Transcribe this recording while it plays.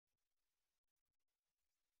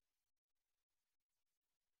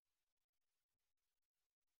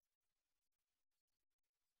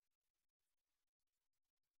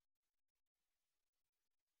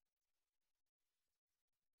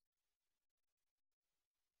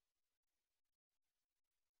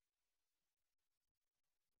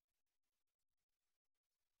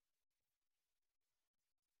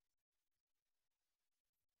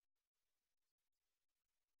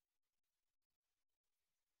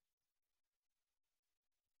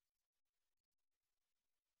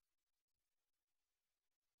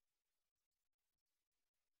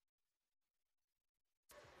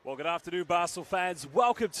Well, good afternoon, Barstool fans.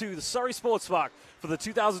 Welcome to the Surrey Sports Park for the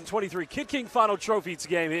 2023 KitKing Final Trophy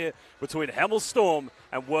game here between Hemel Storm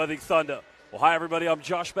and Worthing Thunder. Well, hi, everybody. I'm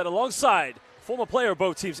Josh Bett alongside former player of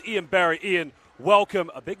both teams, Ian Berry. Ian, welcome.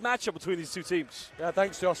 A big matchup between these two teams. Yeah,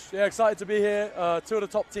 thanks, Josh. Yeah, excited to be here. Two of the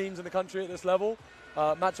top teams in the country at this level.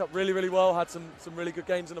 Match up really, really well. Had some really good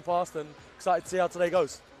games in the past, and excited to see how today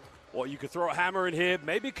goes. Well, you could throw a hammer in here.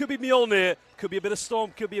 Maybe it could be Mjolnir. Could be a bit of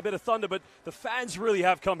Storm. Could be a bit of Thunder. But the fans really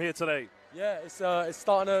have come here today. Yeah, it's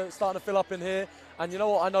starting to fill up in here. And you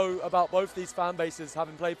know what I know about both these fan bases,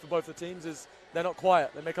 having played for both the teams, is they're not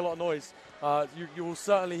quiet. They make a lot of noise. You will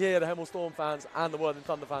certainly hear the Hemel Storm fans and the Worthing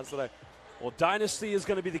Thunder fans today. Well, dynasty is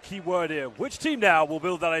going to be the key word here. Which team now will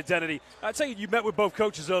build that identity? I tell you met with both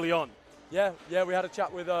coaches early on. Yeah, we had a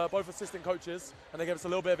chat with both assistant coaches, and they gave us a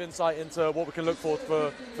little bit of insight into what we can look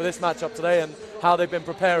for this matchup today and how they've been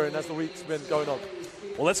preparing as the week's been going on.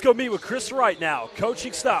 Well, let's go meet with Chris Wright now,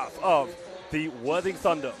 coaching staff of the Worthing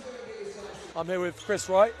Thunder. I'm here with Chris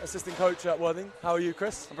Wright, assistant coach at Worthing. How are you,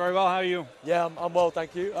 Chris? I'm very well. How are you? Yeah, I'm well,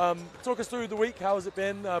 thank you. Talk us through the week. How has it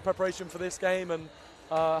been, preparation for this game, and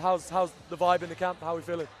how's the vibe in the camp? How are we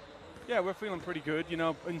feeling? Yeah, we're feeling pretty good. You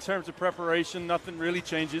know, in terms of preparation, nothing really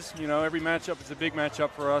changes. You know, every matchup is a big matchup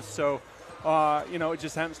for us. So, you know, it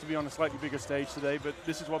just happens to be on a slightly bigger stage today. But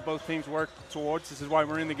this is what both teams work towards. This is why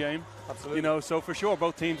we're in the game. Absolutely. You know, so for sure,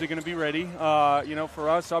 both teams are going to be ready. You know, for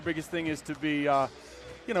us, our biggest thing is to be,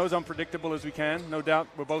 you know, as unpredictable as we can. No doubt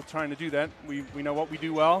we're both trying to do that. We know what we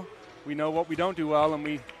do well. We know what we don't do well, and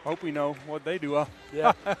we hope we know what they do well.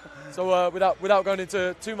 Yeah. So without going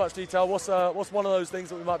into too much detail, what's one of those things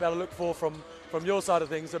that we might be able to look for from your side of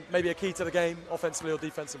things, and maybe a key to the game, offensively or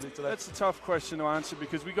defensively today? That's a tough question to answer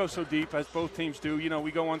because we go so deep, as both teams do. You know, we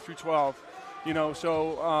go 1 through 12. You know,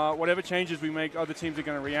 so whatever changes we make, other teams are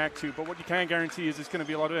going to react to. But what you can guarantee is there's going to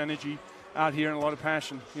be a lot of energy out here and a lot of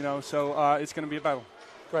passion. You know, so it's going to be a battle.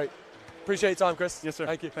 Great. Appreciate your time, Chris. Yes, sir.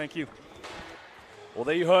 Thank you. Thank you. Well,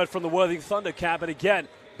 there you heard from the Worthing Thunder camp, and again,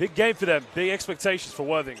 big game for them, big expectations for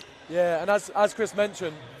Worthing. Yeah, and as Chris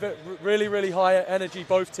mentioned, really, really high energy,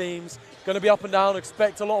 both teams. Going to be up and down,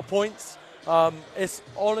 expect a lot of points. It's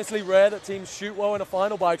honestly rare that teams shoot well in a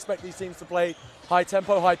final, but I expect these teams to play high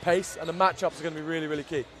tempo, high pace, and the matchups are going to be really, really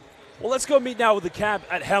key. Well, let's go meet now with the camp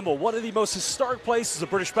at Hemel, one of the most historic places of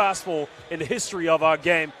British basketball in the history of our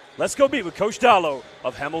game. Let's go meet with Coach Darlow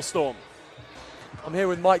of Hemel Storm. I'm here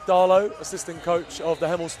with Mike Darlow, assistant coach of the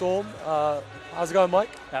Hemel Storm. How's it going,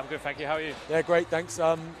 Mike? Yeah, I'm good, thank you. How are you? Yeah, great, thanks.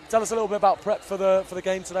 Tell us a little bit about prep for the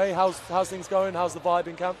game today. How's things going? How's the vibe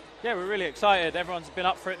in camp? Yeah, we're really excited. Everyone's been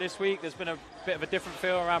up for it this week. There's been a bit of a different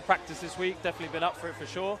feel around practice this week. Definitely been up for it for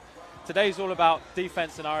sure. Today's all about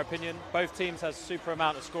defense, in our opinion. Both teams has super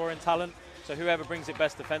amount of scoring talent, so whoever brings it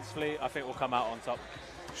best defensively, I think will come out on top.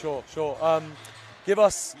 Sure. Give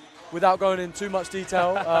us, without going in too much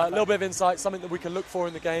detail, a little bit of insight, something that we can look for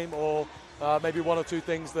in the game, or maybe one or two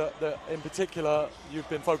things that in particular you've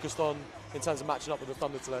been focused on in terms of matching up with the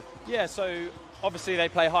Thunder today. Yeah, so obviously they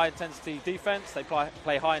play high-intensity defense, they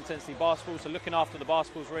play high-intensity basketball, so looking after the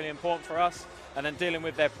basketball is really important for us, and then dealing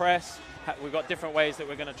with their press. We've got different ways that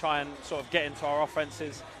we're going to try and sort of get into our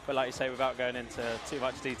offenses, but like you say, without going into too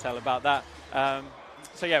much detail about that.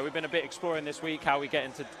 So yeah, we've been a bit exploring this week how we get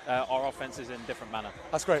into our offenses in a different manner.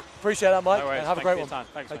 That's great. Appreciate that, Mike. No worries. And have a great one.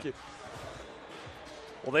 Thanks, Thank you.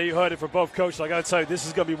 Well, there you heard it from both coaches. I got to tell you, this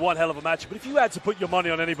is going to be one hell of a match. But if you had to put your money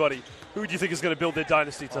on anybody, who do you think is going to build their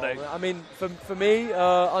dynasty today? I mean, for me,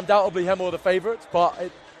 undoubtedly Hemel are the favourites,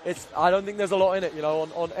 but I don't think there's a lot in it. You know,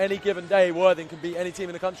 on any given day, Worthing can beat any team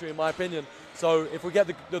in the country, in my opinion. So if we get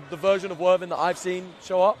the version of Worthing that I've seen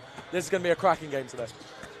show up, this is going to be a cracking game today.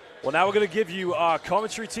 Well, now we're going to give you our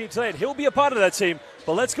commentary team today, and he'll be a part of that team.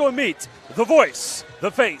 But let's go and meet the voice,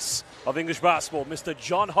 the face of English basketball, Mr.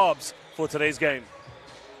 John Hobbs, for today's game.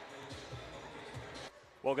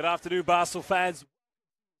 Well, good afternoon, Barstool fans.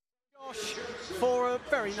 Josh, for a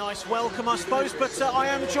very nice welcome, I suppose, but I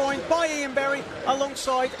am joined by Ian Berry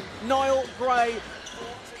alongside Niall Gray.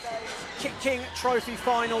 KitKing Trophy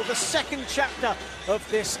final, the second chapter of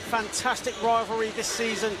this fantastic rivalry this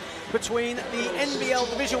season between the NBL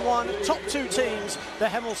Division One top two teams, the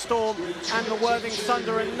Hemel Storm and the Worthing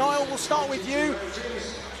Thunder. And Niall, we'll start with you.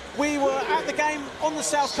 We were at the game on the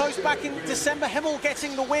South Coast back in December, Hemel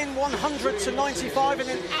getting the win 100-95 in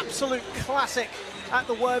an absolute classic at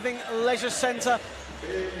the Worthing Leisure Centre.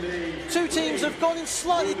 Two teams have gone in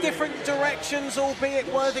slightly different directions, albeit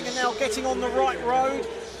Worthing are now getting on the right road.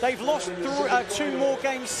 They've lost 2 more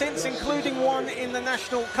games since, including one in the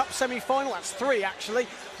National Cup semi-final. That's 3, actually.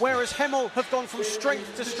 Whereas Hemel have gone from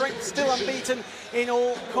strength to strength, still unbeaten in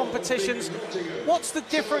all competitions. What's the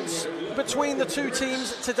difference between the 2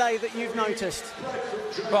 teams today that you've noticed?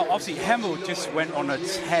 Well, obviously, Hemel just went on a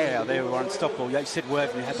tear. They were unstoppable. Like you said,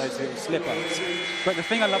 Worthing had those little slip-ups. But the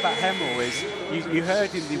thing I love about Hemel is, you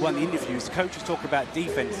heard in one of the interviews, the coaches talk about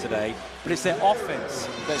defence today, but it's their offence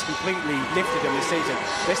that's completely lifted them this season.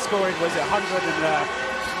 They're scoring, was it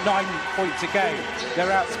 109 points a game?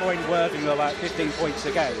 They're outscoring Worthing about 15 points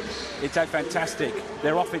a game. It's fantastic.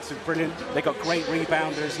 Their offense is brilliant. They've got great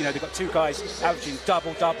rebounders. You know, they've got 2 guys averaging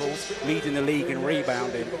double-doubles, leading the league in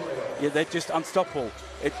rebounding. Yeah, they're just unstoppable.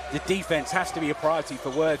 The defence has to be a priority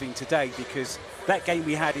for Worthing today, because that game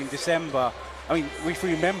we had in December, I mean, if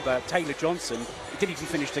we remember, Taylor Johnson, he didn't even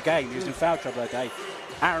finish the game. He was in foul trouble that day.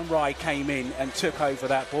 Aaron Rye came in and took over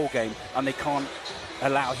that ball game, and they can't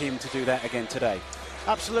allow him to do that again today.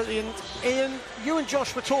 Absolutely. And Ian, you and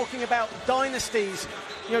Josh were talking about dynasties.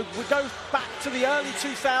 You know, we go back to the early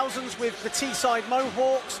 2000s with the Teesside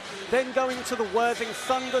Mohawks, then going to the Worthing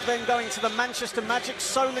Thunder, then going to the Manchester Magic,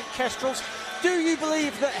 Solent Kestrels. Do you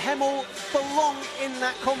believe that Hemel belong in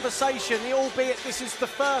that conversation, albeit this is the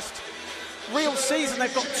first real season?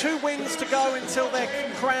 They've got 2 wins to go until they're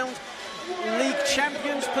crowned league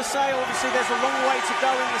champions per se. Obviously there's a long way to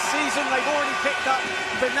go in the season. They've already picked up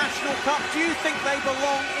the National Cup. Do you think they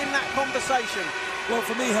belong in that conversation? Well,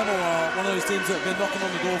 for me, Hemel are one of those teams that have been knocking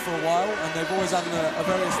on the door for a while, and they've always had a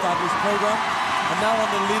very established programme. And now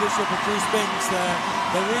under the leadership of Bruce Binks,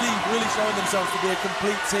 they're really showing themselves to be a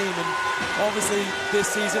complete team. And obviously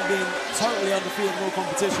this season being totally undefeated in all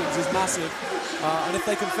competitions is massive. And if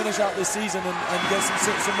they can finish out this season and get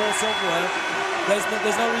some more silverware,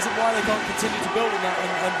 there's no reason why they can't continue to build on that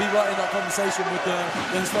and be right in that conversation with the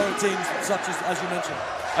historic teams such as you mentioned.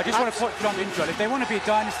 I just want to jump in, John. If they want to be a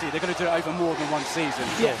dynasty, they're going to do it over more than one season.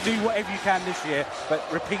 Yeah. Do whatever you can this year, but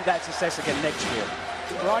repeat that success again next year.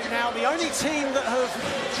 Right now, the only team that have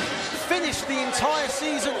finished the entire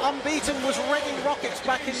season unbeaten was Reading Rockets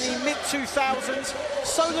back in the mid-2000s.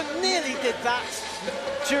 Solent nearly did that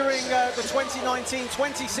during the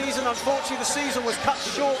 2019-20 season. Unfortunately, the season was cut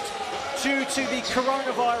short due to the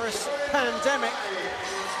coronavirus pandemic.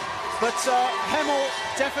 But Hemel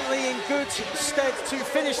definitely in good stead to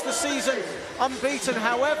finish the season unbeaten.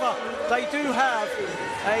 However, they do have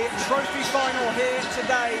a trophy final here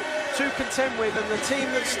today to contend with, and the team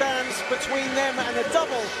that stands between them and a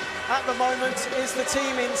double at the moment is the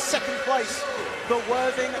team in 2nd place, the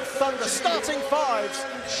Worthing Thunder. Starting 5s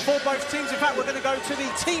for both teams. In fact, we're going to go to the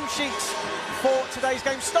team sheets for today's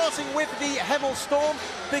game, starting with the Hemel Storm,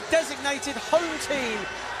 the designated home team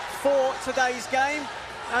for today's game.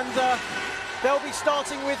 And they'll be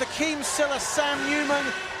starting with Akeem Silla, Sam Newman,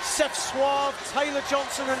 Seth Suave, Taylor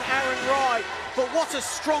Johnson and Aaron Rye. But what a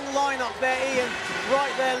strong lineup there, Ian,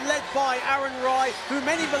 right there, led by Aaron Rye, who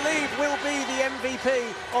many believe will be the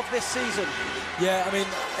MVP of this season. Yeah, I mean,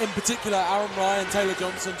 in particular, Aaron Rye and Taylor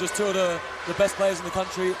Johnson, just 2 of the best players in the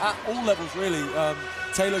country at all levels, really.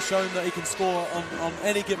 Taylor's shown that he can score on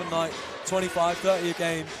any given night, 25, 30 a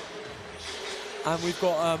game. And we've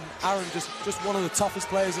got Aaron, just one of the toughest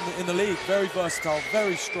players in the league. Very versatile,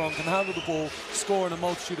 very strong, can handle the ball, score in a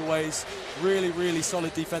multitude of ways. Really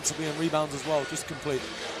solid defensively and rebounds as well, just complete.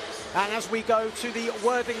 And as we go to the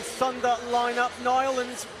Worthing Thunder lineup, Niall,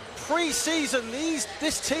 and pre-season,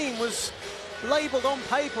 this team was labelled on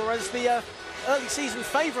paper as the early season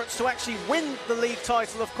favourites to actually win the league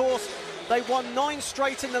title, of course. They won 9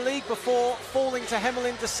 straight in the league before falling to Hemel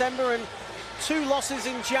in December, and 2 losses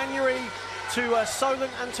in January to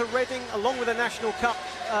Solent and to Reading, along with a National Cup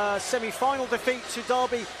semi-final defeat to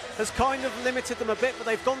Derby, has kind of limited them a bit, but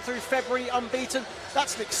they've gone through February unbeaten.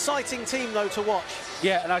 That's an exciting team, though, to watch.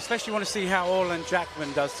 Yeah, and I especially want to see how Orland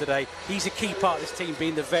Jackman does today. He's a key part of this team,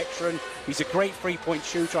 being the veteran. He's a great three-point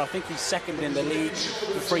shooter. I think he's 2nd in the league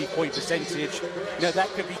for three-point percentage. You know, that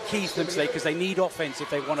could be key for them today, because they need offense if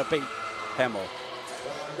they want to beat Hemel.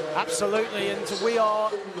 Absolutely, and we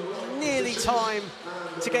are nearly time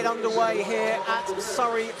to get underway here at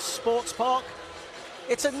Surrey Sports Park.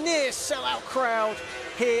 It's a near sellout crowd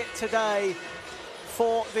here today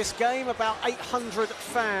for this game. About 800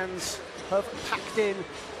 fans have packed in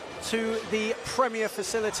to the Premier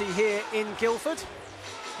facility here in Guildford,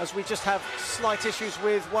 as we just have slight issues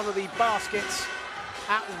with one of the baskets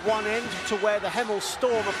at one end to where the Hemel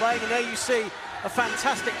Storm are playing. And there you see a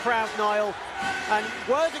fantastic crowd, Niall. And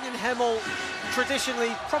Worthing and Hemel, traditionally,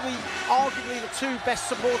 probably arguably the 2 best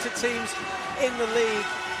supported teams in the league,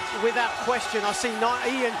 without question. I see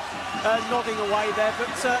Ian nodding away there, but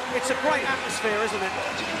it's a great atmosphere, isn't it?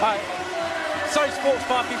 Surrey Sports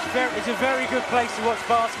Park is a very good place to watch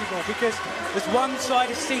basketball because there's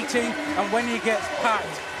one-sided seating, and when it gets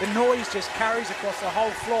packed, the noise just carries across the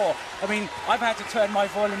whole floor. I mean, I've had to turn my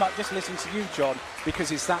volume up just listening to you, John,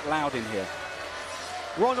 because it's that loud in here.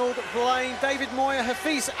 Ronald Blaine, David Moyer,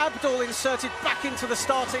 Hafiz Abdul inserted back into the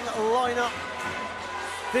starting lineup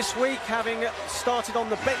this week, having started on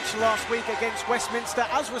the bench last week against Westminster,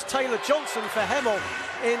 as was Taylor Johnson for Hemel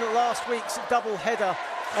in last week's double-header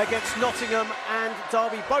against Nottingham and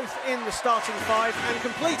Derby, both in the starting five, and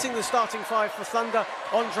completing the starting five for Thunder,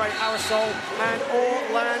 Andre Arasol and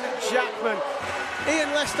Orlan Jackman.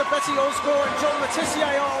 Ian Lester, Betty Osgore and John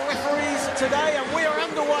Letitia are referees today, and we are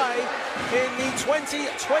underway in the 2023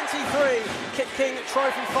 KitKing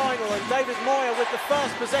Trophy final, and David Moyer with the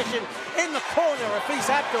first possession in the corner. Hafiz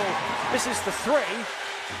Abdul misses the three,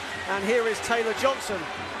 and here is Taylor Johnson.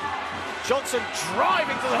 Johnson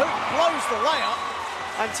driving to the hoop, blows the layup.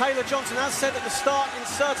 And Taylor Johnson, as said at the start,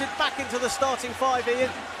 inserted back into the starting five.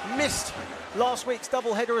 Ian missed last week's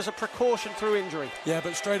doubleheader as a precaution through injury. Yeah,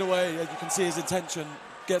 but straight away, as you can see his intention,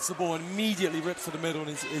 gets the ball and immediately rips to the middle and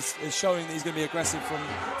is showing that he's going to be aggressive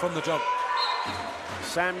from the jump.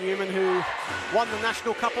 Sam Newman, who won the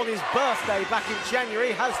National Cup on his birthday back in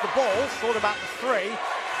January, has the ball, thought about the three.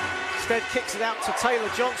 Instead kicks it out to Taylor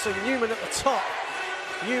Johnson. Newman at the top.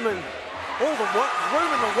 Newman, all the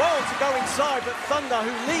room in the world to go inside, but Thunder,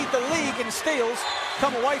 who lead the league in steals,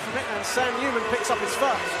 come away from it, and Sam Newman picks up his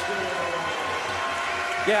first.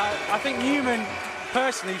 Yeah, I think Newman,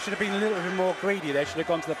 personally, should have been a little bit more greedy there, should have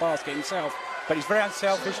gone to the basket himself, but he's very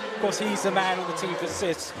unselfish. Of course, he's the man on the team for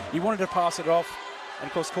assists. He wanted to pass it off, and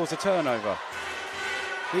of course, cause a turnover.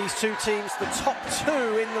 These two teams, the top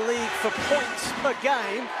two in the league for points per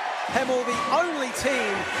game. Hemel, the only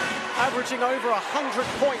team averaging over 100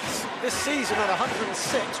 points this season at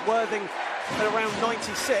 106, Worthing at around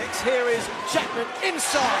 96. Here is Jackman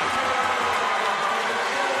inside.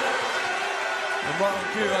 And right on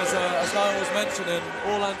cue, as Niall was mentioning,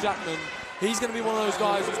 Orlan Jackman, he's going to be one of those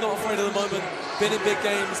guys who's not afraid of the moment, been in big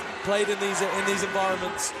games, played in these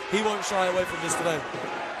environments. He won't shy away from this today.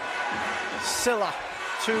 Silla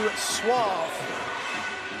to Suave.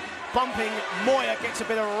 Bumping, Moyer gets a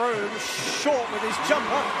bit of room, short with his jumper,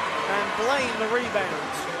 and Blaine the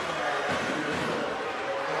rebound.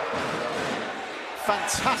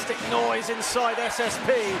 Fantastic noise inside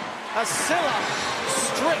SSP as Silla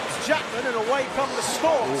strips Jackman, and away come the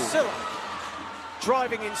Storm. Silla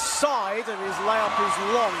driving inside, and his layup is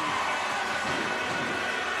long.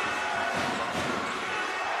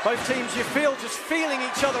 Both teams, you feel, just feeling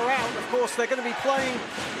each other out. Of course, they're going to be playing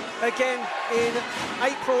again in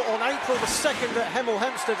April, on April the 2nd at Hemel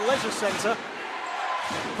Hempstead Leisure Centre.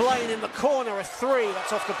 Blaine in the corner, a three,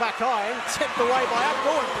 that's off the back iron, tipped away by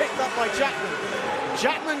Abdul and picked up by Jackman.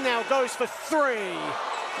 Jackman now goes for three.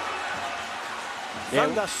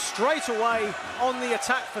 Thunder straight away on the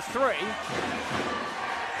attack for three.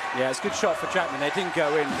 Yeah, it's a good shot for Jackman. They didn't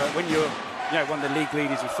go in, but when you're one of the league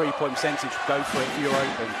leaders with three-point percentage, go for it if you're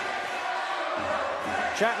open.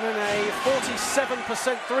 Jackman, a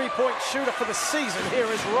 47% three-point shooter for the season. Here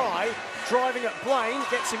is Rye driving at Blaine,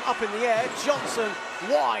 gets him up in the air. Johnson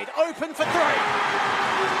wide open for three.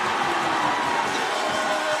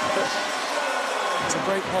 It's a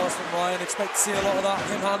great pass from Ryan. Expect to see a lot of that,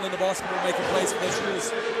 him handling the basketball, making plays for their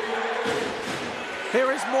shooters.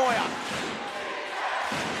 Here is Moyer.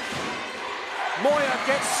 Moyer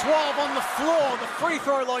gets Suave on the floor. The free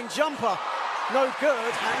throw line jumper, no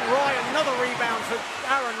good. And Rye, another rebound for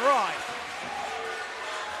Aaron Rye.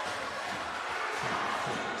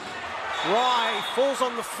 Rye falls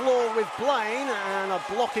on the floor with Blaine, and a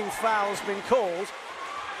blocking foul's been called.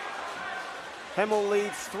 Hemel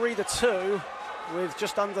leads 3-2 with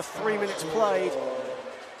just under 3 minutes played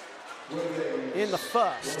in the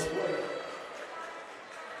first.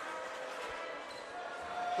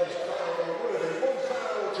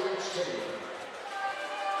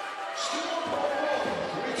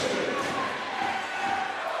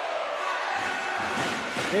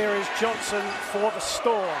 Here is Johnson for the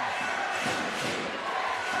Storm.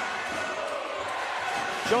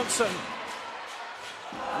 Johnson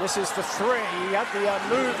misses the three. He had the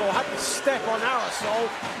move, or had the step on Arasol.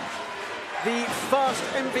 The first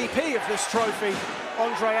MVP of this trophy,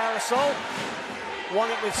 Andre Arasol. Won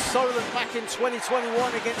it with Solent back in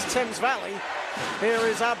 2021 against Thames Valley. Here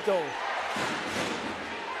is Abdul.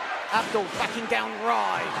 Abdul backing down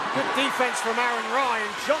Rye. Good defense from Aaron Rye,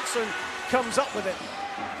 and Johnson comes up with it.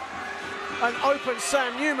 An open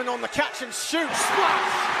Sam Newman on the catch and shoot.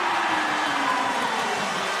 Splash!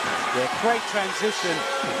 Yeah, great transition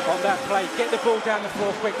on that play. Get the ball down the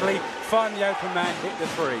floor quickly, find the open man, hit the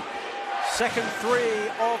three. Second three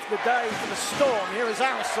of the day for the Storm. Here is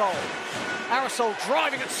Aerosol. Aerosol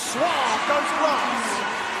driving at Swab, goes glass.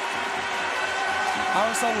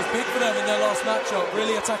 Aerosol was big for them in their last matchup,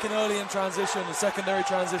 really attacking early in transition and secondary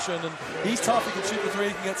transition, and he's tough, he can shoot the three,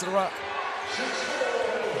 he can get to the rack.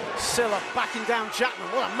 Silla backing down Jackman.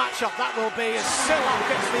 What a matchup that will be as Silla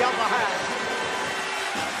gets the upper hand.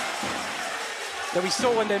 That we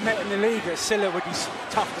saw when they met in the league that Silla would be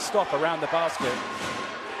tough to stop around the basket.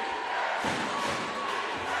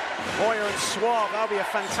 Hoyer and Swab, that'll be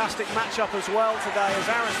a fantastic matchup as well today as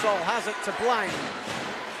Aerosol has it to Blaine.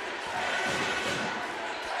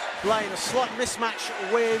 Blaine, a slight mismatch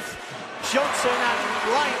with Johnson, and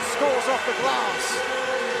Blaine scores off the glass.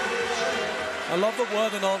 I love that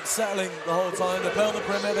Worthing aren't settling the whole time. They play on the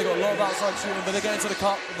perimeter, they've got a lot of outside shooting, but they're getting to the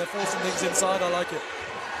cup and they're forcing things inside. I like it.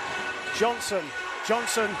 Johnson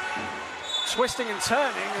twisting and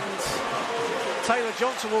turning, and Taylor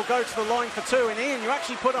Johnson will go to the line for two. And Ian, you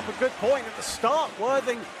actually put up a good point at the start.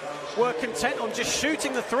 Worthing were content on just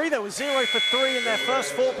shooting the three. They were 0 for 3 in their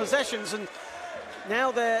first 4 possessions, and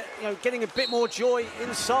now they're getting a bit more joy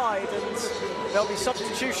inside, and there'll be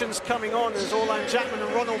substitutions coming on as Orlan Jackman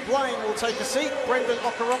and Ronald Blaine will take a seat. Brendan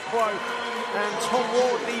Okoronkwo and Tom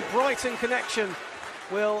Ward, the Brighton connection,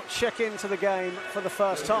 will check into the game for the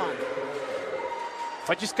first time. If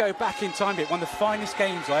I just go back in time a bit, one of the finest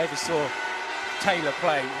games I ever saw Taylor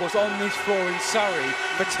play was on this floor in Surrey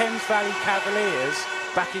for Thames Valley Cavaliers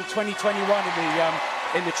back in 2021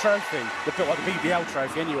 in the trophy, the BBL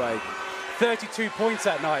trophy anyway. 32 points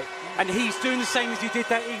that night, and he's doing the same as he did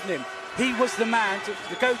that evening. He was the man,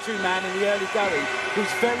 the go-to man in the early going. He was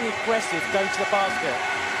very aggressive going to the basket,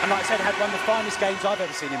 and like I said, had one of the finest games I've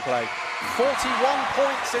ever seen him play. 41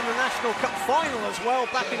 points in the National Cup final as well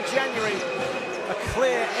back in January. A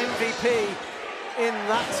clear MVP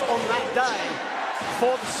on that day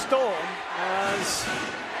for the Storm as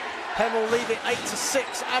Hemel lead it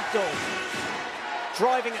 8-6. Abdul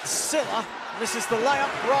driving at Silla. Misses the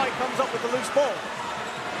layup. Rye comes up with the loose ball.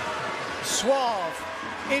 Suave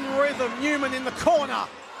in rhythm. Newman in the corner.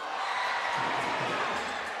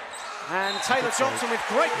 And Taylor Johnson with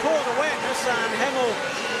great court awareness, and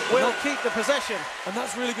Hemel will keep the possession. And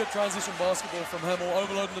that's really good transition basketball from Hemel,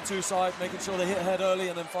 overloading the two side, making sure they hit head early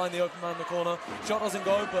and then find the open man in the corner. Shot doesn't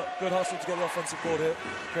go, but good hustle to get the offensive board here,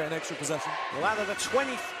 create an extra possession. Well, out of the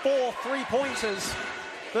 24 three-pointers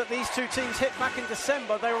that these two teams hit back in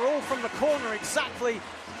December, they were all from the corner exactly,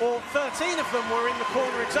 or 13 of them were in the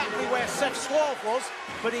corner exactly where Seth Suave was,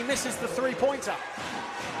 but he misses the three-pointer.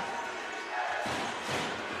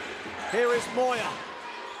 Here is Moyer.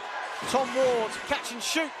 Tom Ward, catch and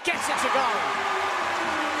shoot, gets it to go.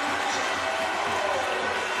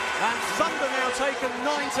 And Thunder now take a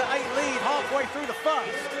 9-8 lead halfway through the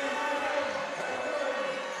first.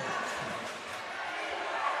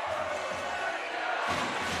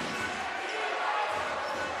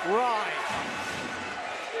 Right.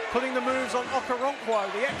 Putting the moves on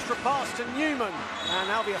Okoronkwo, the extra pass to Newman, and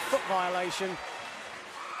that'll be a foot violation.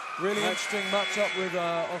 Really interesting matchup with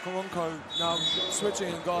Okoronkwo now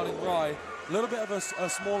switching and guarding Rye. A little bit of a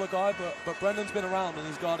smaller guy, but Brendan's been around and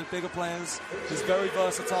he's guarded bigger players. He's very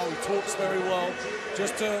versatile, he talks very well.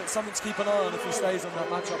 Just something to keep an eye on if he stays on that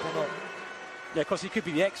matchup or not. Yeah, because he could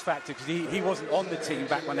be the X factor because he wasn't on the team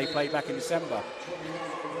back when they played back in December.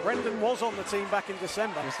 Brendan was on the team back in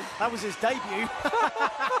December. That was his debut.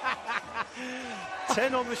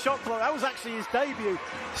 10 on the shot clock. That was actually his debut.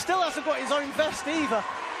 Still hasn't got his own vest either.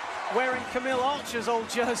 Wearing Camille Archer's old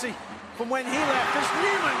jersey from when he left as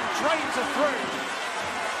Newman drains a through.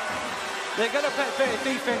 They're going to play a bit of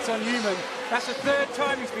defense on Newman. That's the third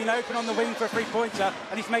time he's been open on the wing for a three-pointer,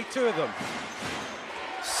 and he's made 2 of them.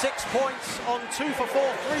 6 points on 2 for 4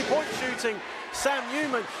 three-point shooting. Sam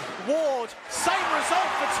Newman. Ward, same result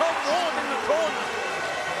for Tom Ward in the corner.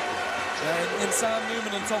 Yeah, in Sam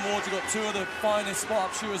Newman and Tom Ward, you've got 2 of the finest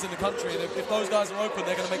spot-up shooters in the country, and if those guys are open,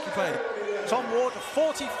 they're going to make you pay. Tom Ward, a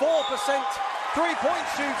 44% three-point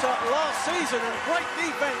shooter last season, and great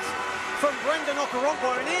defense from Brendan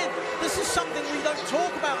Okoronkwo. And Ian, this is something we don't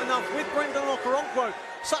talk about enough with Brendan Okoronkwo.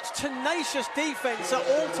 Such tenacious defense at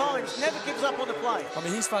all times, never gives up on the play. I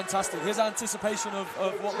mean, he's fantastic. His anticipation of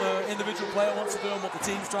what the individual player wants to do and what the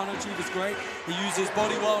team's trying to achieve is great. He uses his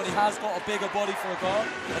body well, and he has got a bigger body for a guard,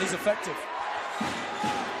 and he's effective.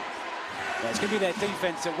 Yeah, it's going to be their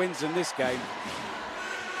defense that wins them this game.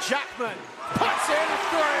 Jackman puts in a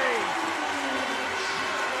 3.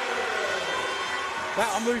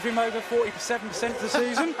 That'll move him over 47% of the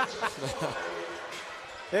season.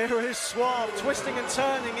 Here is Suave twisting and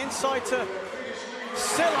turning inside to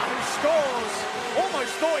Silla, who scores.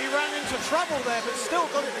 Almost thought he ran into trouble there, but still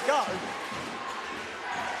got it to go.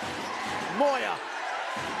 Moya.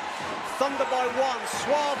 Thunder by one.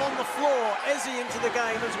 Suave on the floor. Ezzy into the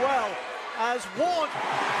game as well. As Ward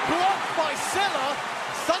blocked by Silla.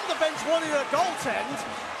 Thunder bench wanted a goaltend.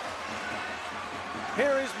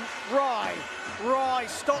 Here is Rye. Rye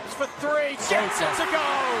stops for three. Gets it to go.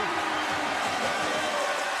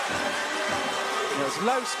 It was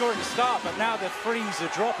low scoring to start, but now the threes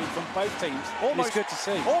are dropping from both teams. It's good to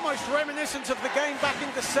see. Almost reminiscent of the game back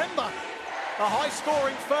in December. A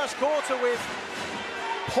high-scoring first quarter with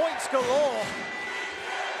points galore.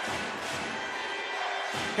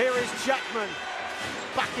 Here is Jackman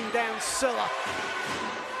backing down Silla.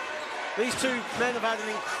 These two men have had an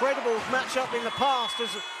incredible matchup in the past as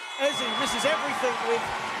Ezzy misses everything with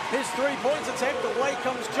his three-point attempt. Away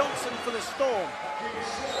comes Johnson for the Storm.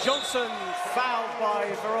 Johnson fouled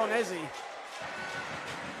by Veron Ezzy.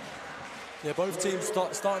 Yeah, both teams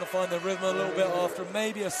starting to find their rhythm a little bit after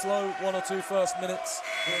maybe a slow 1 or 2 first minutes.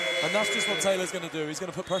 And that's just what Taylor's going to do. He's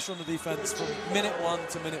going to put pressure on the defense from minute 1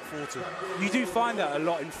 to minute 40. You do find that a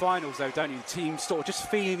lot in finals, though, don't you? Teams sort of just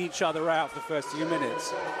feeling each other out for the first few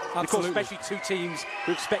minutes. Absolutely. Of course, especially two teams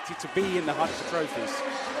who are expected to be in the hunt for trophies.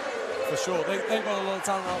 For sure. They've got a lot of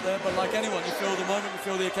talent out there, but like anyone, you feel the moment, you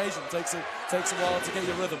feel the occasion. It takes a while to get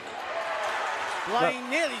your rhythm. Blaine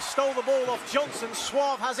nearly stole the ball off Johnson.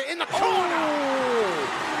 Suave has it in the corner. Oh!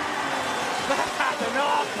 That had an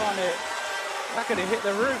arc on it. That could have hit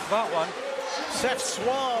the roof, that one. Seth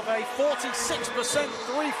Suave, a 46%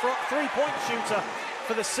 three-point shooter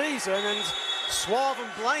for the season, and Suave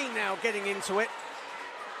and Blaine now getting into it.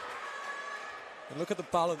 And look at the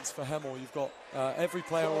balance for Hemel. You've got every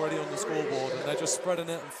player already on the scoreboard, and they're just spreading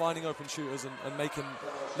it and finding open shooters and making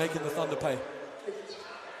the Thunder pay.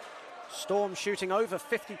 Storm shooting over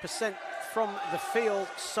 50% from the field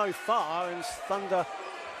so far, and Thunder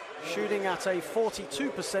shooting at a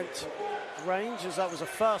 42% range, as that was a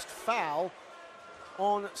first foul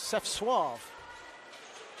on Seth Suave.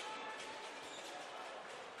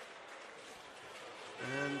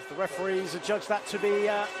 And the referees adjudged that to be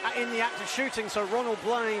in the act of shooting, so Ronald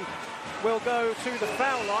Blaine will go to the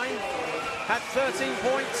foul line. Had 13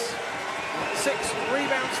 points, 6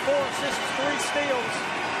 rebounds, 4 assists, 3 steals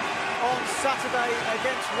on Saturday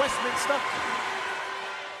against Westminster.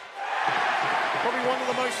 Probably one of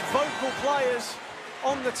the most vocal players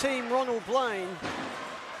on the team, Ronald Blaine.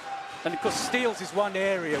 And of course, steals is one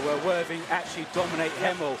area where Worthing actually dominate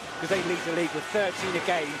Hemel, because they lead the league with 13 a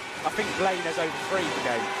game. I think Blaine has over 3 a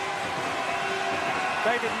game.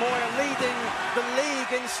 David Moyer leading the league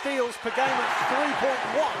in steals per game at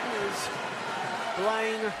 3.1 as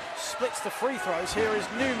Blaine splits the free throws. Here is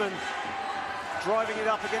Newman driving it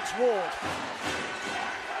up against Ward.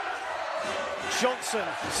 Johnson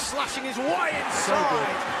slashing his way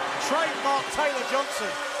inside. Trademark Taylor Johnson.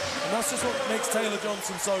 And that's just what makes Taylor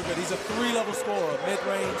Johnson so good. He's a 3-level scorer,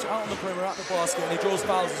 mid-range, out on the perimeter, at the basket, and he draws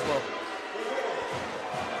fouls as well.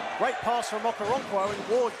 Great pass from Okoronkwo, and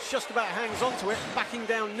Ward just about hangs onto it, backing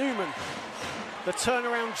down Newman. The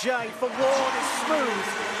turnaround J for Ward is smooth.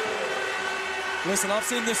 Listen, I've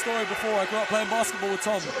seen this story before. I grew up playing basketball with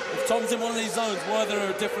Tom. If Tom's in one of these zones, Worthing are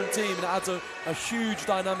a different team, and it adds a huge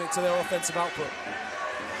dynamic to their offensive output.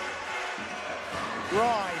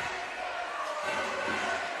 Rye.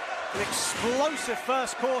 An explosive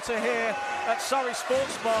first quarter here at Surrey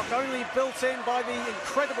Sports Park, only built in by the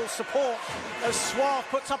incredible support as Suave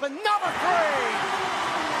puts up another three.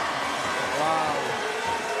 Wow.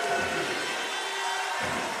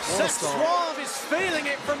 Seth Suave is feeling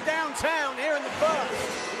it from downtown here in the first.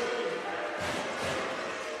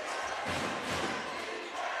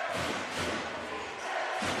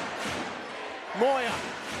 Moya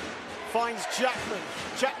finds Jackman.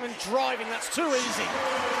 Jackman driving, that's too easy.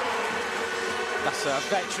 That's a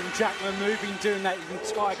veteran Jackman moving, doing that his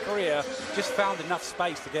entire career. Just found enough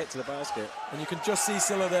space to get to the basket. And you can just see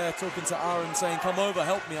Silla there talking to Aaron, saying, come over,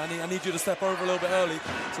 help me. I need you to step over a little bit early.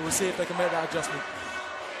 So we'll see if they can make that adjustment.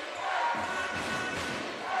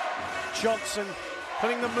 Johnson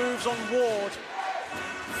putting the moves on Ward.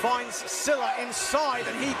 Finds Silla inside,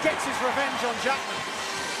 and he gets his revenge on Jackman.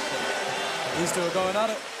 These two are going at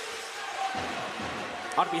it.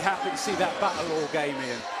 I'd be happy to see that battle all game,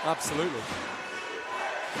 Ian. Absolutely.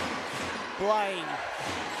 Blaine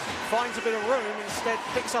finds a bit of room, instead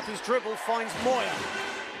picks up his dribble, finds Moya.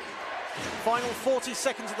 Final 40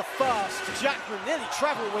 seconds of the first. Jackman nearly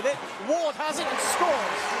travelled with it. Ward has it and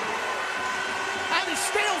scores. And he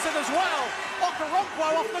steals it as well.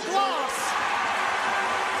 Okoronkwo off the glass.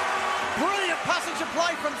 Brilliant passage passage of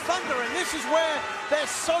play from Thunder, and this is where they're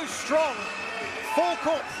so strong. Full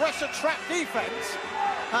court pressure trap defense,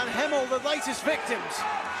 and Hemel the latest victims.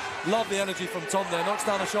 Love the energy from Tom there. Knocks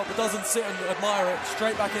down a shot, but doesn't sit and admire it.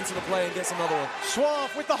 Straight back into the play and gets another one.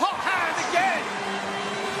 Suave with the hot hand again.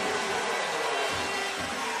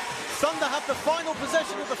 Thunder have the final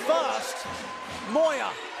possession of the first.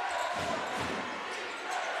 Moya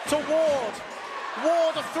to Ward.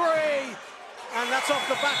 Ward a three. And that's off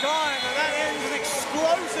the back iron, and that ends an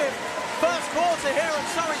explosive first quarter here at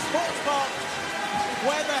Surrey Sports Park,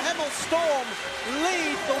 where the Hemel Storm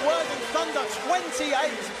lead the Worthing Thunder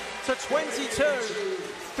 28-22.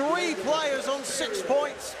 3 players on 6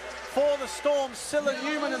 points for the Storm, Silla,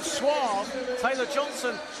 Newman and Suave. Taylor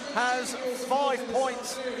Johnson has 5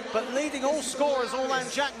 points, but leading all scorers, Orlan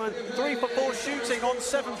Jackman, 3 for 4 shooting on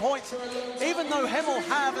 7 points. Even though Hemel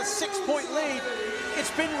have a 6-point lead,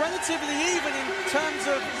 it's been relatively even in terms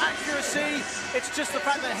of accuracy. It's just the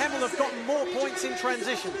fact that Hemel have gotten more points in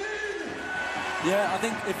transition. Yeah, I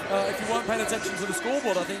think if you weren't paying attention to the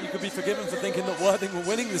scoreboard, I think you could be forgiven for thinking that Worthing were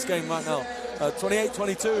winning this game right now.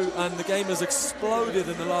 28-22, and the game has exploded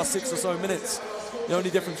in the last 6 or so minutes. The only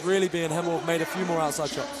difference really being Hemel have made a few more outside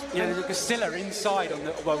shots. Yeah, because Silla inside on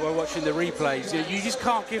the, while we're watching the replays. You just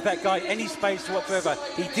can't give that guy any space whatsoever.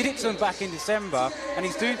 He did it to them back in December, and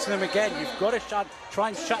he's doing it to them again. You've got to try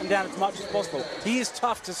and shut him down as much as possible. He is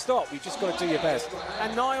tough to stop. You've just got to do your best.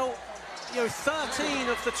 And Niall, 13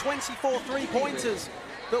 of the 24 three-pointers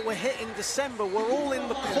that were hit in December were all in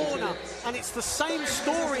the corner, and it's the same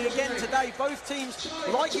story again today. Both teams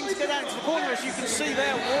liking to get out into the corner, as you can see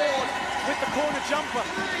there. Ward with the corner jumper.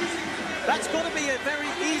 That's got to be a very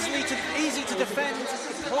easy to defend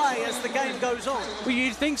play as the game goes on. Well,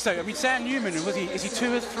 you'd think so. I mean, Sam Newman, is he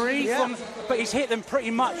 2 or 3? Yeah. But he's hit them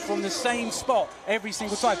pretty much from the same spot every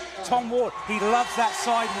single time. Tom Ward, he loves that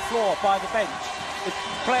side of the floor by the bench. The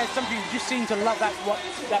players, some people just seem to love that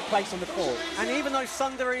place on the court. And even though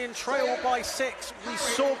Sundarian trail by 6, we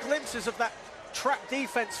saw glimpses of that trap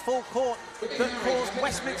defence full court that caused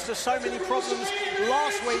Westminster so many problems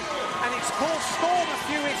last week, and it's caused Storm a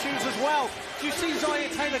few issues as well. Do you see Zaire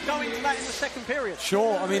Taylor going to that in the second period?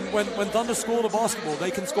 Sure. I mean, when Thunder score the basketball,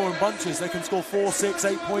 they can score in bunches. They can score 4, 6,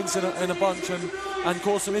 8 points in a bunch and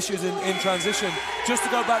cause some issues in transition. Just to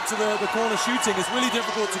go back to the corner shooting, it's really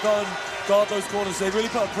difficult to go and guard those corners. They really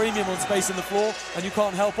put a premium on space in the floor, and you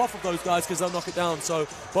can't help off of those guys because they'll knock it down. So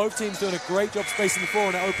both teams doing a great job spacing the floor,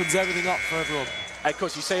 and it opens everything up for everyone. Of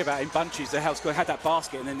course, you say about in bunches, they had that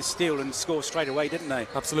basket and then the steal and score straight away, didn't they?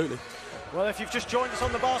 Absolutely. Well, if you've just joined us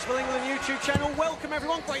on the Basketball England YouTube channel, welcome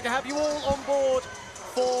everyone. Great to have you all on board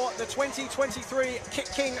for the 2023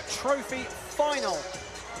 KitKing Trophy final.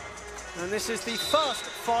 And this is the first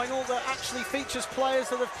final that actually features players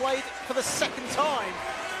that have played for the second time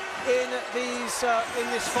in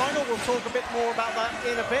this final. We'll talk a bit more about that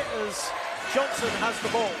in a bit as Johnson has the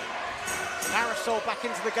ball. Arisol back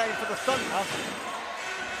into the game for the Thunder.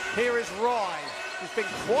 Here is Rye, who's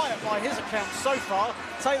been quiet by his account so far.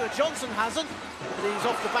 Taylor Johnson hasn't, but he's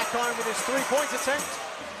off the back iron with his three-point attempt.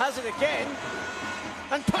 Has it again,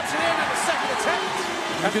 and puts it in at the second attempt.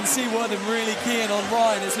 You can see Worthing really keying on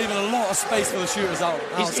Ryan. It's leaving a lot of space for the shooters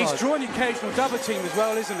outside. He's drawing the occasional double team as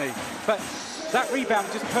well, isn't he? But that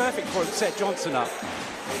rebound was just perfect for him to set Johnson up.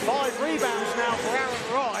 5 rebounds now for Aaron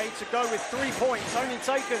Rye to go with 3 points. Only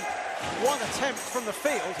taken 1 attempt from the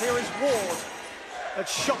field. Here is Ward. A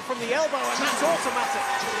shot from the elbow, and that's automatic.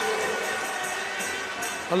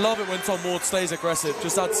 I love it when Tom Ward stays aggressive.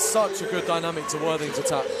 Just adds such a good dynamic to Worthing's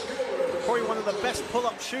attack. Probably one of the best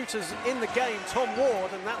pull-up shooters in the game, Tom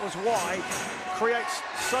Ward, and that was why creates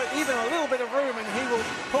even a little bit of room, and he will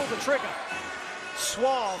pull the trigger.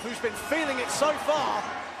 Suave, who's been feeling it so far,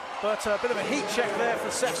 but a bit of a heat check there for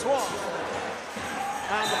Seth Suave.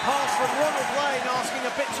 And the pass from Ronald Lane asking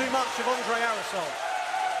a bit too much of Andre Arisol.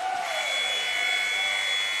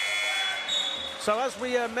 So as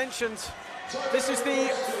we mentioned, this is the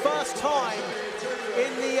first time in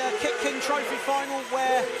the KitKing Trophy final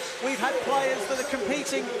where we've had players that are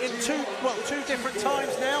competing in two different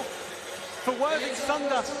times now. For Worthing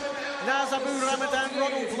Thunder, Naz Abu Ramadan,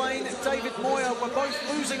 Ronald Lane, David Moyer were both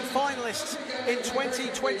losing finalists in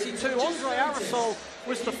 2022. Andre Arisol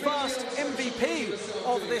was the first MVP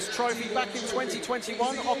of this trophy back in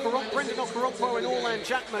 2021. Brendan Okoronkwo and Orlan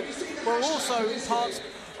Jackman were also part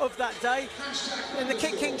of that day. In the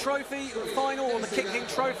KitKing Trophy final, or the KitKing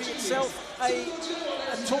Trophy itself, a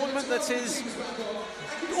tournament that is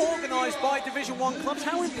organised by Division One clubs.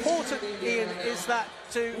 How important, Ian, is that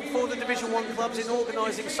for the Division One clubs in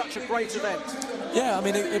organising such a great event? Yeah, I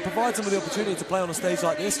mean, it provides them with the opportunity to play on a stage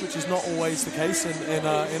like this, which is not always the case in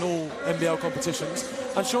all NBL competitions.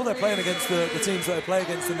 And sure, they're playing against the teams that they play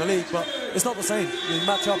against in the league, but it's not the same. You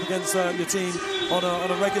match up against your team on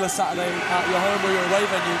a regular Saturday at your home or your away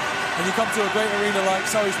venue, and you come to a great arena like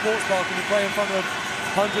Surrey Sports Park and you play in front of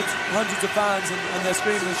hundreds of fans and they're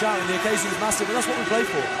screaming and shouting. The occasion is massive, and that's what we play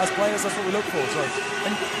for. As players, that's what we look for. So.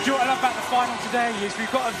 And do you know what I love about the final today is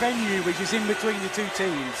we've got a venue which is in between the two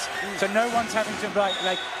teams. So no one's having to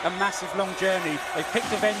like a massive long journey. They've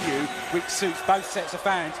picked a venue which suits both sets of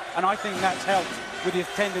fans, and I think that's helped with the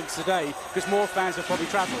attendance today because more fans have probably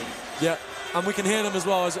travelled. Yeah. And we can hear them as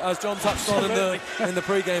well, as John touched on in the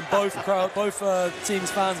pre-game. Both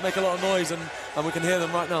teams' fans make a lot of noise, and we can hear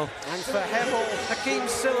them right now. And for Hemel, Hakeem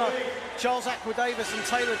Silla, Charles Aqua-Davis and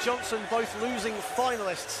Taylor Johnson, both losing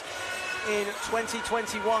finalists in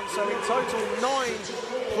 2021. So in total, 9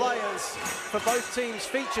 players for both teams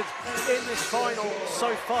featured in this final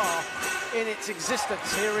so far in its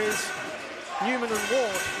existence. Here is Newman and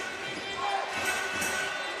Ward.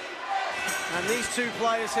 And these two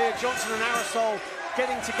players here, Johnson and Aerosol,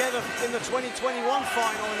 getting together in the 2021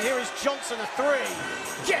 final. And here is Johnson, a 3.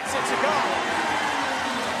 Gets it to go.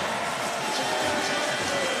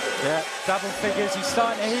 Yeah, double figures. He's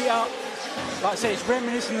starting to heat up. Like I say, it's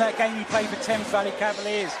reminiscent of that game he played for Thames Valley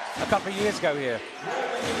Cavaliers a couple of years ago here.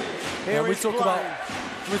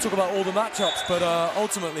 We talk about all the matchups, but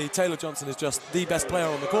ultimately Taylor Johnson is just the best player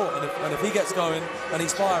on the court, and if he gets going and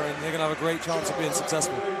he's firing, they're going to have a great chance of being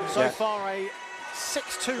successful. So far, a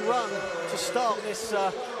 6-2 run to start this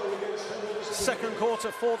second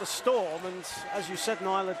quarter for the Storm, and as you said,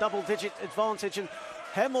 Niall, a double-digit advantage, and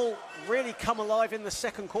Hemel really come alive in the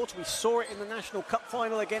second quarter. We saw it in the National Cup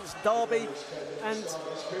final against Derby, and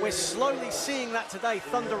we're slowly seeing that today.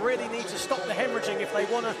 Thunder really need to stop the hemorrhaging if they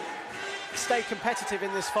want to stay competitive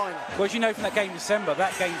in this final. Well, as you know from that game in December,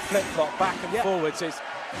 that game flip-flop back and forward, so it's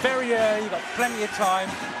very early, you've got plenty of time.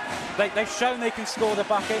 They've shown they can score the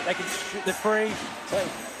bucket, they can shoot the free, so,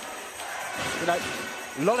 you know,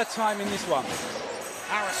 a lot of time in this one.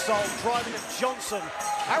 Aerosol driving at Johnson.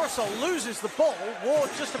 Aerosol loses the ball. Ward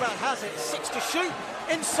just about has it. 6 to shoot.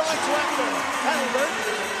 Inside to Abdul. That'll do.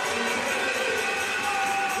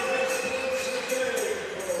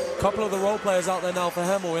 A couple of the role players out there now for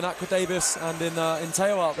Hemel, in Aqua-Davis and in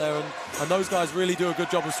Teo out there, and those guys really do a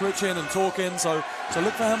good job of switching and talking, so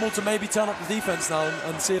look for Hemel to maybe turn up the defense now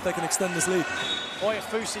and see if they can extend this lead.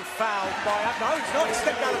 Oyafusi fouled by Abdul. No, it's not. He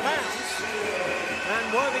stepped out of bounds,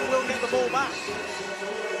 and Worthing will get the ball back.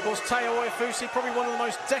 Of course, Teo Oyafusi, probably one of the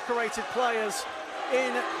most decorated players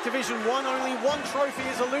in Division 1. Only one trophy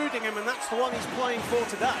is eluding him, and that's the one he's playing for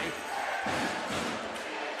today.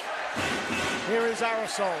 Here is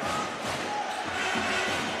Aerosol.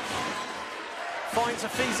 Finds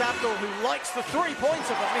Hafiz Abdul, who likes the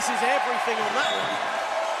three-pointer, but misses everything on that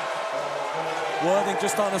one. Worthing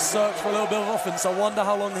just starting to search for a little bit of offense. I wonder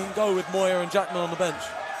how long he can go with Moyer and Jackman on the bench.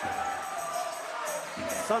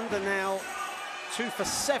 Thunder now 2 for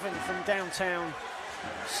 7 from downtown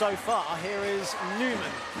so far. Here is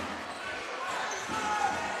Newman.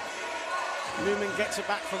 Newman gets it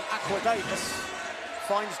back from Aqua-Davis.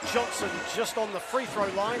 Finds Johnson just on the free throw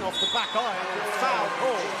line off the back iron, and foul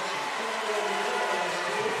call.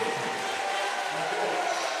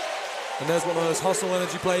 And there's one of those hustle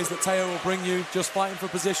energy plays that Teo will bring you, just fighting for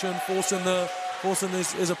position, forcing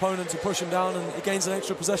his opponent to push him down, and he gains an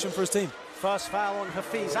extra possession for his team. First foul on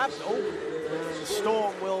Hafiz Abdul, and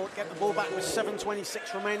Storm will get the ball back with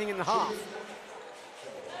 7:26 remaining in the half.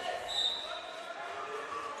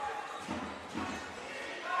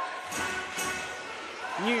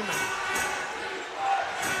 Newman.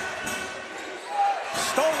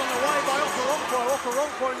 Stolen away by Okoronkwo.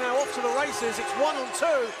 Okoronkwo now off to the races. It's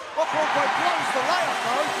 1-on-2. Okoronkwo blows the layup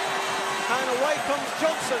though. And away comes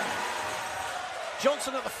Johnson.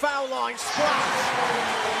 Johnson at the foul line.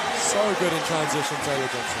 Splash. So good in transition, Taylor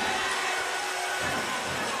Johnson.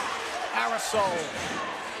 Aerosol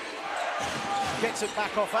gets it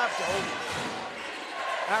back off Abdul.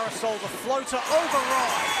 Aerosol the floater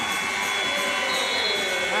override.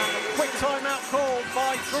 And a quick timeout called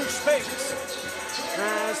by Drew Spinks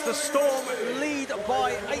as the Storm lead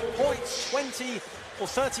by 8 points,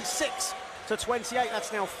 36 to 28.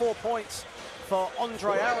 That's now 4 points for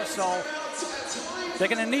Andre Aerosol. They're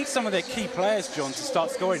going to need some of their key players, John, to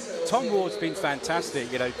start scoring. Tom Ward's been fantastic,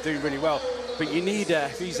 you know, doing really well. But you need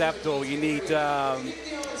Hafiz Abdul, you need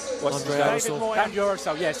what's his name? Andre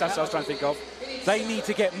Aerosol. Yes, that's what I was trying to think of. They need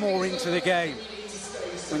to get more into the game.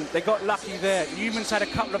 They got lucky there. Newman's had a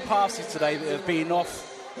couple of passes today that have been off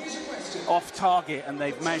off target, and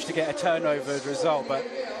they've managed to get a turnover as a result. But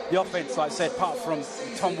the offense, like I said, apart from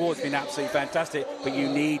Tom Ward's been absolutely fantastic, but you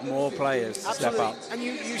need more players to step up. And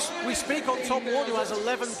we speak on Tom Ward, who has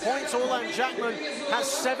 11 points. Orlan Jackman has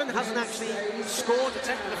 7, hasn't actually scored,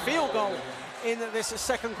 attempted a field goal in this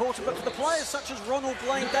second quarter. But for the players such as Ronald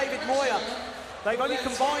Blaine, David Moyer, they've only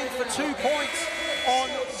combined for 2 points on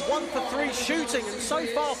 1 for 3 shooting. And so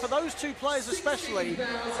far, for those 2 players especially,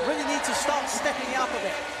 really need to start stepping it up a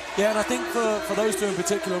bit. Yeah, and I think for those 2 in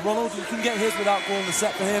particular, Ronald, you can get his without calling the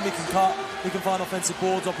set for him. He can cut, he can find offensive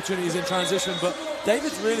boards, opportunities in transition. But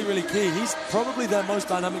David's really, really key. He's probably their most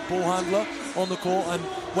dynamic ball handler on the court. And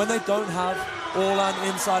when they don't have Orlan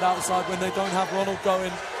inside, outside, when they don't have Ronald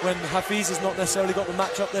going, when Hafiz has not necessarily got the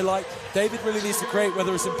matchup they like, David really needs to create,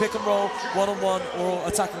 whether it's in pick and roll, one-on-one, or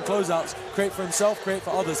attacking closeouts, create for himself, create for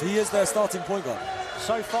others. He is their starting point guard.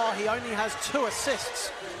 So far, he only has 2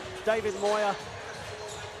 assists, David Moyer,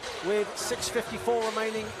 with 6:54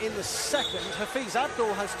 remaining in the second. Hafiz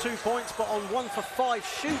Abdul has 2 points, but on 1 for 5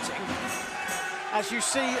 shooting. As you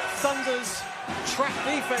see, Thunder's trap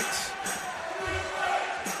defense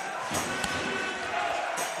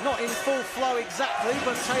not in full flow exactly,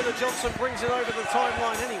 but Taylor Johnson brings it over the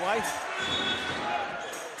timeline anyway.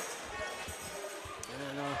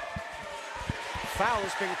 And foul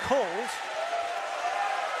has been called.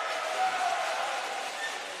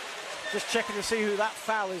 Just checking to see who that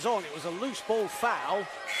foul is on. It was a loose ball foul,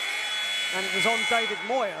 and it was on David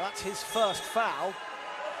Moyer. That's his first foul.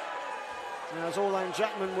 Now, as Orlan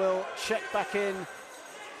Jackman will check back in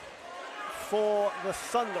for the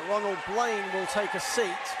Thunder, Ronald Blaine will take a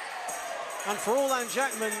seat. And for Orlan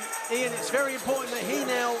Jackman, Ian, it's very important that he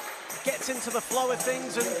now gets into the flow of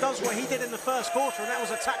things and does what he did in the first quarter, and that was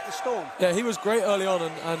attack the Storm. Yeah, he was great early on,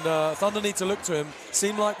 and Thunder need to look to him.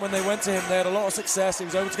 Seemed like when they went to him, they had a lot of success. He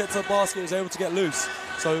was able to get to the basket, he was able to get loose.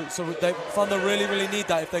 So Thunder really, really need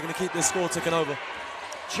that if they're going to keep this score ticking over.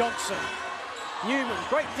 Johnson, Newman,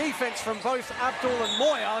 great defense from both Abdul and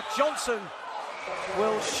Moyer. Johnson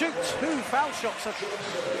will shoot 2 foul shots. A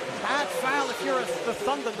bad foul if you're the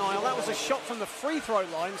Thunder, Niall. That was a shot from the free throw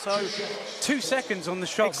line, so 2 seconds on the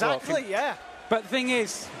shot clock. Exactly, yeah. But the thing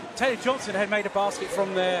is, Taylor Johnson had made a basket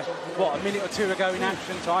from there, what, a minute or 2 ago in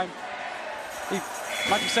action time.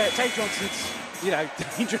 Like you say, Taylor Johnson's, you know,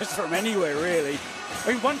 dangerous from anywhere, really.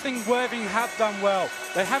 I mean, one thing Worthing have done well,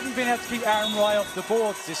 they haven't been able to keep Aaron Rye off the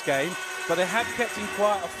boards this game, but they have kept him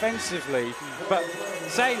quiet offensively. But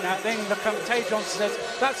saying that, then Taylor Johnson says,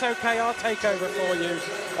 that's okay, I'll take over for you,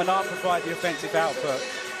 and I'll provide the offensive output.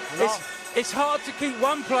 It's hard to keep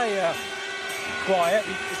one player quiet.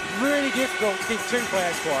 It's really difficult to keep 2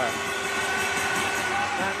 players quiet.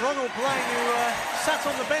 And Ronald Blaine, who sat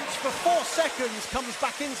on the bench for 4 seconds, comes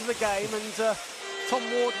back into the game, and Tom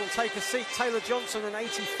Ward will take a seat. Taylor Johnson, an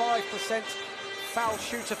 85% foul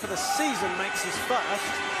shooter for the season, makes his first.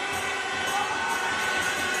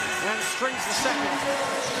 And strings the second.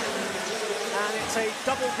 And it's a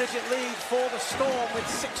double-digit lead for the Storm with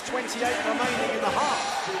 6:28 remaining in the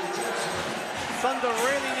half. Thunder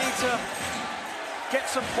really need to get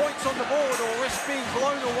some points on the board or risk being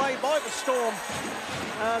blown away by the Storm.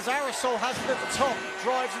 As Arisol has it at the top,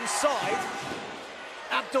 drives inside.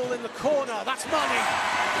 Abdul in the corner, that's money.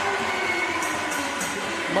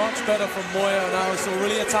 Much better from Moyer and Arisol,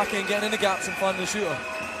 really attacking, getting in the gaps and finding the shooter.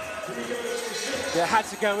 Yeah, had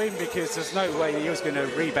to go in because there's no way he was going to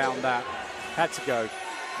rebound that. Had to go.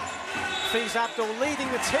 Hafiz Abdul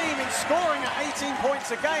leading the team in scoring at 18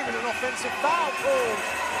 points a game and an offensive foul called.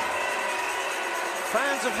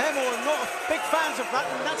 Fans of Hemel are not big fans of that,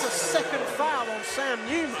 and that's a second foul on Sam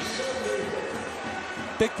Newman.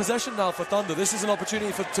 Big possession now for Thunder. This is an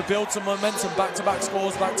opportunity to build some momentum, back-to-back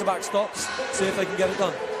scores, back-to-back stops, see if they can get it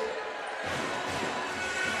done.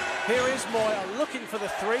 Here is Moyer looking for the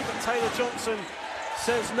 3, but Taylor Johnson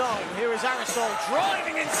says no. Here is Arisol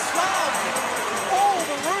driving in slam. All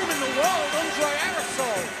the room in the world, Andre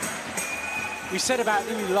Arisol. We said about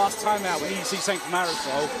him the last time out when you see something from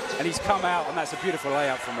Arisol, and he's come out, and that's a beautiful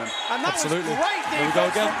layup from him. And that was great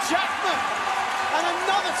defense from Jackman. And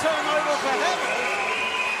another turnover for Hemel.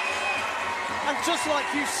 And just like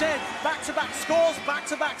you said, back-to-back scores,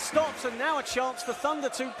 back-to-back stops, and now a chance for Thunder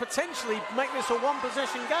to potentially make this a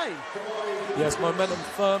 1-possession game. Yes, momentum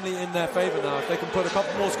firmly in their favour now. If they can put a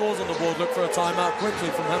couple more scores on the board, look for a timeout quickly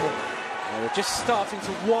from Hemel. They're just starting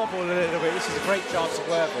to wobble a little bit. This is a great chance of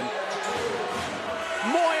Worthing.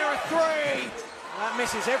 Moyer a 3. That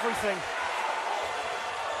misses everything.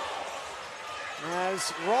 As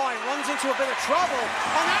Ryan runs into a bit of trouble,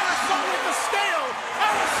 and Arisol with the steal.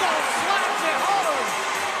 Arisol slams it home.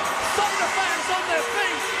 Thunder fans on their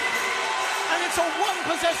feet. And it's a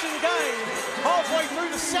 1-possession possession game, halfway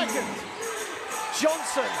through the second.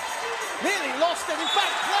 Johnson nearly lost it. In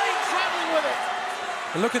fact, playing, traveling with it.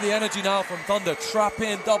 And look at the energy now from Thunder. Trap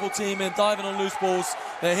in, double team in, diving on loose balls.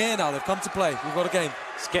 They're here now. They've come to play. We've got a game.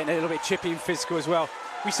 It's getting a little bit chippy and physical as well.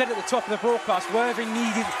 We said at the top of the broadcast, Worthing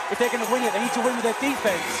needed, if they're going to win it, they need to win with their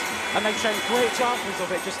defence. And they've shown great examples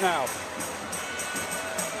of it just now.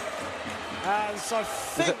 As I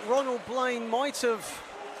think Ronald Blaine might have...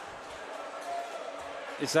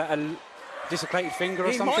 Is that a dislocated finger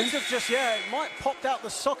or something? He might have just, yeah, it might have popped out the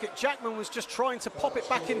socket. Jackman was just trying to pop it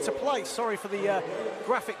back into place. Sorry for the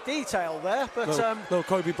graphic detail there. But little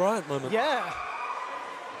Kobe Bryant moment. Yeah.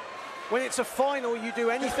 When it's a final, you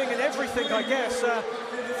do anything and everything, I guess.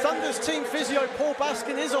 Thunder's team physio, Paul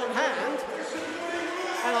Baskin, is on hand.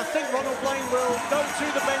 And I think Ronald Blaine will go to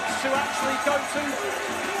the bench to actually go to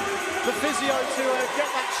the physio to get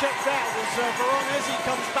that checked out as Veronese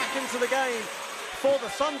comes back into the game for the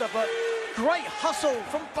Thunder. But great hustle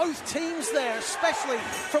from both teams there, especially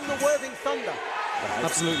from the Worthing Thunder.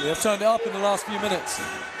 Absolutely, they've turned it up in the last few minutes.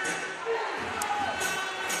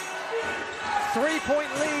 3-point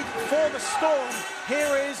lead for the Storm.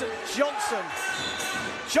 Here is Johnson.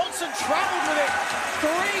 Johnson travelled with it. 3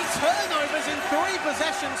 turnovers in 3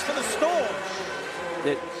 possessions for the Storm.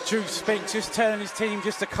 Drew Spinks just telling his team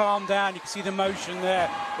just to calm down. You can see the motion there.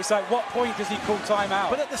 It's like, what point does he call timeout?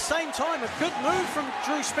 But at the same time, a good move from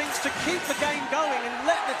Drew Spinks to keep the game going and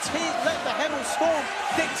let the Hemel Storm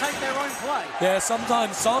dictate their own play. Yeah,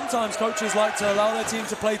 sometimes coaches like to allow their team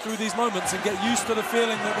to play through these moments and get used to the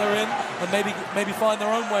feeling that they're in, and maybe find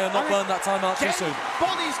their own way and not burn that timeout too soon.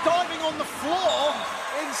 Bodies diving on the floor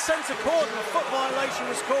in centre court, and a foot violation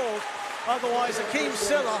was called. Otherwise, Akeem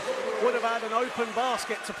Silla would have had an open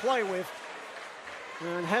basket to play with.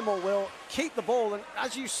 And Hemel will keep the ball. And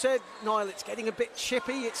as you said, Niall, it's getting a bit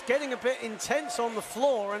chippy. It's getting a bit intense on the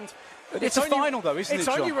floor. And it's a final, though, isn't it,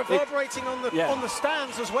 John? It's only reverberating on the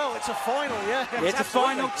stands as well. It's a final, yeah. It's a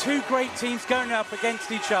final. 2 great teams going up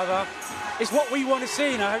against each other. It's what we want to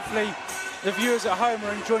see. Now, hopefully, the viewers at home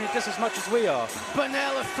are enjoying it just as much as we are.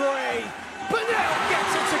 Burnell a 3. Burnell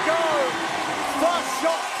gets it to go. First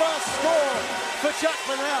shot, first score for Jack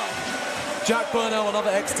Burnell. Jack Burnell, another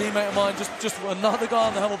ex-teammate of mine, just another guy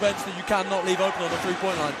on the Hemel bench that you cannot leave open on the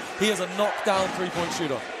 3-point line. He is a knockdown 3-point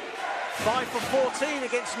shooter. 5 for 14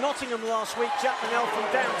 against Nottingham last week. Jack Burnell from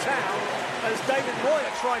downtown as David Moyer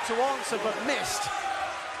tried to answer but missed.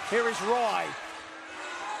 Here is Rye.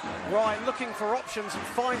 Rye looking for options and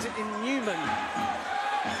finds it in Newman.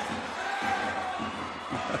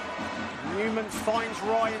 Newman finds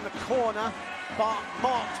Rye in the corner, but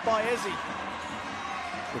marked by Ezzy.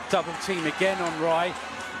 The double team again on Rye.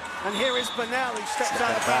 And here is Burnell, who steps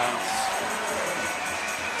out of bounds.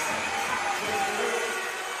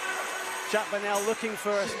 Jack Burnell looking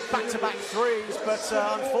for back-to-back threes, but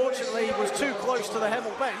unfortunately was too close to the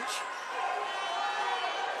Hemel bench.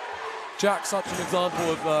 Jack, such an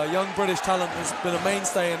example of young British talent, has been a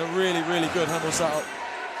mainstay in a really, really good Hemel setup.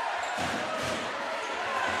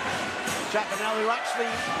 Jack Burnell, who actually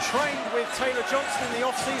trained with Taylor Johnson in the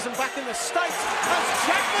off-season back in the States, has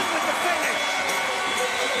Jackman with the finish.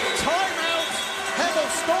 Timeout, Hemel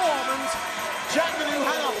Storm, and Jackman, who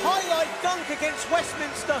had a highlight dunk against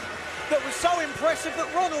Westminster that was so impressive that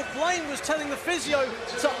Ronald Blaine was telling the physio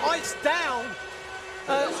to ice down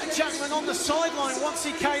Jackman on the sideline once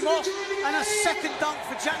he came off, and a second dunk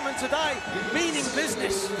for Jackman today, meaning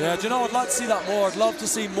business. Yeah, do you know, I'd like to see that more. I'd love to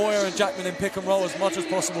see Moyer and Jackman in pick and roll as much as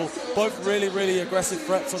possible. Both really, really aggressive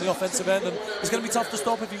threats on the offensive end, and it's going to be tough to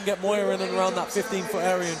stop if you can get Moyer in and around that 15-foot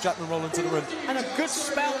area and Jackman roll into the rim. And a good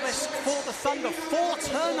spell this for the Thunder. 4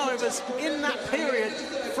 turnovers in that period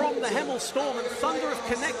from the Hemel Storm, and Thunder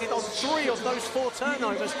have connected on 3 of those 4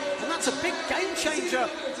 turnovers, and that's a big game changer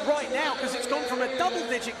right now, because it's gone from a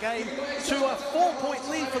double-digit game to a 4-point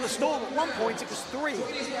lead for the Storm. At one point it was 3.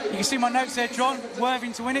 You can see my notes there, John.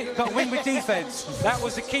 Worthing to win it, got to win with defence. That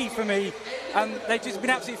was the key for me, and they've just been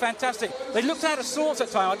absolutely fantastic. They looked out of sorts at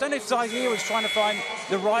times. I don't know if Zaire was trying to find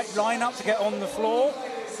the right lineup to get on the floor,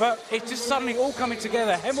 but it's just suddenly all coming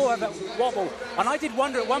together. Hemel had that wobble, and I did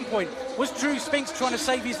wonder at one point, was Drew Spinks trying to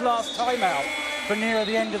save his last timeout for near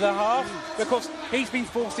the end of the half? Because he's been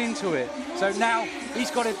forced into it. So now he's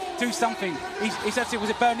got to do something. He's actually, was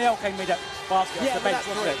it Burnell came with that basket off the bench,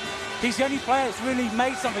 wasn't it? He's the only player that's really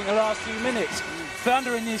made something the last few minutes.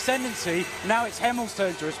 Thunder in the ascendancy, now it's Hemel's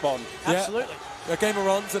turn to respond. Absolutely. a game of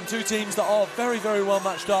runs and two teams that are very, very well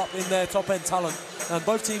matched up in their top-end talent. And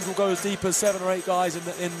both teams will go as deep as 7 or 8 guys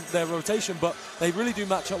in their rotation, but they really do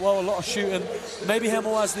match up well. A lot of shooting. Maybe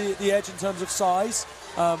Hemel has the edge in terms of size,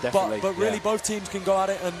 but really both teams can go at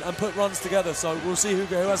it and put runs together. So we'll see who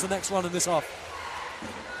has the next run in this half.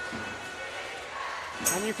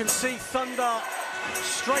 And you can see Thunder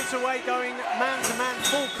straight away going man-to-man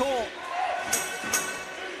full court.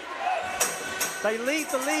 They lead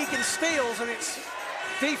the league in steals, and it's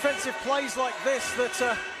defensive plays like this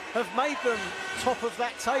that have made them top of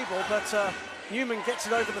that table, but Newman gets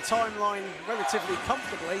it over the timeline relatively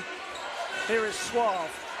comfortably. Here is Suave.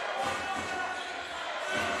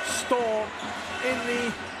 Storm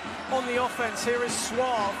on the offense. Here is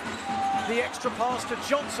Suave. The extra pass to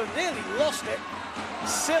Johnson, nearly lost it.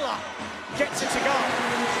 Silla gets it to go.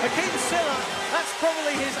 Hakeem Silla, that's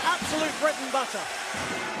probably his absolute bread and butter.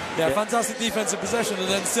 Yeah, fantastic defensive possession, and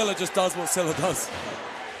then Silla just does what Silla does.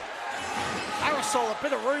 Aerosol, a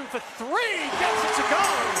bit of room for 3, gets it to go.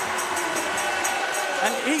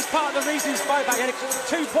 And he's part of the reason he's fight back. He had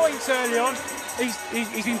 2 points early on.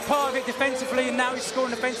 He's been part of it defensively, and now he's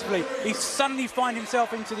scoring offensively. He's suddenly find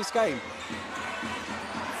himself into this game.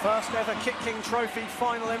 First ever KitKing Trophy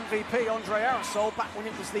final MVP, Andre Aerosol, back when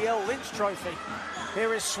it was the L. Lynch Trophy.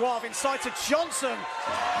 Here is Suave inside to Johnson.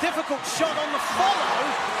 Difficult shot on the follow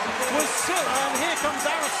was Silla, and here comes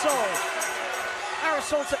Aerosol.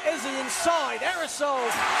 Aerosol to Ezzy inside. Aerosol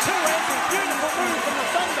to Ezzy. Beautiful move from the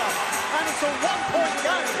Thunder, and it's a 1-point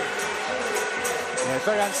game. Yeah,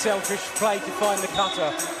 very unselfish play to find the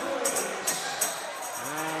cutter.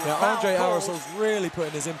 Yeah, Andre Aerosol's really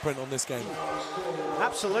putting his imprint on this game.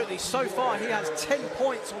 Absolutely. So far, he has 10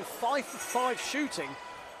 points on 5 for 5 shooting.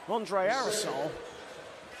 Andre Aerosol.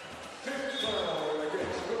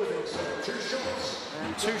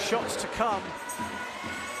 And 2 shots to come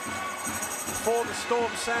for the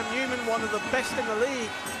Storm. Sam Newman, one of the best in the league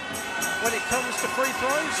when it comes to free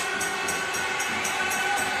throws.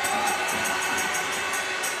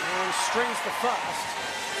 And strings the first.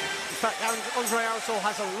 In fact, Andre Aerosol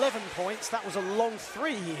has 11 points. That was a long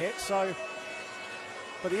 3 he hit, so...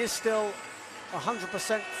 But he is still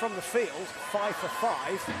 100% from the field, 5 for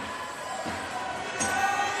 5.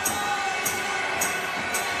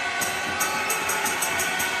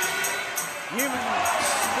 Newman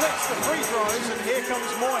splits the free throws, and here comes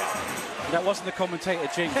Moya. That wasn't the commentator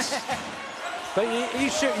jinx. But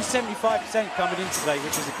he's shooting 75% coming in today,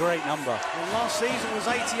 which is a great number. And last season was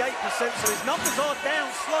 88%, so his numbers are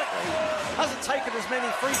down slightly. Hasn't taken as many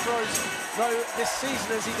free throws, though, this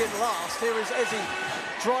season as he did last. Here is Ezzy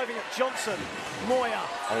driving at Johnson. Moya.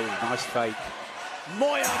 Oh, nice fake.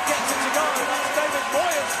 Moya gets it to go. That's David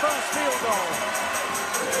Moya's first field goal.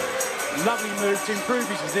 Lovely move to improve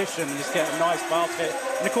his position and just get a nice basket.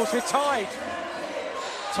 And of course, we're tied.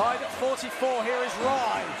 Tied at 44. Here is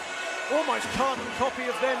Rye. Almost carbon copy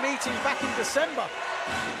of their meeting back in December.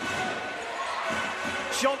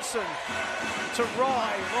 Johnson to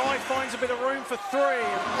Rye. Rye finds a bit of room for 3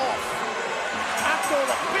 and off. Abdul,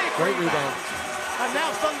 a big rebound. And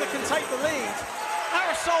now Thunder can take the lead.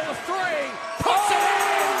 Aerosol with 3. Puts it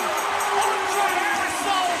in! Andre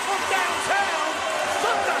Aerosol from downtown.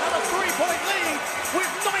 Thunder have a 3-point lead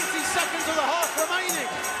with 90 seconds of the half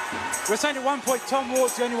remaining. We're saying at one point Tom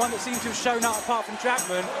Ward's the only one that seems to have shown up apart from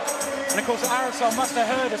Chapman. And of course Aerosol must have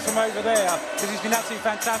heard us from over there because he's been absolutely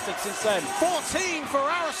fantastic since then. 14 for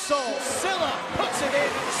Aerosol. Silla puts it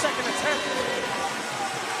in the second attempt.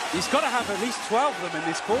 He's got to have at least 12 of them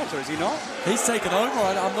in this quarter, is he not? He's taken over.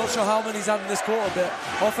 I'm not sure how many he's had in this quarter, but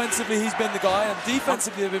offensively he's been the guy, and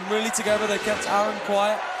defensively they've been really together. They kept Aaron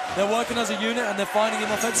quiet. They're working as a unit, and they're finding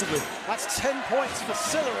him offensively. That's 10 points for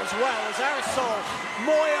Silla as well as Aerosol.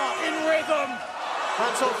 Moya in rhythm.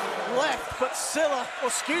 That's off left, but Silla,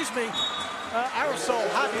 Aerosol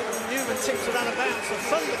had it, and Newman tips it out of bounds. So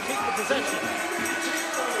Thunder keep the possession.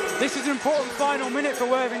 This is an important final minute for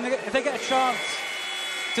Worthing. If they get a chance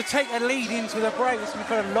to take a lead into the break, it's going to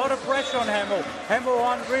put a lot of pressure on Hemel. Hemel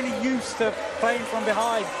aren't really used to playing from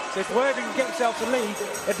behind. So if Worthing can get themselves a lead,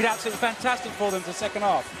 it'd be absolutely fantastic for them for the second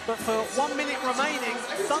half. But for 1 minute remaining,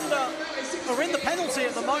 Thunder are in the penalty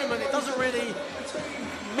at the moment. It doesn't really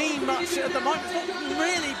mean much at the moment. There's not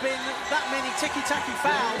really been that many ticky-tacky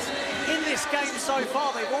fouls in this game so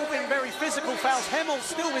far. They've all been very physical fouls. Hemel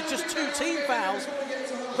still with just 2 team fouls.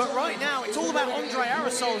 But right now, it's all about Andre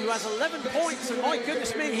Aerosol, who has 11 points, and my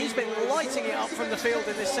goodness me, he's been lighting it up from the field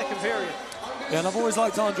in this second period. Yeah, and I've always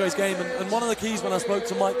liked Andre's game, and one of the keys when I spoke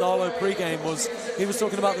to Mike Darlow pre-game was he was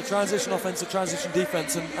talking about the transition offense and transition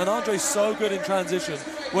defense, and Andre's so good in transition,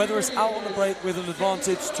 whether it's out on the break with an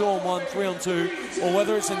advantage, 2-on-1, 3-on-2, or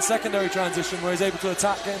whether it's in secondary transition where he's able to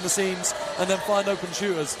attack, get in the seams, and then find open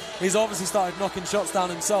shooters. He's obviously started knocking shots down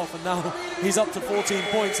himself, and now he's up to 14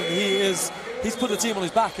 points, and he's put the team on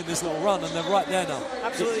his back in this little run, and they're right there now.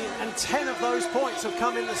 Absolutely, and 10 of those points have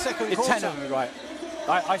come in the second quarter. 10 of them, right.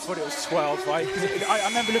 I thought it was 12, right? I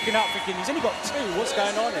remember looking up thinking, he's only got 2, what's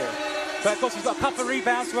going on here? But of course, he's got a couple of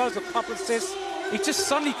rebounds as well, he's got a couple of assists. He's just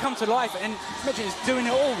suddenly come to life, and imagine he's doing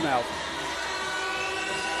it all now.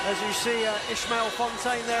 As you see Ishmael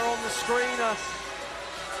Fontaine there on the screen,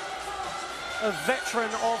 a veteran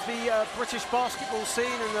of the British basketball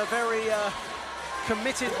scene and a very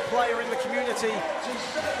committed player in the community,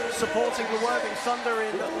 supporting the Worthing Thunder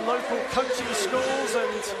in local coaching schools.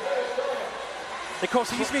 And of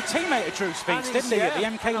course, he used to be a teammate of Drew Spinks, didn't he, at the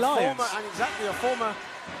MK Lions? Exactly, a former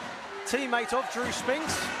teammate of Drew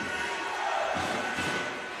Spinks.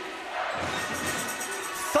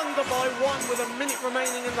 Thunder by 1 with a minute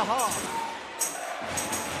remaining in the half.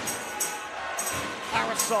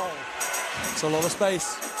 Aerosol. It's a lot of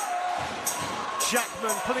space.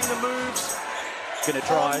 Jackman putting the moves. Gonna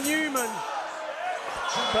try. On Newman.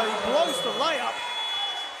 But he blows the layup.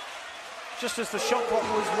 Just as the shot clock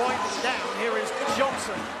was winding down, here is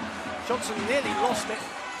Johnson. Johnson nearly lost it.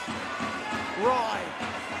 Rye.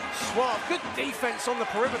 Suave. Good defense on the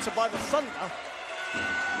perimeter by the Thunder.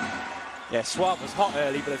 Yeah, Suave was hot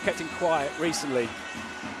early, but they've kept him quiet recently.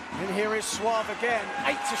 And here is Suave again.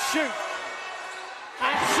 8 to shoot.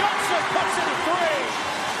 And Johnson puts in a 3.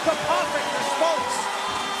 The perfect response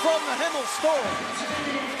from the Hemel Storm.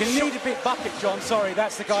 You need a big bucket, John. Sorry,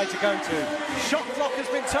 that's the guy to go to. Shot clock has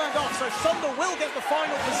been turned off, so Thunder will get the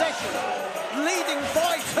final possession, leading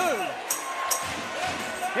by 2.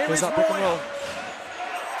 Here is that pick and roll.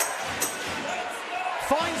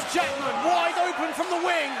 Finds Jackman, wide open from the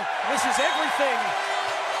wing. This is everything.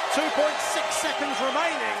 2.6 seconds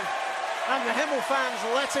remaining. And the Hemel fans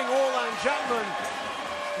letting Orlan Jackman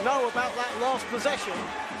know about that last possession.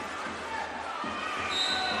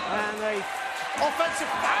 And a offensive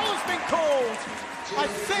foul has been called. I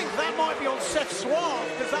think that might be on Seth Suave,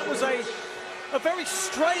 because that was a very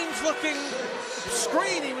strange-looking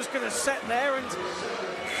screen he was going to set there, and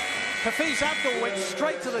Hafiz Abdul went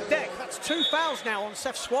straight to the deck. That's 2 fouls now on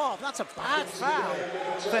Seth Suave. That's a bad foul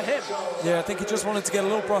for him. Yeah, I think he just wanted to get a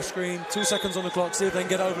little brush screen, 2 seconds on the clock, see if they can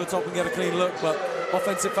get over the top and get a clean look. But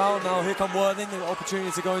offensive foul, now here come Worthing, the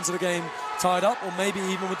opportunity to go into the game tied up, or maybe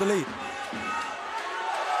even with the lead.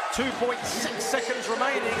 2.6 seconds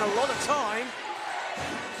remaining, a lot of time.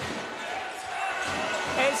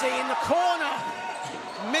 Eze in the corner,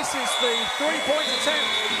 misses the 3-point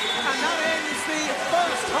attempt, and that ends the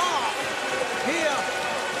first half here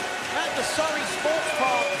at the Surrey Sports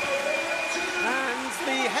Park. And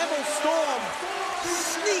the Hemel Storm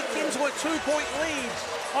sneak into a 2-point lead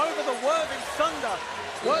over the Worthing Thunder.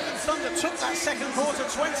 Worthing Thunder took that second quarter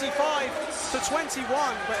 25 to 21,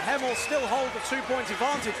 but Hemel still hold the 2-point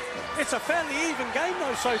advantage. It's a fairly even game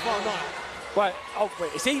though so far, Niall. Well,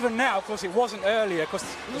 it's even now. Of course, it wasn't earlier, because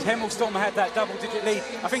Hemel Storm had that double-digit lead.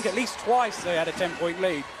 I think at least twice they had a 10-point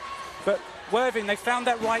lead. But Worthing, they found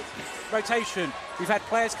that right rotation. We've had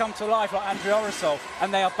players come to life like Andrew Orosol,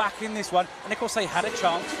 and they are back in this one. And of course, they had a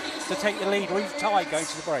chance to take the lead or even tie going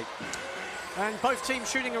to the break. And both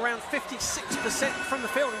teams shooting around 56% from the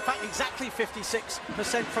field. In fact, exactly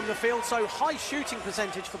 56% from the field. So high shooting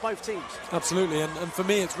percentage for both teams. Absolutely. And for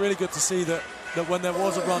me, it's really good to see that when there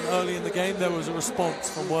was a run early in the game, there was a response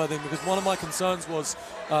from Worthing. Because one of my concerns was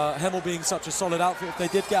Hemel being such a solid outfit. If they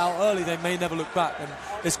did get out early, they may never look back. And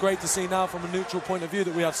it's great to see now from a neutral point of view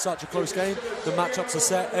that we have such a close game. The matchups are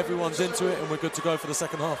set, everyone's into it, and we're good to go for the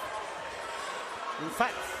second half. In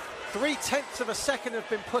fact, 0.3 of a second have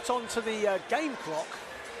been put onto the game clock.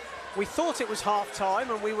 We thought it was half-time,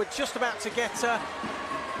 and we were just about to get, I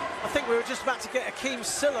think we were just about to get Akeem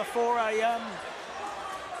Silla for a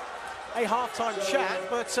half-time chat,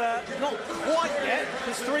 but not quite yet,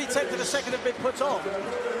 because 0.3 of a second have been put on.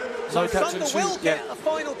 So Thunder will get a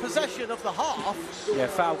final possession of the half. Yeah,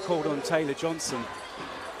 foul called on Taylor Johnson.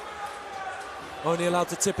 Only allowed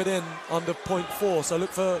to tip it in under 0.4, so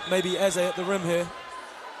look for maybe Eze at the rim here.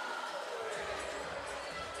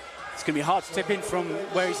 It's going to be hard to tip in from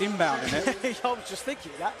where he's inbound, isn't it? I was just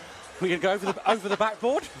thinking that. We're going to go over the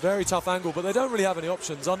backboard. Very tough angle, but they don't really have any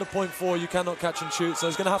options. Under 0.4, you cannot catch and shoot, so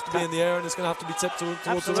it's going to have to be in the air, and it's going to have to be tipped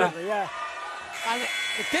towards the rim. Yeah. And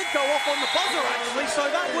it did go off on the buzzer, actually, so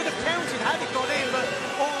that would have counted had it gone in, but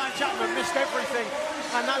Orlan Jackman finished everything.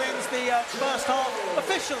 And that ends the first half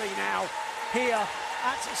officially now here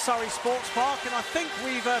at Surrey Sports Park. And I think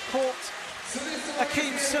we've caught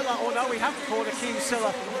Akeem Silla, or no, we haven't caught Akeem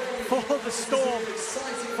Silla for the Storm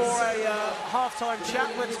for a half-time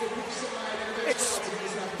chat. But it's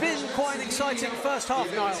been quite an exciting first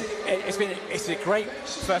half, Niall. It's a great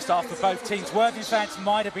first half for both teams. Worthing fans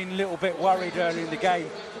might have been a little bit worried early in the game,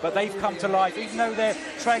 but they've come to life. Even though they're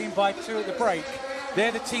trailing by 2 at the break,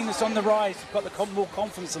 they're the team that's on the rise, got the more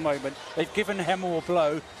confidence at the moment. They've given Hemel a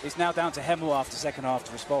blow. It's now down to Hemel after the second half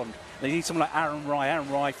to respond. They need someone like Aaron Rye. Aaron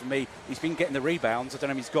Rye, for me, he's been getting the rebounds. I don't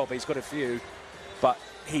know if he's got, but he's got a few. But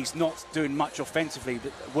he's not doing much offensively.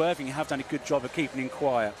 Worthing have done a good job of keeping him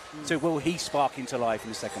quiet. So will he spark into life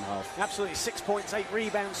in the second half? Absolutely. 6 points, 8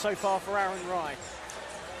 rebounds so far for Aaron Rye.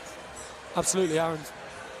 Absolutely, Aaron's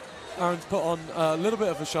put on a little bit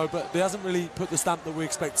of a show, but he hasn't really put the stamp that we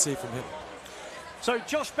expect to see from him. So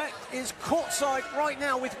Josh Beck is courtside right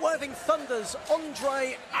now with Worthing Thunder's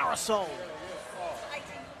Andre Arasol.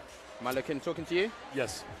 Am I talking to you?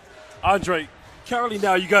 Yes. Andre, currently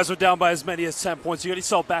now you guys are down by as many as 10 points. You got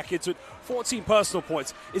yourself back into it. 14 personal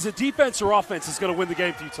points. Is it defense or offense that's going to win the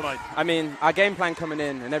game for you tonight? I mean, our game plan coming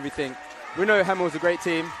in and everything, we know Hemel's a great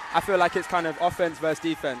team. I feel like it's kind of offense versus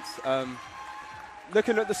defense.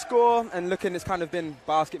 Looking at the score and it's kind of been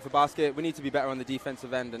basket for basket. We need to be better on the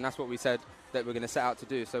defensive end, and that's what we said that we're going to set out to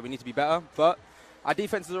do. So we need to be better, but our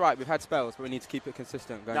defense is all right. We've had spells, but we need to keep it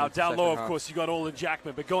consistent. Now down low, of course, you got Olin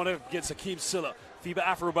Jackman, but going up against Akeem Silla, FIBA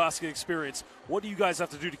Afrobasket experience. What do you guys have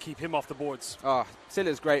to do to keep him off the boards? Oh,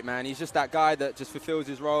 Silla's great, man. He's just that guy that just fulfills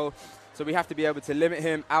his role. So we have to be able to limit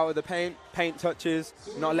him out of the paint touches,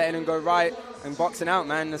 not letting him go right, and boxing out,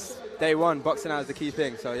 man. That's day one. Boxing out is the key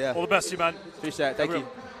thing. So yeah. All the best to you, man. Appreciate it. Thank you.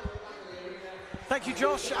 Thank you,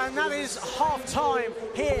 Josh. And that is half-time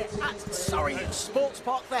here at Surrey Sports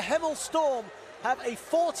Park. The Hemel Storm have a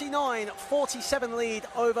 49-47 lead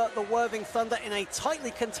over the Worthing Thunder in a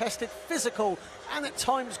tightly contested, physical, and at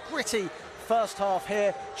times gritty first half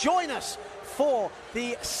here. Join us for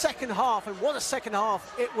the second half, and what a second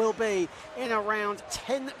half it will be in around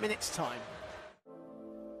 10 minutes' time.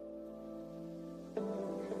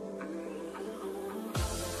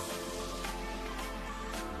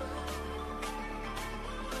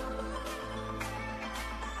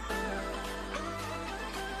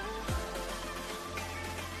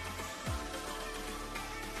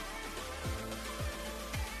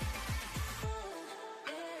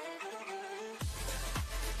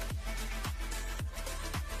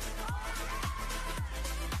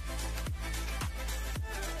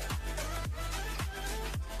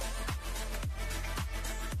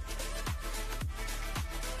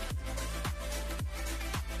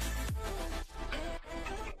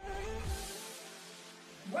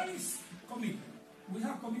 What is commitment?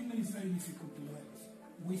 Without commitment, it's very difficult to do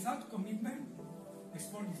it. Without commitment,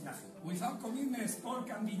 sport is nothing. Without commitment, sport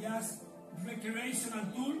can be just recreational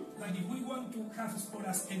tool. Like if we want to have sport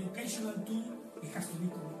as educational tool, it has to be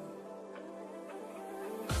commitment.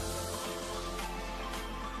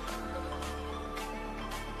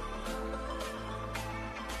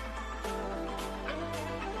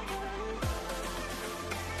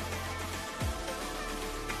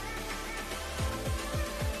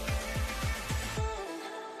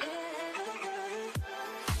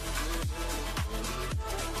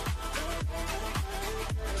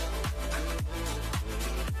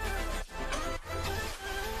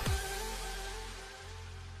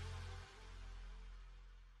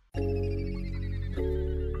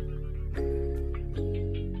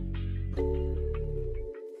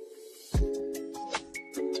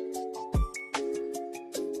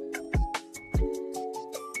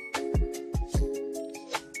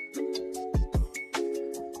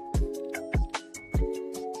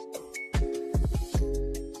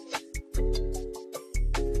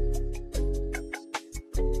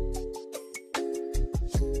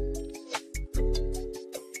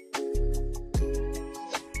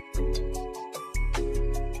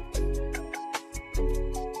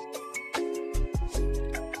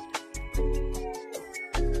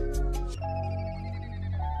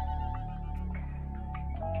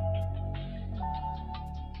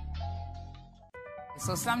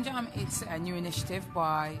 So Slam Jam, it's a new initiative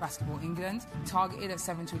by Basketball England, targeted at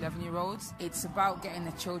 7 to 11-year-olds. It's about getting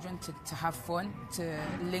the children to have fun, to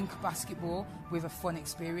link basketball with a fun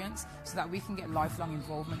experience so that we can get lifelong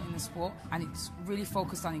involvement in the sport. And it's really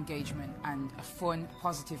focused on engagement and a fun,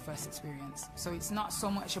 positive first experience. So it's not so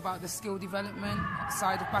much about the skill development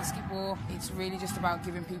side of basketball. It's really just about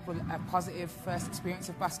giving people a positive first experience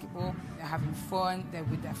of basketball. They're having fun, they're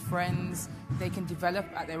with their friends. They can develop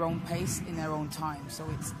at their own pace in their own time. So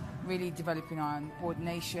it's really developing on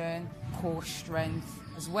coordination, core strength,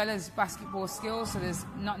 as well as basketball skills. So there's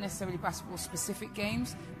not necessarily basketball specific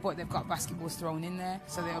games, but they've got basketballs thrown in there.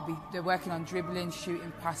 So they're working on dribbling,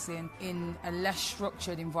 shooting, passing in a less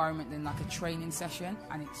structured environment than like a training session.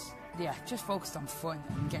 And it's just focused on fun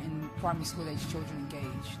and getting primary school age children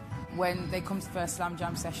engaged. When they come to the first Slam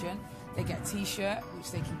Jam session, they get a t-shirt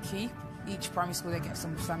which they can keep. Each primary school they get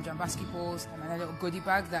some Slam Jam basketballs and a little goodie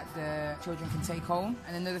bag that the children can take home.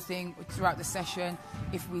 And another thing, throughout the session,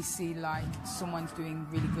 if we see like someone's doing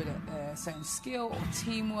really good at a certain skill or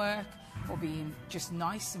teamwork or being just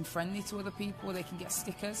nice and friendly to other people, they can get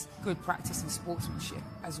stickers. Good practice and sportsmanship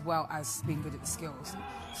as well as being good at the skills.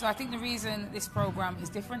 So I think the reason this program is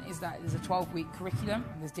different is that there's a 12-week curriculum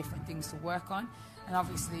and there's different things to work on. And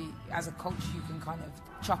obviously, as a coach, you can kind of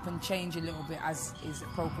chop and change a little bit as is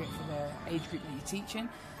appropriate for the age group that you're teaching.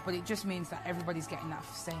 But it just means that everybody's getting that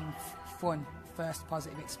same fun, first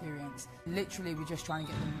positive experience. Literally, we're just trying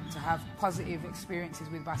to get them to have positive experiences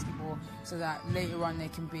with basketball so that later on they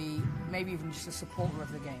can be maybe even just a supporter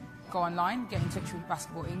of the game. Go online, get in touch with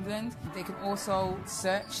Basketball England. They can also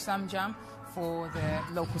search Slam Jam for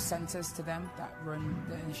the local centres to them that run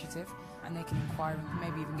the initiative, and they can inquire and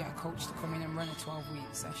maybe even get a coach to come in and run a 12-week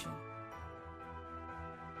session.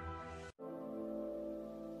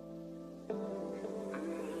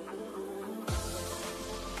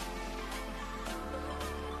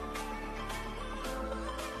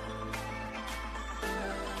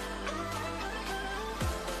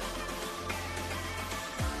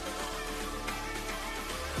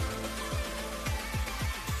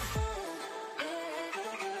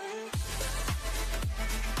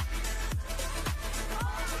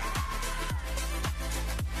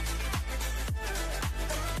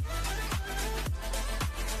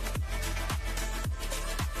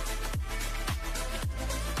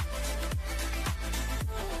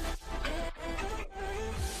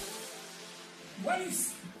 What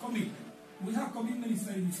is commitment? We have commitment is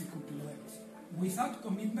very difficult to learn. Without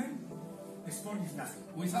commitment, sport is nothing.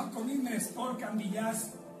 Without commitment, sport can be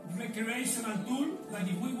just recreational tool. Like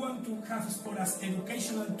if we want to have sport as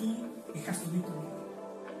educational tool, it has to be commitment.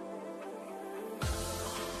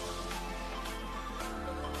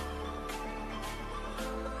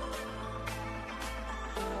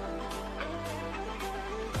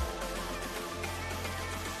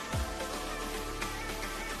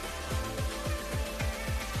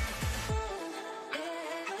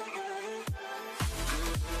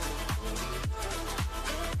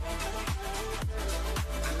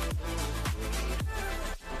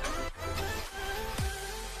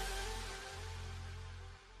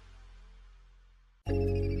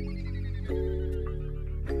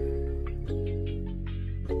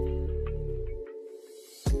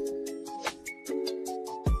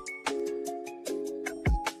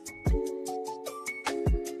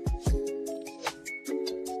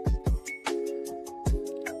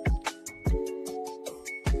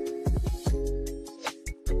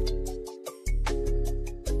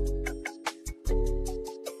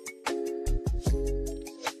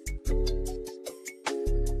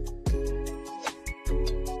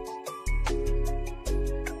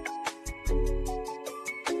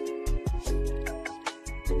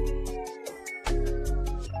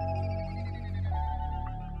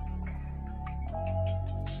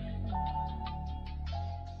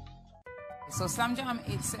 So Slam Jam,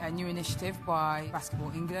 it's a new initiative by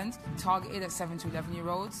Basketball England, targeted at 7 to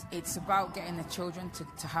 11-year-olds. It's about getting the children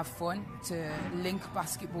to have fun, to link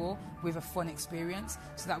basketball with a fun experience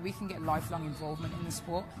so that we can get lifelong involvement in the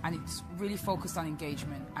sport. And it's really focused on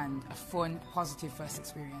engagement and a fun, positive first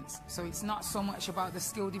experience. So it's not so much about the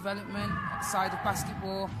skill development side of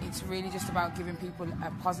basketball. It's really just about giving people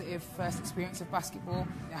a positive first experience of basketball.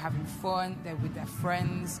 They're having fun, they're with their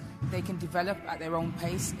friends. They can develop at their own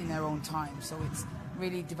pace in their own time. So it's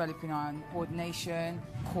really developing on coordination,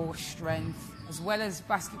 core strength, as well as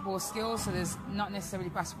basketball skills. So there's not necessarily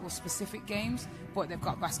basketball specific games, but they've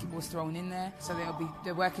got basketballs thrown in there. So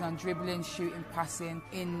they're working on dribbling, shooting, passing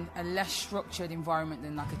in a less structured environment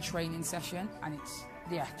than like a training session. And it's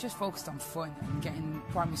just focused on fun and getting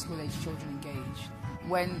primary school age children engaged.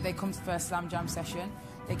 When they come to the first Slam Jam session,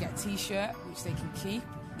 they get a t-shirt which they can keep.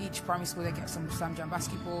 Each primary school they get some Slam Jam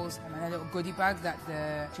basketballs and a little goodie bag that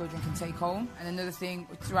the children can take home. And another thing,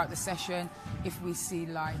 throughout the session, if we see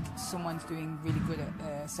like someone's doing really good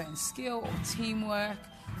at a certain skill or teamwork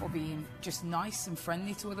or being just nice and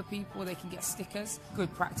friendly to other people. They can get stickers,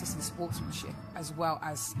 good practice and sportsmanship, as well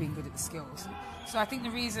as being good at the skills. So I think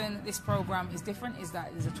the reason this program is different is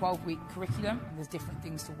that there's a 12-week curriculum and there's different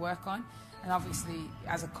things to work on. And obviously,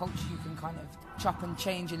 as a coach, you can kind of chop and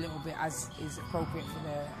change a little bit as is appropriate for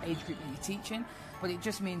the age group that you're teaching. But it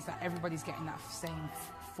just means that everybody's getting that same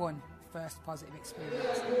fun, first positive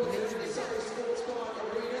experience.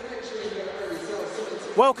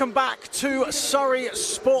 Welcome back to Surrey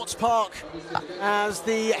Sports Park as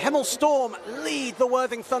the Hemel Storm lead the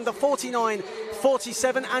Worthing Thunder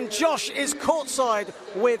 49-47, and Josh is courtside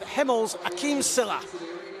with Hemel's Hakeem Silla.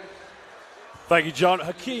 Thank you, John.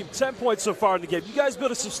 Hakeem, 10 points so far in the game. You guys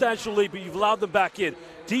built a substantial lead, but you've allowed them back in.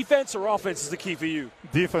 Defense or offense is the key for you?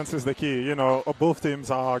 Defense is the key. You know, both teams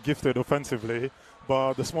are gifted offensively,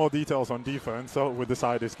 but the small details on defense will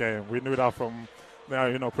decide this game. We knew that from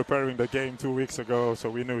preparing the game 2 weeks ago, so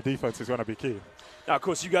we knew defense is going to be key. Now, of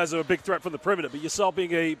course, you guys are a big threat from the perimeter, but yourself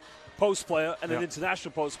being a post player and an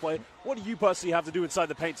international post player, what do you personally have to do inside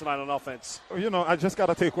the paint tonight on offense? You know, I just got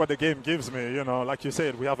to take what the game gives me. You know, like you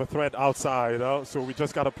said, we have a threat outside, so we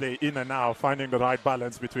just got to play in and out, finding the right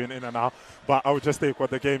balance between in and out. But I would just take what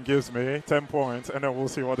the game gives me, 10 points, and then we'll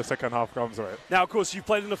see what the second half comes with. Now, of course, you've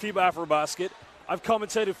played in the FIBA AfroBasket. I've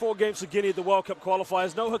commentated 4 games for Guinea at the World Cup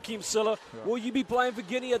qualifiers. No Hakeem Silla. Yeah. Will you be playing for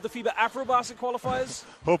Guinea at the FIBA AfroBasket qualifiers?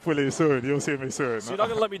 Hopefully soon. You'll see me soon. So you're not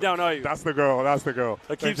going to let me down, are you? That's the goal. That's the goal.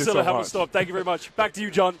 Hakeem Silla, Hemel Storm. Thank you very much. Back to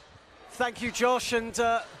you, John. Thank you, Josh. And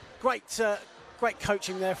great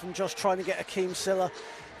coaching there from Josh, trying to get Hakeem Silla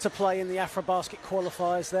to play in the AfroBasket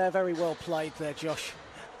qualifiers there. Very well played there, Josh.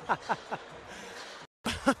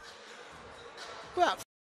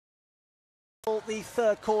 Well, the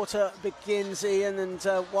third quarter begins, Ian, and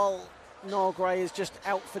while Niall Gray is just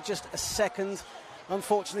out for just a second,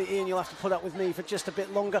 unfortunately, Ian, you'll have to put up with me for just a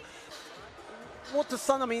bit longer. What does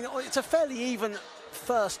Thunder, I mean, it's a fairly even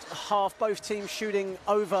first half, both teams shooting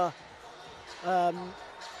over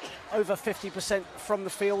 50% from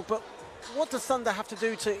the field, but what does Thunder have to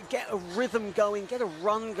do to get a rhythm going, get a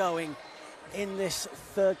run going in this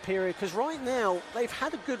third period? Because right now, they've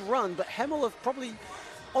had a good run, but Hemel have probably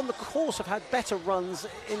on the course have had better runs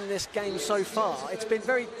in this game so far. It's been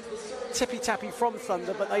very tippy-tappy from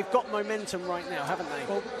Thunder, but they've got momentum right now, haven't they?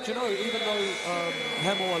 Well, do you know, even though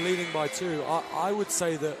Hemel are leading by 2, I would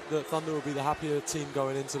say that Thunder would be the happier team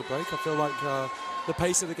going into the break. I feel like the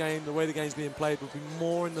pace of the game, the way the game's being played, would be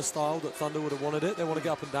more in the style that Thunder would have wanted it. They want to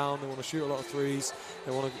get up and down, they want to shoot a lot of threes,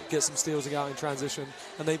 they want to get some steals and get out in transition,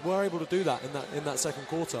 and they were able to do that in that second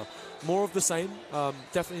quarter. More of the same.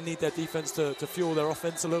 Definitely need their defense to fuel their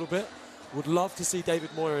offense a little bit. Would love to see David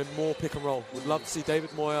Moyer in more pick and roll. Would love to see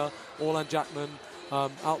David Moyer, Orlan Jackman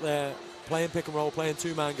out there playing pick and roll, playing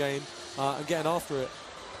two-man game, and getting after it.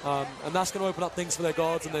 And that's going to open up things for their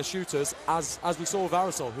guards and their shooters, as we saw with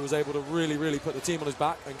Arisol, who was able to really, really put the team on his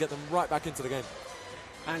back and get them right back into the game.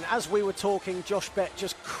 And as we were talking, Josh Bett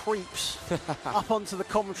just creeps up onto the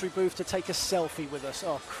commentary booth to take a selfie with us.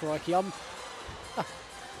 Oh, crikey.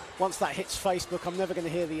 Once that hits Facebook, I'm never going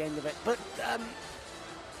to hear the end of it. But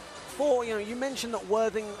you mentioned that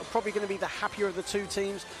Worthing are probably going to be the happier of the two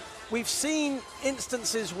teams. We've seen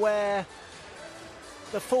instances where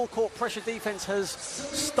the full court pressure defense has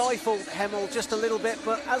stifled Hemel just a little bit,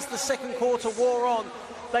 but as the second quarter wore on,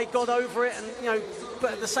 they got over it and,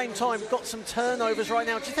 but at the same time got some turnovers right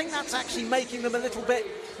now. Do you think that's actually making them a little bit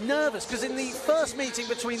nervous? Because in the first meeting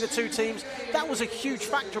between the two teams, that was a huge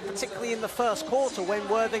factor, particularly in the first quarter when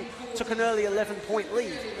Worthing took an early 11-point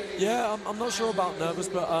lead. Yeah, I'm not sure about nervous,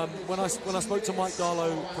 but when I spoke to Mike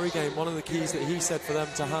Darlow pre-game, one of the keys that he said for them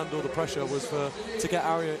to handle the pressure was to get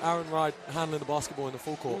Aaron Wright handling the basketball in the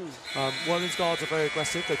full court. Worthing's guards are very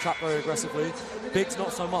aggressive, they trap very aggressively. Bigs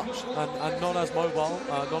not so much, and not as mobile,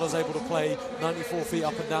 not as able to play 94 feet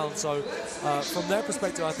up and down. So from their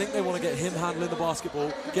perspective, I think they want to get him handling the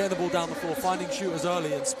basketball, getting the ball down the floor, finding shooters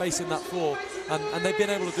early and spacing that floor, and they've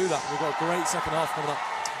been able to do that. We've got a great second half coming up.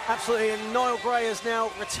 Absolutely, and Niall Gray has now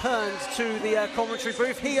returned to the commentary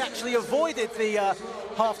booth. He actually avoided the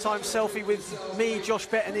halftime selfie with me, Josh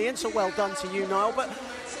Bett and Ian, so well done to you, Niall. But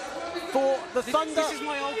for the Thunder... This is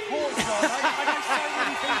my old court, John. I know so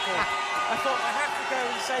many people. I thought I have to go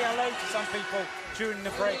and say hello to some people during the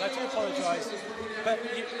break. I do apologise. But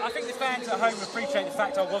I think the fans at home appreciate the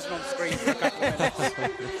fact I wasn't on screen for a couple of minutes.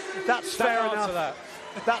 That's fair enough.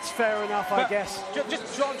 That's fair enough, I guess. John,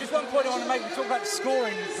 just one point I want to make. We talk about the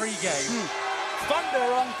scoring pre-game. Thunder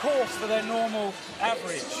are on course for their normal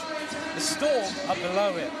average. The Storm are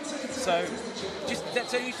below it. So just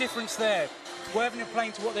that's a difference there. Worthing are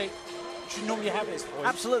playing to what they should normally have at this point.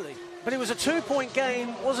 Absolutely. But it was a 2-point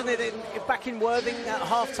game, wasn't it, back in Worthing at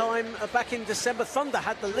half-time, back in December. Thunder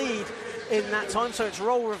had the lead in that time, so it's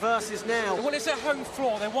role reverses now. Well, it's a home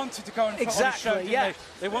floor. They wanted to go and put on a show, didn't they?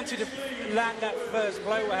 They wanted to land that first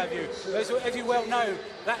blow, what have you. But as you well know,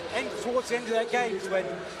 towards the end of that game is when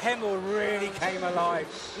Hemel really came alive.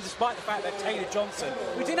 And despite the fact that Taylor Johnson,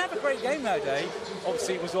 who didn't have a great game that day,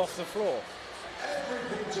 obviously was off the floor.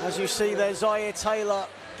 As you see there, Zaire Taylor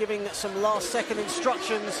giving some last-second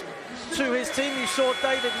instructions to his team. You saw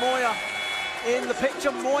David Moyer in the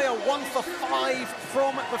picture. Moyer 1 for 5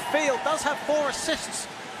 from the field. Does have 4 assists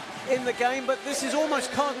in the game, but this is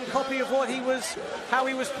almost carbon copy of how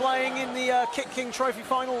he was playing in the KitKing Trophy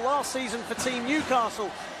final last season for Team Newcastle.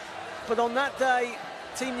 But on that day,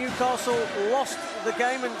 Team Newcastle lost the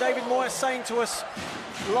game, and David Moyer saying to us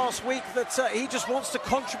last week that he just wants to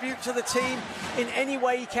contribute to the team in any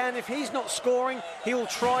way he can. If he's not scoring, he will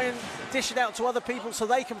try and dish it out to other people so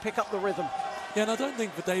they can pick up the rhythm. Yeah, and I don't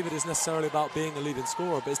think for David it's necessarily about being a leading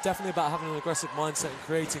scorer, but it's definitely about having an aggressive mindset and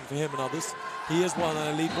creating for him and others. He is one of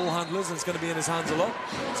the elite ball handlers, and it's going to be in his hands a lot.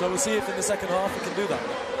 So we'll see if in the second half he can do that.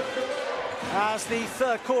 As the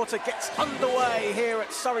third quarter gets underway here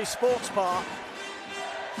at Surrey Sports Park,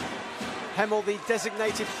 Hemel, the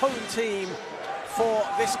designated home team for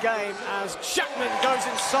this game, as Chapman goes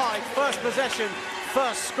inside. First possession,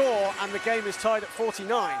 first score, and the game is tied at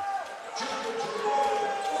 49.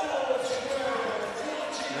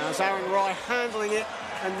 Now it's Aaron Rye handling it,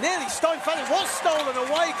 and nearly Steinfeld. It was stolen.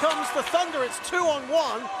 Away comes the Thunder. It's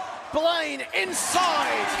 2-on-1. Blaine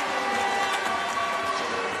inside.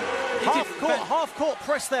 Half-court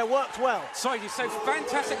press there worked well. Sorry, you so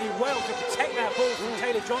fantastically well to protect that ball from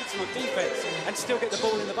Taylor Johnson on defence and still get the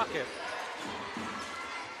ball in the bucket.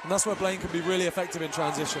 And that's where Blaine can be really effective in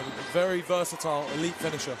transition. A very versatile, elite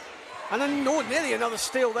finisher. And then nearly another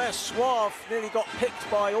steal there. Suave nearly got picked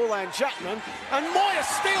by Orlan Jackman. And Moyer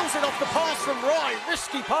steals it off the pass from Rye.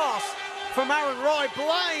 Risky pass from Aaron Rye.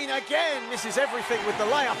 Blaine again misses everything with the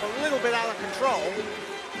layup. A little bit out of control.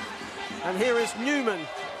 And here is Newman.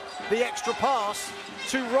 The extra pass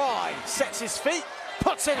to Rye. Sets his feet.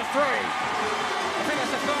 Puts in a 3. I think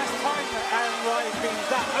that's the first time that Aaron Rye has been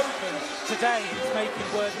that open today. He's making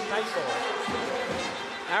Worthing pay for it.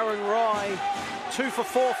 Aaron Rye, 2 for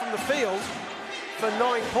 4 from the field for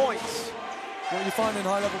 9 points. What you find in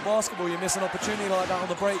high-level basketball, you miss an opportunity like that on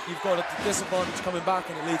the break, you've got a disadvantage coming back,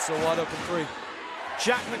 and it leads to a wide-open 3.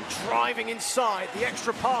 Jackman driving inside. The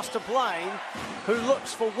extra pass to Blaine, who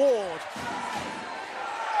looks for Ward.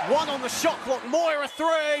 1 on the shot clock. Moyer a 3.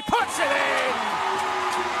 Puts it in!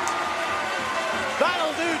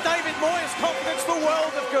 That'll do David Moyer's confidence the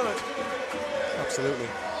world of good. Absolutely.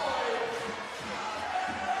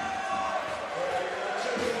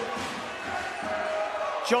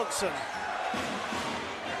 Johnson.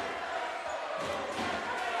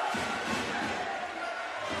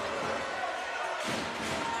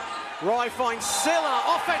 Rye finds Silla.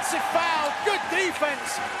 Offensive foul. Good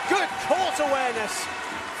defense. Good court awareness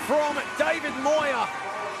from David Moyer.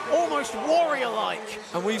 Almost warrior-like.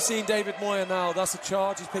 And we've seen David Moyer now. That's a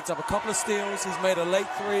charge. He's picked up a couple of steals. He's made a late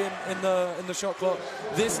 3 in the shot clock.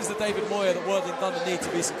 This is the David Moyer that Worthing Thunder need to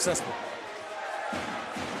be successful.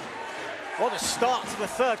 What a start to the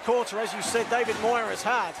third quarter, as you said, David Moyer has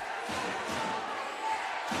had.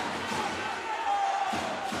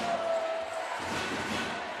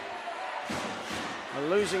 A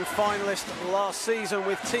losing finalist last season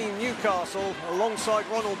with Team Newcastle, alongside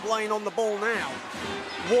Ronald Blaine on the ball now.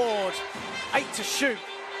 Ward, 8 to shoot.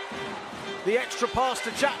 The extra pass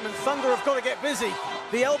to Jackman. Thunder have got to get busy.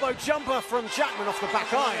 The elbow jumper from Jackman off the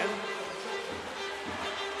back iron.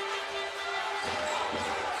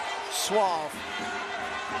 Suave.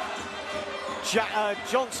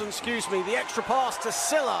 Johnson, the extra pass to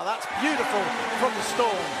Silla. That's beautiful from the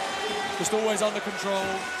Storm. Just always under control,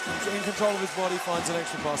 in control of his body, finds an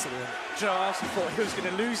extra pass at the end. I actually thought he was going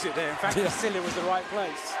to lose it there. In fact, Silla was the right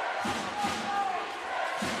place.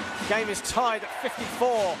 Game is tied at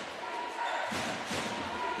 54.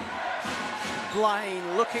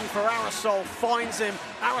 Blaine looking for Aerosol, finds him.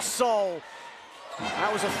 Aerosol.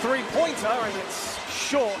 That was a 3-pointer, and it's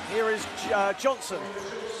short. Here is Johnson.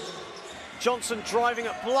 Johnson driving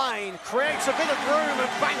at Blaine, creates a bit of room and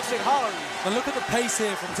banks it home. And look at the pace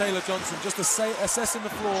here from Taylor Johnson, just assessing the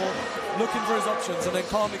floor, looking for his options, and then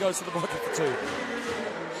calmly goes to the bucket for 2.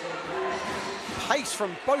 Pace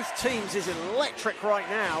from both teams is electric right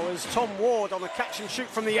now, as Tom Ward on a catch and shoot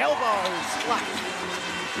from the elbows.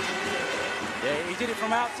 Yeah, did it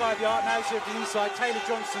from outside the arc, now served inside. Taylor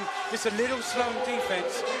Johnson, just a little slow in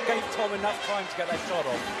defence, gave Tom enough time to get that shot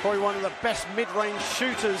off. Probably one of the best mid-range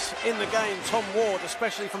shooters in the game, Tom Ward,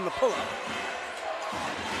 especially from the pull-up.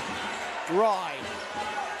 Rye.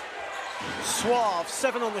 Suave,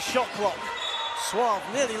 7 on the shot clock. Suave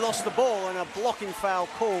nearly lost the ball and a blocking foul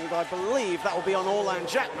called. I believe that will be on Orlan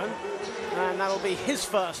Jackman, and that'll be his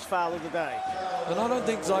first foul of the day. And I don't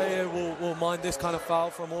think Zaire will mind this kind of foul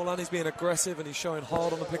from Orlan. He's being aggressive and he's showing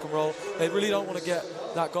hard on the pick and roll. They really don't want to get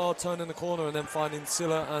that guard turned in the corner and then finding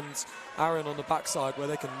Silla and Aaron on the backside where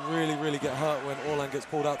they can really, really get hurt when Orlan gets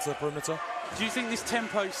pulled out to the perimeter. Do you think this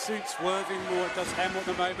tempo suits Worthing more than it does Hemel at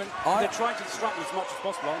the moment? They're trying to disrupt as much as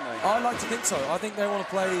possible, aren't they? I like to think so. I think they want to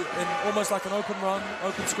play in almost like an open run,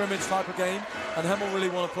 open scrimmage type of game, and Hemel really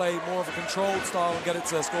want to play more of a controlled style and get it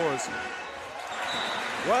to their scorers.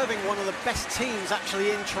 Worthing, one of the best teams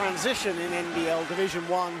actually in transition in NBL Division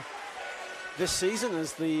One this season.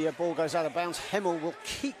 As the ball goes out of bounds, Hemel will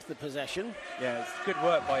keep the possession. Yeah, it's good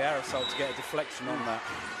work by Aerosol to get a deflection on that.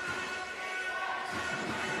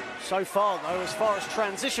 So far, though, as far as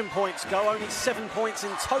transition points go, only 7 points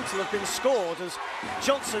in total have been scored as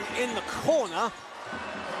Johnson in the corner.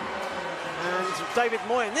 And David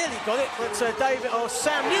Moyer nearly got it, but Sam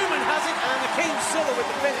Newman has it, and Akeem Silla with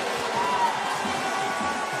the finish.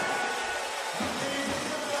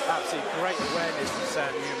 Absolutely great awareness from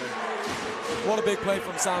Sam Newman. What a big play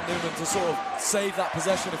from Sam Newman to sort of save that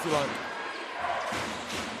possession, if you like.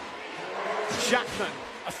 Jackman,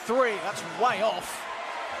 a 3, that's way off.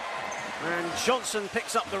 And Johnson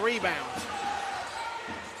picks up the rebound.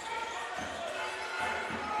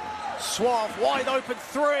 Suave, wide open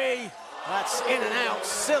 3. That's in and out.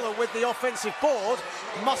 Silla with the offensive board,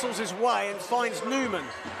 muscles his way and finds Newman,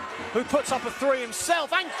 who puts up a 3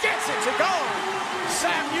 himself and gets it to go.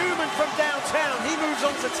 Sam Newman from downtown, he moves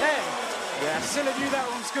on to 10. Yeah, Silla knew that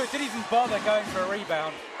one was good, didn't even bother going for a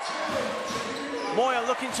rebound. Moyer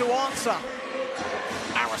looking to answer.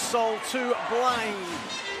 Aerosol to blame.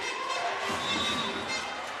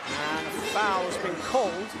 And a foul has been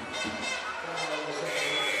called.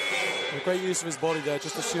 A great use of his body there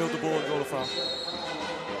just to shield the ball and draw the foul.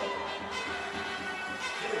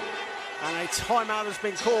 And a timeout has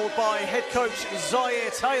been called by head coach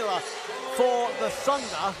Zaire Taylor for the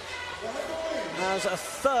Thunder, as a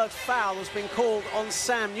 3rd foul has been called on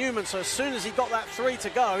Sam Newman. So as soon as he got that 3 to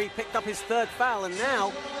go, he picked up his 3rd foul, and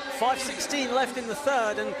now 5:16 left in the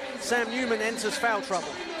 3rd, and Sam Newman enters foul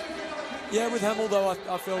trouble. Yeah, with Hemel, though,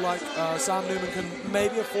 I feel like Sam Newman can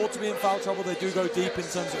maybe afford to be in foul trouble. They do go deep in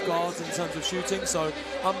terms of guards, in terms of shooting, so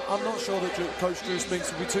I'm not sure that Coach Drew Spinks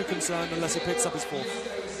would be too concerned unless he picks up his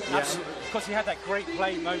 4th. Yeah, because he had that great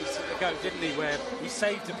play moments ago, didn't he, where he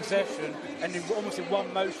saved the possession and almost in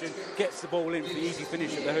one motion gets the ball in for the easy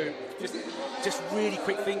finish at the hoop. Just really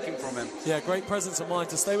quick thinking from him. Yeah, great presence of mind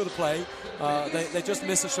to stay with the play. They just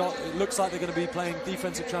miss a shot. It looks like they're going to be playing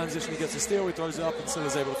defensive transition. He gets a steal, he throws it up, and still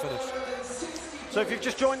is able to finish. So if you've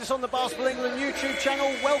just joined us on the Basketball England YouTube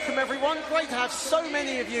channel, welcome everyone. Great to have so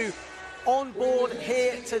many of you on board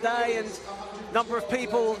here today, and a number of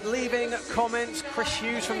people leaving comments. Chris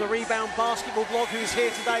Hughes from the Rebound Basketball blog, who's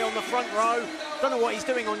here today on the front row. Don't know what he's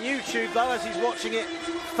doing on YouTube though, as he's watching it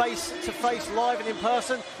face to face, live and in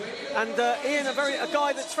person. And Ian, a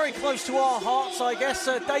guy that's very close to our hearts, I guess.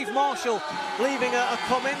 Dave Marshall leaving a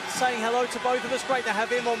comment saying hello to both of us. Great to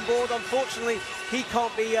have him on board. Unfortunately, he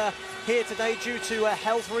can't be here today due to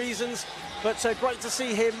health reasons. But great to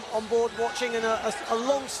see him on board watching, and a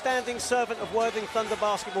long-standing servant of Worthing Thunder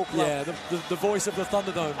Basketball Club. Yeah, the voice of the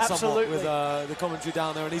Thunderdome. Absolutely. Somewhat with the commentary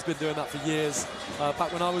down there, and he's been doing that for years.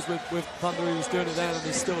 Back when I was with Thunder, he was doing it then, and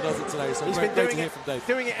he still does it today. So he's great to hear from Dave.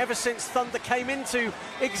 Doing it ever since Thunder came into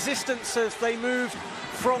existence, as they moved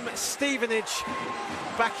from Stevenage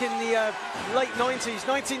back in the late 90s,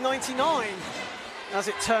 1999. As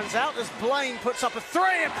it turns out, as Blaine puts up a 3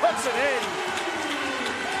 and puts it in.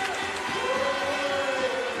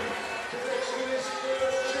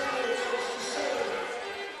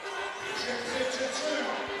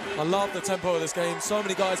 I love the tempo of this game. So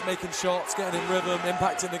many guys making shots, getting in rhythm,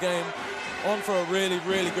 impacting the game. On for a really,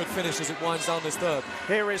 really good finish as it winds down this 3rd.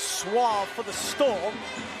 Here is Suave for the Storm.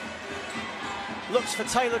 Looks for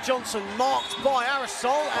Taylor Johnson, marked by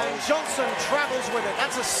Aerosol, and Johnson travels with it.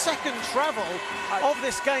 That's a 2nd travel of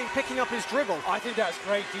this game, picking up his dribble. I think that's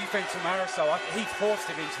great defense from Aerosol. He forced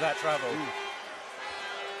him into that travel.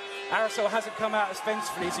 Aerosol hasn't come out as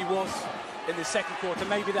defensively as he was in the 2nd quarter.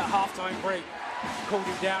 Maybe that half-time break cooled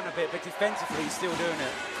him down a bit, but defensively he's still doing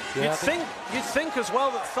it. Yeah, you'd think as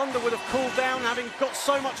well that Thunder would have cooled down, having got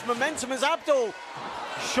so much momentum, as Abdul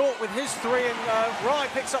short with his three, and Rye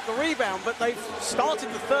picks up the rebound, but they've started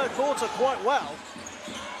the third quarter quite well.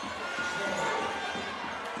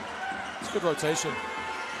 It's good rotation.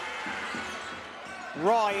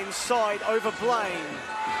 Rye inside over Blaine.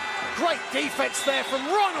 Great defense there from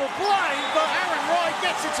Ronald Blaine, but Aaron Rye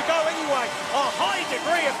gets it to go anyway. A high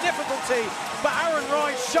degree of difficulty, but Aaron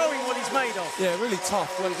Rye showing what he's made of. Yeah, really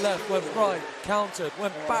tough. Went left, went right, countered,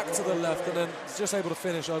 went back to the left, and then just able to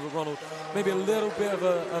finish over Ronald. Maybe a little bit of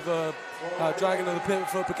a dragging of the pivot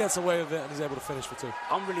foot, but gets away with it, and he's able to finish for two.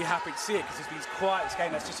 I'm really happy to see it because it's been quiet this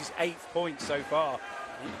game. That's just his 8th point so far.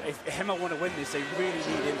 If Hemel want to win this, they really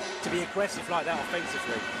need him to be aggressive like that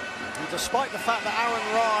offensively. And despite the fact that Aaron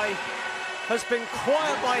Rye has been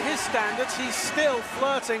quiet by his standards, he's still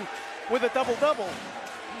flirting with a double-double.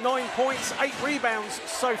 9 points, 8 rebounds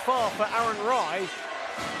so far for Aaron Rye.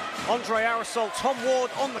 Andre Aerosol, Tom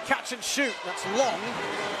Ward on the catch and shoot. That's long.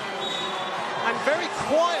 And very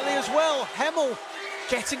quietly as well, Hemel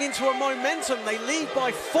getting into a momentum. They lead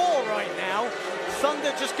by 4 right now.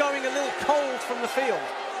 Thunder just going a little cold from the field.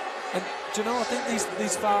 And do you know, I think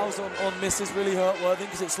these fouls on misses really hurt Worthing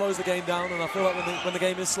because it slows the game down, and I feel like when the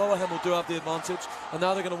game is slower, Hemel do have the advantage, and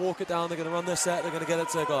now they're going to walk it down, they're going to run their set, they're going to get it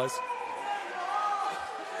to their guys.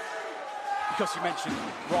 Because you mentioned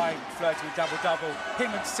Ryan flirting with double-double,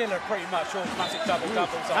 him and Silla pretty much automatic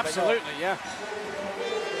double-doubles. Absolutely, yeah.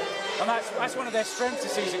 And that's one of their strengths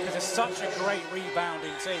this season because they're such a great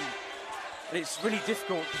rebounding team. And it's really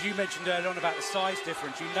difficult because you mentioned earlier on about the size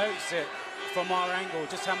difference. You notice it from our angle,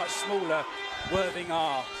 just how much smaller Worthing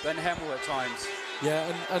are than Hemel at times.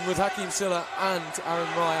 Yeah, and with Hakeem Silla and Aaron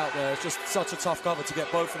Rye out there, it's just such a tough cover to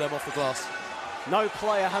get both of them off the glass. No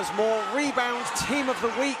player has more rebound, team of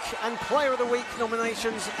the week and player of the week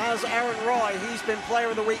nominations as Aaron Rye. He's been player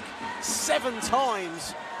of the week 7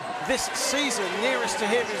 times this season. Nearest to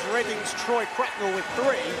him is Reading's Troy Cracknell with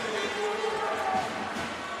 3.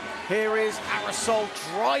 Here is Aerosol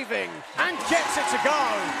driving and gets it to go.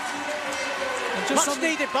 And just much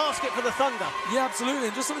needed basket for the Thunder. Yeah, absolutely.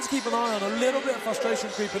 And just something to keep an eye on. A little bit of frustration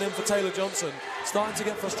creeping in for Taylor Johnson. Starting to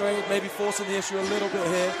get frustrated, maybe forcing the issue a little bit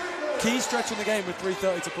here. Key stretch in the game with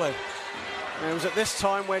 3:30 to play. And it was at this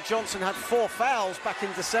time where Johnson had 4 fouls back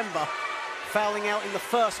in December, fouling out in the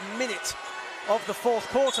first minute of the 4th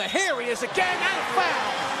quarter. Here he is again, and a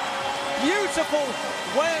foul. Beautiful,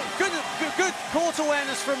 good court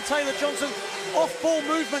awareness from Taylor Johnson. Off-ball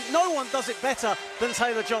movement, no one does it better than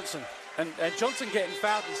Taylor Johnson. And Johnson getting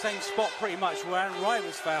fouled in the same spot pretty much where Aaron Rye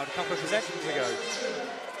was fouled a couple of possessions ago.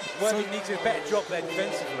 Worthing needs to do a better job there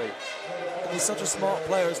defensively. And he's such a smart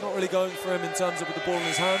player, it's not really going for him in terms of with the ball in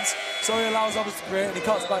his hands. So he allows others to create, and he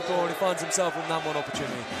cuts back door, and he finds himself with that one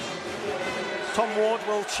opportunity. Tom Ward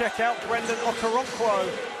will check out. Brendan Okoronkwo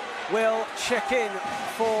will check in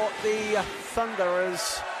for the Thunder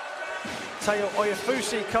as Teo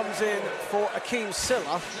Oyefusi comes in for Akeem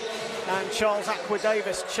Silla, and Charles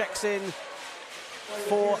Aqua-Davis checks in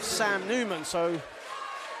for Sam Newman. So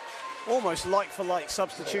almost like-for-like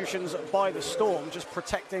substitutions by the Storm, just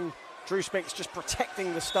protecting Drew Spinks, just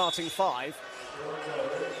protecting the starting 5.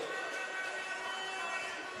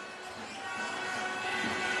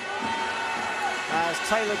 As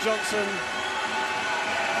Taylor Johnson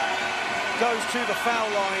goes to the foul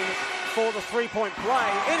line for the 3-point play.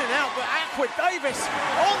 In and out, but Aqua-Davis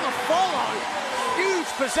on the follow. Huge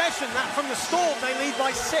possession, that from the Storm. They lead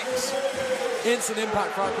by 6. Instant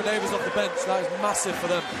impact for Aqua-Davis off the bench. That is massive for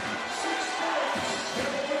them.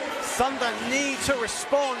 Thunder need to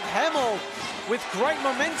respond. Hemel with great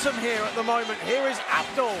momentum here at the moment. Here is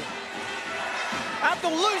Abdul.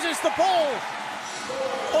 Abdul loses the ball.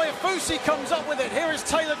 Oyefusi comes up with it. Here is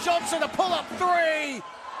Taylor Johnson, a pull-up 3.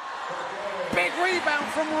 Big rebound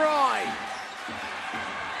from Rye.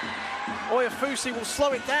 Oyefusi will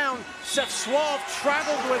slow it down. Seth Suave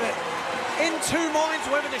travelled with it. In 2 minds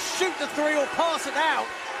whether to shoot the 3 or pass it out.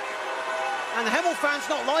 And Hemel fans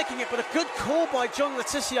not liking it, but a good call by John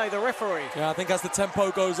Letitia, the referee. Yeah, I think as the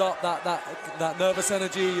tempo goes up, that nervous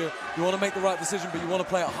energy, you want to make the right decision, but you want to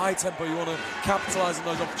play at high tempo. You want to capitalise on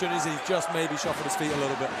those opportunities. He's just maybe shuffled his feet a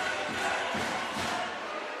little bit.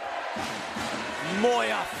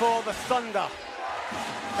 Moya for the Thunder.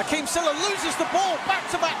 Akeem Silla loses the ball.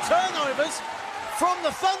 Back-to-back turnovers from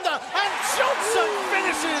the Thunder, and Johnson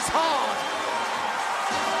finishes hard.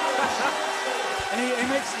 And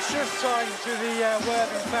he makes the sure sign to the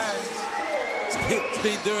Worthing fans. He's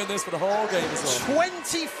been doing this for the whole game as well.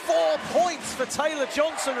 24 points for Taylor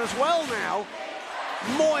Johnson as well now.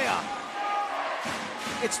 Moya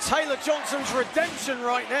It's Taylor Johnson's redemption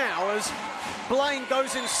right now as Blaine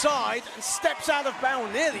goes inside and steps out of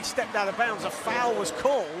bounds, nearly stepped out of bounds. A foul was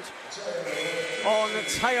called on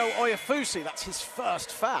Teo Oyafusi. That's his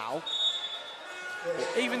first foul.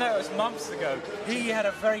 Even though it was months ago, he had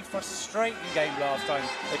a very frustrating game last time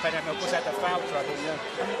they played him. Of course, had the foul trouble. Yeah.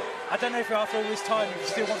 I don't know if after all this time he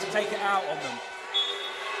still wants to take it out on them.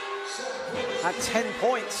 Had 10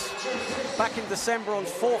 points back in December on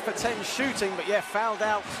 4 for 10 shooting, but yeah, fouled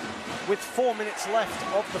out with 4 minutes left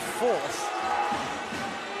of the fourth.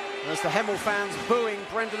 As the Hemel fans booing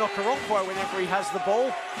Brendan Okoronkwo whenever he has the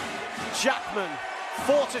ball. Jackman,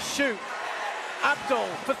 4 to shoot. Abdul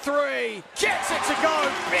for 3, gets it to go,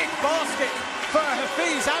 big basket for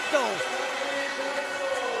Hafiz Abdul.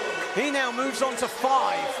 He now moves on to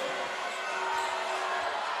 5.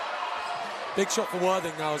 Big shot for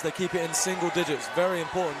Worthing now as they keep it in single digits. Very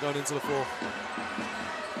important going into the fourth.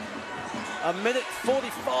 A minute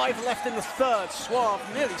 45 left in the third. Suave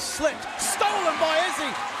nearly slipped. Stolen by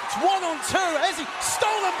Ezzy. It's 1-on-2. Ezzy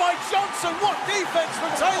stolen by Johnson. What defense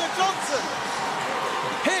from Taylor Johnson.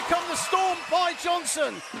 Here come the Storm by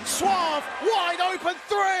Johnson. Suave, wide open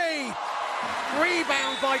 3.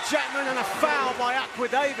 Rebound by Jackman and a foul by Aqua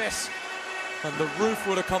Davis. And the roof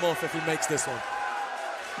would have come off if he makes this one.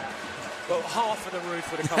 Well, half of the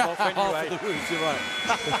roof would have come off anyway. Half of the roof, you're right.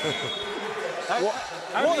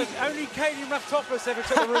 Only Katie Raftopoulos ever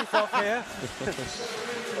took the roof off here.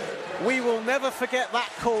 We will never forget that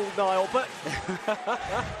call, Niall, but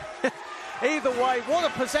either way, what a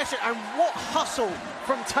possession and what hustle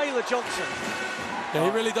from Taylor Johnson. Yeah,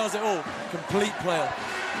 he really does it all. Complete player.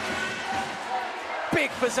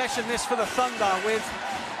 Big possession this for the Thunder with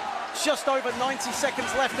just over 90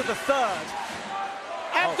 seconds left of the third.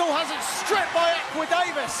 Abdul has it stripped by Aqua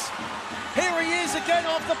Davis. Here he is again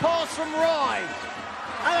off the pass from Rye.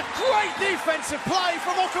 And a great defensive play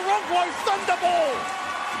from Okoronkwo, Thunderball.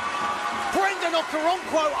 Brendan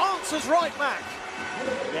Okoronkwo answers right back.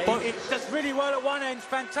 Yeah, he does really well at one end,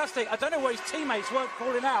 fantastic. I don't know what his teammates weren't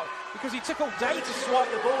calling out because he took all day to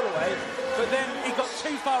swipe the ball away, but then he got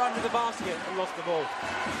too far under the basket and lost the ball.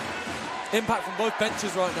 Impact from both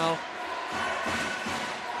benches right now.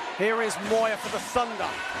 Here is Moya for the Thunder.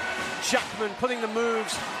 Jackman putting the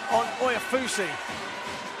moves on Oyafusi.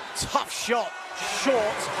 Tough shot, short,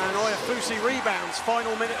 and Oyafusi rebounds.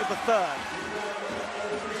 Final minute of the third.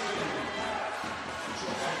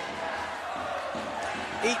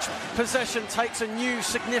 Each possession takes a new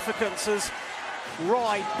significance as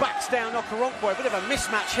Rye backs down Okoronkwo. A bit of a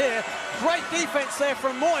mismatch here. Great defense there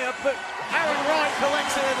from Moya, but Aaron Wright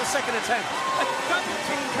collects it in the second attempt. A double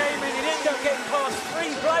team came in and ended up getting past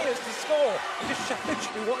 3 players to score. It just shows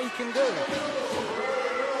you what he can do.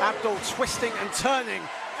 Abdul twisting and turning.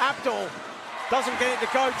 Abdul doesn't get it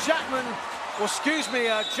to go. Jackman, well, excuse me,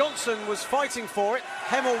 Johnson was fighting for it.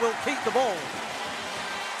 Hemel will keep the ball.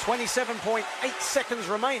 27.8 seconds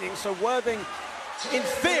remaining, so Worthing, in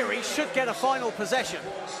theory, should get a final possession.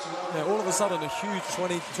 Yeah, all of a sudden, a huge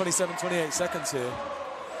 27, 28 seconds here.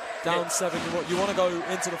 Down 7, you want to go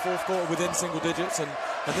into the fourth quarter within single digits, and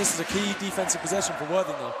this is a key defensive possession for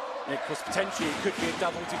Worthing now. Yeah, of course, potentially it could be a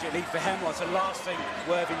double-digit lead for Hemel. It's the last thing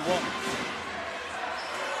Worthing wants.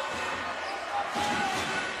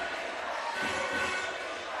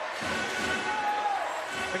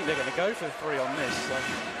 I think they're going to go for the 3 on this. So.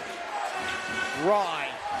 Rye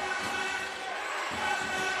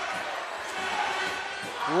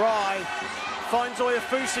finds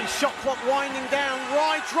Oyafusi, shot clock winding down.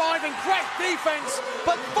 Rye driving, great defense,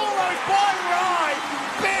 but followed by Rye.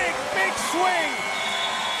 Big swing.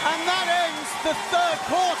 And that ends the third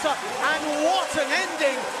quarter. And what an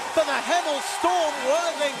ending for the Hemel Storm.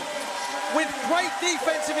 Worthing with great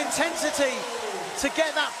defensive intensity to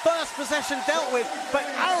get that first possession dealt with. But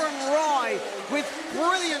Aaron Rye, with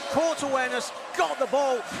brilliant court awareness, got the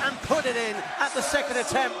ball and put it in at the second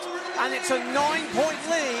attempt. And it's a 9-point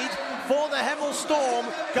lead for the Hemel Storm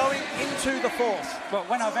going into the fourth. Well,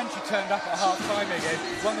 when I eventually turned up at half-time again,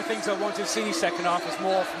 one of the things I wanted to see second half was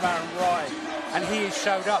more from Aaron Rye, and he has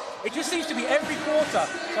showed up. It just seems to be every quarter,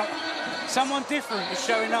 someone different is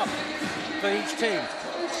showing up for each team.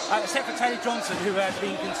 Except for Taylor Johnson, who has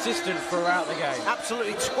been consistent throughout the game.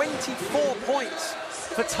 Absolutely, 24 points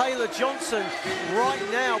for Taylor Johnson right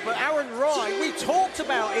now. But Aaron Rye, we talked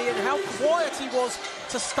about, Ian, how quiet he was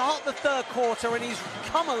to start the third quarter, and he's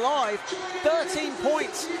come alive. 13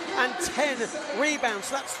 points and 10 rebounds.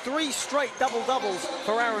 So that's 3 straight double-doubles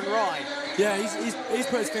for Aaron Rye. Yeah, he's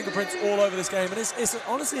put his fingerprints all over this game, and it's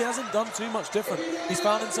honestly, he hasn't done too much different. He's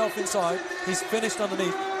found himself inside, he's finished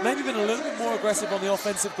underneath, maybe been a little bit more aggressive on the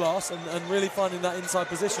offensive glass and really finding that inside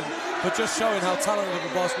position, but just showing how talented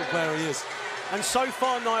of a basketball player he is. And so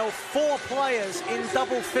far, Niall, 4 players in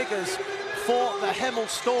double figures for the Hemel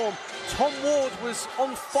Storm. Tom Ward was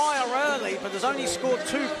on fire early, but has only scored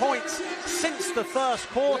 2 points since the first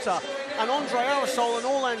quarter. And Andre Aerosol and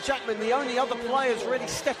Orlan Jackman, the only other players really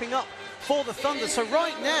stepping up for the Thunder. So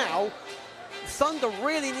right now, Thunder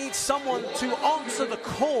really needs someone to answer the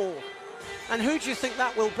call. And who do you think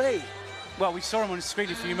that will be? Well, we saw him on the screen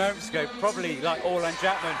a few moments ago, probably like Orlan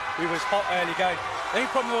Jackman, who was hot early going. The only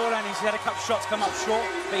problem with Orlan is he had a couple of shots come up short,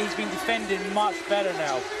 but he's been defending much better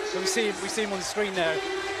now. So we see him on the screen there.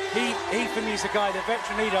 He for me is the guy, the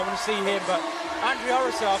veteran leader. I want to see him, but Andre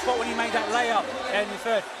Aerosol, I thought when he made that layup in the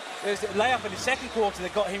third, there's a layup in the second quarter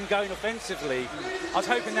that got him going offensively. I was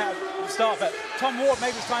hoping that would start, but Tom Ward,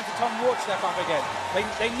 maybe it's time for Tom Ward to step up again.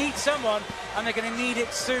 They need someone, and they're going to need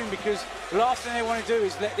it soon, because the last thing they want to do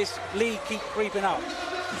is let this lead keep creeping up.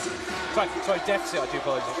 Sorry, deficit, I do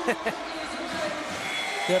apologise.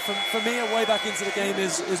 Yeah, for me, a way back into the game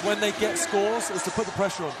is when they get scores, is to put the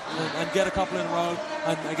pressure on and get a couple in a row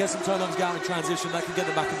and get some turnovers out in transition. That can get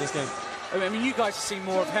them back in this game. I mean, you guys have seen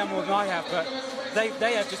more of Hemel than I have, but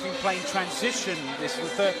they have just been playing transition this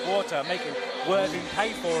third quarter, making Worthing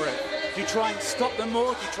pay for it. Do you try and stop them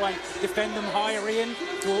more? Do you try and defend them higher in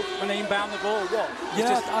when they inbound the ball, or what?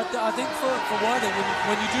 Yeah, I think for Worthing,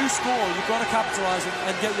 when you do score, you've got to capitalise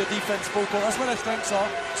and get your defence full court. That's where their strengths are.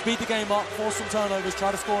 Speed the game up, force some turnovers,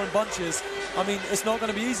 try to score in bunches. I mean, it's not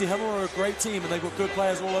going to be easy. Hemel are a great team, and they've got good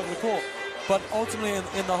players all over the court. But ultimately,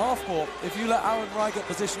 in the half court, if you let Aaron Rye get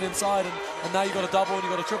positioned inside, and now you've got a double and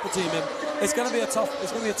you've got a triple team him, it's going to be a tough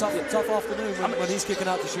afternoon when he's kicking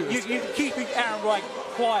out the shooters. You can keep Aaron Rye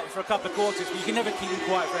quiet for a couple of quarters, but you can never keep him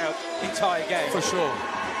quiet for an entire game. For sure.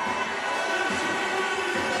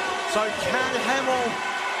 So can Hemel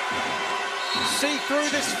see through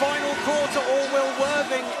this final quarter, or will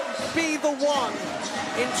Worthing be the one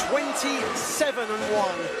in 27-1,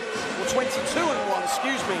 or 22-1,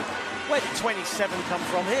 excuse me? Where did 27 come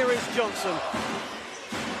from? Here is Johnson.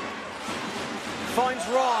 Finds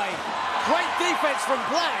Rye. Great defense from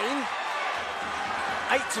Blaine.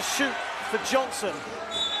 8 to shoot for Johnson.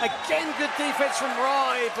 Again, good defense from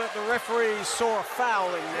Rye, but the referee saw a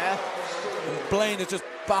foul in there. And Blaine is just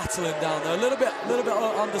battling down there. A little bit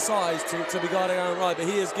undersized to be guarding Aaron Rye, but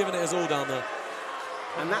he is giving it his all down there.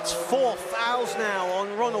 And that's 4 fouls now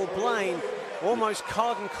on Ronald Blaine. Almost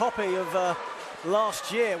carbon copy of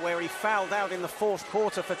last year, where he fouled out in the fourth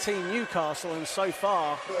quarter for Team Newcastle, and so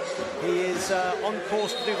far he is on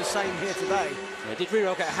course to do the same here today. Yeah, did really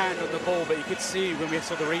well get a hand on the ball, but you could see when we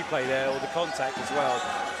saw the replay there, all the contact as well.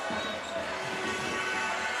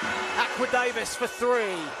 Aqua Davis for 3,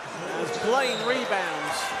 as Blaine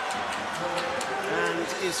rebounds and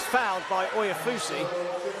is fouled by Oyafusi.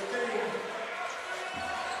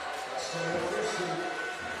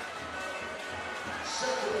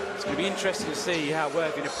 It's going to be interesting to see how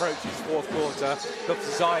Worthing approaches fourth quarter.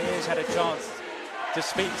 Dr. Zaires had a chance to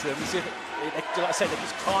speak to them. Like I said, they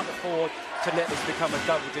just can't afford to let this become a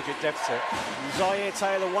double-digit deficit. Zaire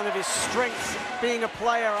Taylor, one of his strengths being a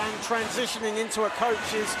player and transitioning into a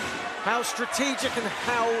coach is how strategic and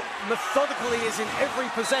how methodical he is in every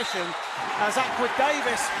possession. As Aqua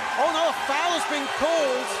Davis, oh no, a foul has been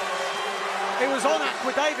called. It was on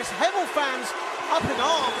Aqua Davis. Hemel fans up in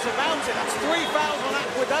arms about it. That's 3 fouls on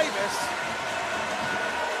Aqua Davis.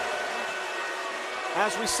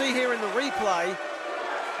 As we see here in the replay,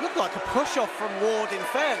 looked like a push-off from Ward, in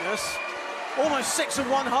fairness. Almost 6 of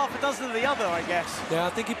one, half a dozen of the other, I guess. Yeah, I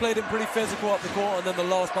think he played him pretty physical up the court, and then the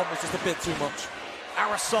last bump was just a bit too much.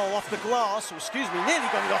 Aerosol off the glass, or excuse me, nearly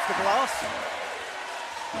got it off the glass.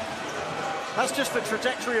 That's just the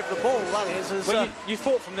trajectory of the ball, that is. As, well, you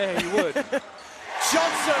thought from there you would.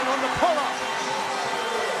 Johnson on the pull-up.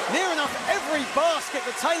 Near enough every basket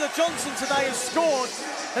that Taylor Johnson today has scored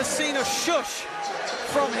has seen a shush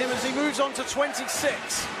from him as he moves on to 26.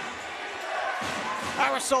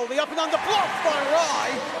 Aerosol, the up and under, blocked by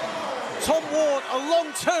Rye. Tom Ward, a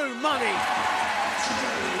long 2, money.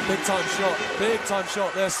 Big time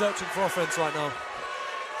shot. They're searching for offense right now.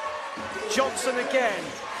 Johnson again.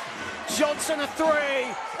 Johnson a 3.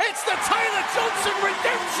 It's the Taylor Johnson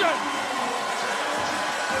redemption.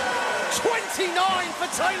 29 for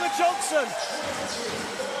Taylor Johnson.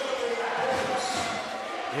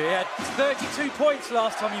 He had 32 points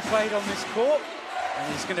last time he played on this court,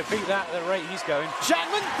 and he's going to beat that at the rate he's going.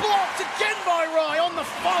 Jackman blocked again by Rye on the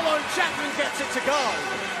follow. Jackman gets it to go.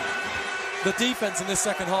 The defense in this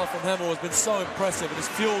second half from Hemel has been so impressive and has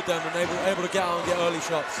fueled them and able to get out and get early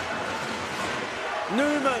shots.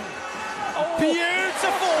 Newman. Oh.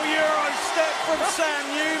 Beautiful Euro step from Sam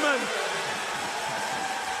Newman.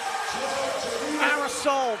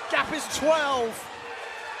 Aerosol, gap is 12.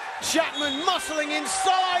 Jackman muscling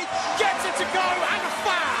inside, gets it to go, and a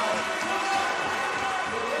foul.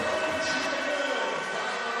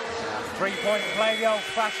 3-point play the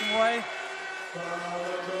old-fashioned way.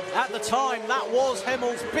 At the time, that was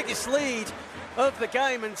Hemel's biggest lead of the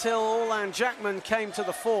game until Orlan Jackman came to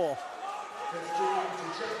the fore.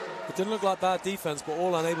 It didn't look like bad defense, but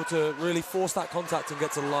Orlan able to really force that contact and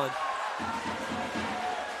get to the line.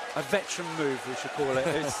 A veteran move, we should call it.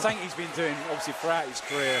 It's something he's been doing, obviously, throughout his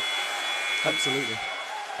career. Absolutely.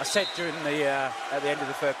 I said during the at the end of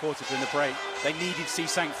the third quarter, during the break, they needed to see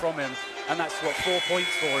something from him, and that's what 4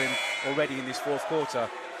 points for him already in this fourth quarter.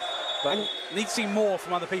 But need to see more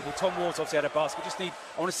from other people. Tom Ward's obviously had a basket.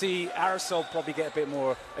 I want to see Aerosol probably get a bit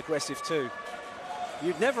more aggressive too.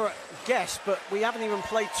 You'd never guess, but we haven't even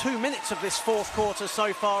played 2 minutes of this fourth quarter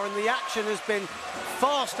so far, and the action has been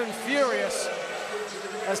fast and furious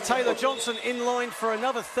as Taylor Johnson in line for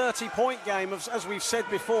another 30-point game, as we've said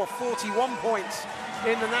before, 41 points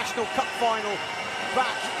in the National Cup final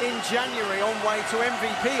back in January, on way to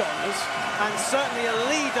MVP honours, and certainly a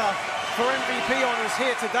leader for MVP honours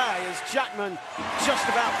here today as Jackman just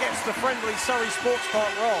about gets the friendly Surrey Sports Park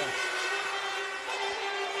roll.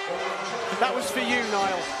 That was for you,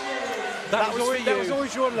 Niall. That was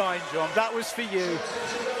always your line, John. That was for you.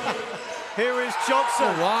 Here is Johnson.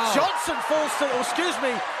 Oh, wow. Johnson falls to, excuse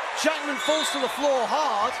me, Jackman falls to the floor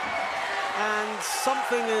hard, and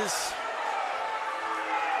something is...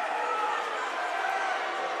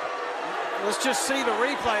 Let's just see the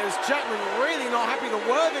replay as Jackman really not happy. The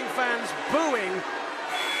Worthing fans booing.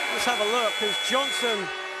 Let's have a look as Johnson...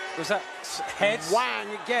 Was that heads? Wang,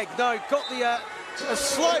 yeah, no, got a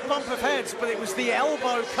slight bump of heads, but it was the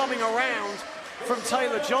elbow coming around from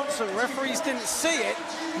Taylor Johnson. Referees didn't see it.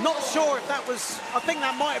 Not sure if that was, I think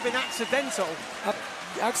that might have been accidental.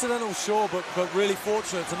 Accidental, sure, but really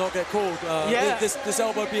fortunate to not get called. Yeah. This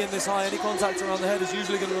elbow being this high, any contact around the head is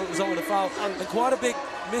usually going to result in a foul. And quite a big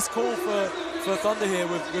missed call for Thunder here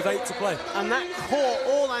with 8 to play. And that caught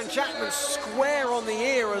Orlan Jackman square on the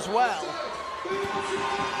ear as well.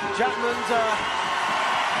 Jackman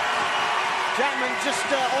just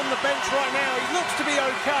on the bench right now. He looks to be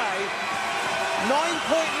okay.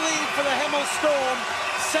 9-point lead for the Hemel Storm.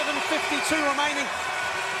 7:52 remaining.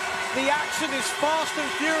 The action is fast and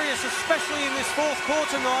furious, especially in this fourth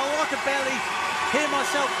quarter now. I could barely hear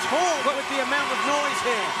myself talk with the amount of noise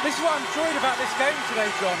here. This is what I'm enjoying about this game today,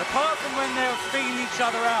 John. Apart from when they were feeding each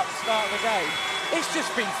other out at the start of the game, it's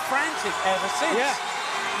just been frantic ever since. Yeah.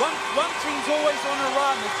 One team's always on a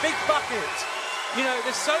run with big buckets. You know,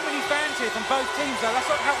 there's so many fans here from both teams, though. That's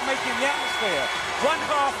what helps making the atmosphere. One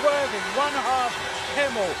half Worthing, one half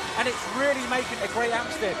Hemel, and it's really making a great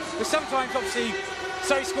atmosphere. But sometimes, obviously,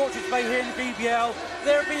 Surrey Scorchers play here in the BBL,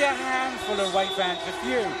 there'll be a handful of away fans, a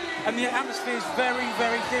few, and the atmosphere is very,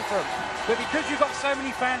 very different. But because you've got so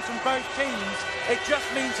many fans from both teams, it just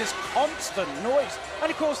means there's constant noise.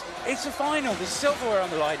 And of course, it's a final, there's silverware on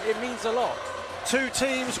the line, it means a lot. Two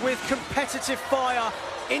teams with competitive fire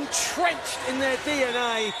entrenched in their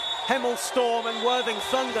DNA. Hemel Storm and Worthing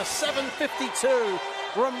Thunder. 7:52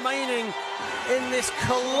 remaining in this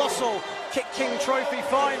colossal KitKing Trophy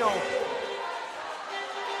final.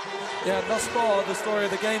 Yeah, thus far the story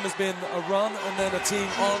of the game has been a run and then a team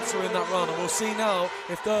answering that run. And we'll see now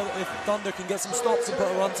if Thunder can get some stops and put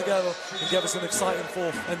a run together and give us an exciting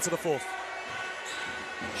end to the fourth.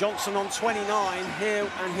 Johnson on 29 here,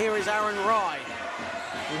 and here is Aaron Rye,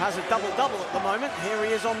 who has a double-double at the moment. Here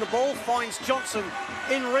he is on the ball, finds Johnson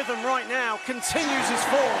in rhythm right now, continues his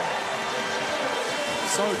form.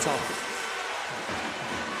 So tough.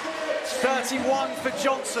 31 for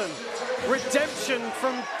Johnson. Redemption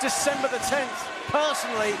from December the 10th,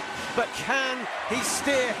 personally, but can he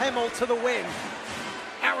steer Hemel to the win?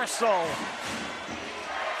 Aerosol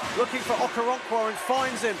looking for Okoronkwo and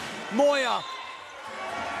finds him. Moya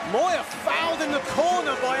fouled in the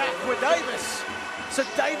corner by Aqua Davis. So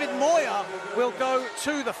David Moya will go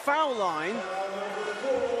to the foul line.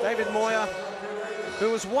 David Moya, who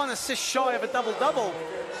was 1 assist shy of a double-double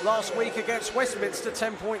last week against Westminster,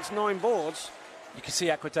 10 points, 9 boards. You can see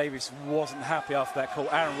Aqua Davis wasn't happy after that call.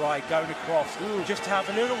 Aaron Wright going across just to have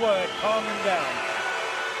a little word, calm him down.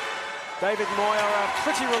 David Moyer, a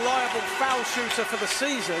pretty reliable foul shooter for the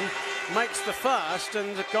season, makes the first,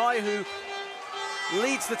 and a guy who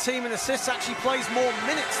leads the team in assists, actually plays more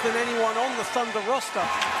minutes than anyone on the Thunder roster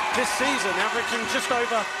this season, averaging just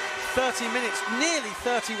over 30 minutes, nearly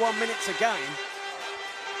 31 minutes a game.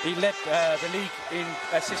 He led the league in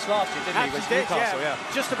assists last year, didn't he? With Newcastle, yeah.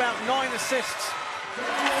 Just about 9 assists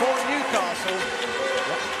for Newcastle.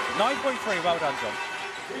 9.3, well done, John.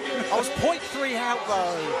 I was 0.3 out,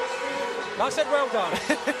 though. I said well done.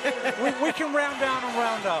 we can round down and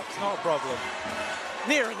round up. It's not a problem.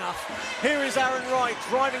 Near enough. Here is Aaron Wright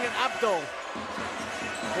driving at Abdul.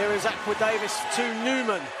 Here is Aqua Davis to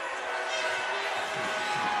Newman.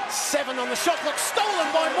 7 on the shot clock,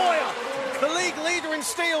 stolen by Moyer. The league leader in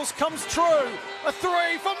steals comes true. A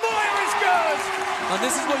 3 for Moyer is good. And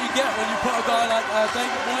this is what you get when you put a guy like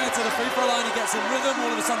David Moyer to the free throw line. He gets in rhythm.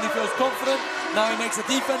 All of a sudden he feels confident. Now he makes a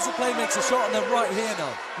defensive play, makes a shot, and they're right here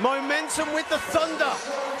now. Momentum with the Thunder.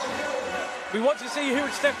 We want to see who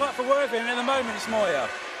would step up for Worthing, and at the moment it's Moyer.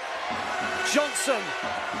 Johnson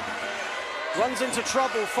runs into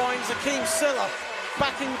trouble, finds Akeem Silla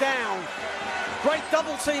backing down. Great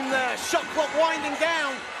double team there, shot clock winding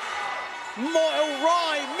down. Moyle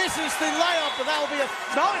Rye misses the layup, but that'll be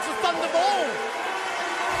it's a Thunder ball.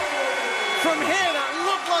 From here, that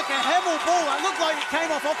looked like a Hemel ball. That looked like it came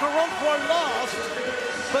off Okoronkwo last.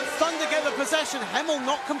 But Thunder get the possession. Hemel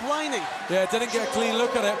not complaining. Yeah, didn't get a clean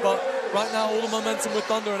look at it, but right now all the momentum with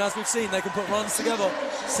Thunder, and as we've seen, they can put runs together.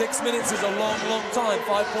 6 minutes is a long, long time.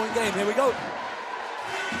 5-point game. Here we go.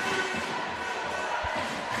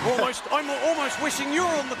 I'm almost wishing you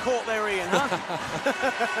were on the court there, Ian, huh?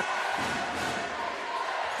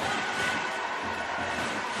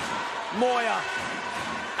 Moyer.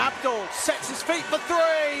 Abdul sets his feet for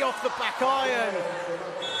 3 off the back iron.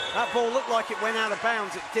 That ball looked like it went out of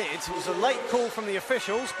bounds. It did. It was a late call from the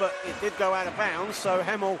officials, but it did go out of bounds, so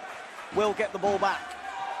Hemel will get the ball back.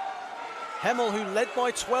 Hemel, who led by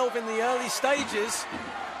 12 in the early stages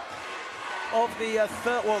of the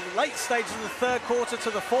late stages of the third quarter to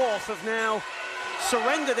the fourth, have now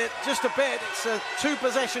surrendered it just a bit. It's a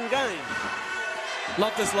 2-possession game.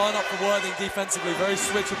 Love this lineup for Worthing defensively. Very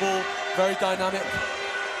switchable, very dynamic.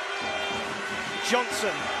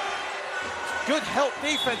 Johnson. Good help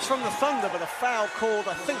defense from the Thunder, but a foul called.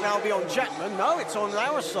 I think that'll be on Jackman. No, it's on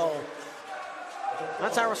Aerosol.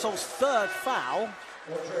 That's Aerosol's 3rd foul.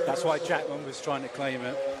 That's why Jackman was trying to claim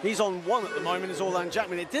it. He's on 1 at the moment, is Orlan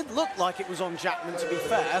Jackman. It did look like it was on Jackman, to be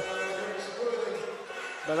fair.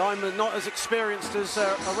 But I'm not as experienced as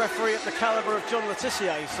a referee at the calibre of John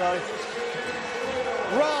Letitia, so...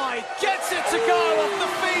 Rye gets it to go off the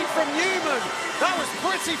feed from Newman. That was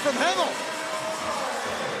pretty from Hemel.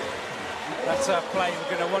 That's a play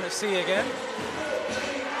we're going to want to see again.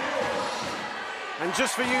 And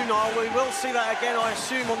just for you, Niall, we will see that again, I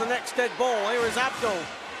assume, on the next dead ball. Here is Abdul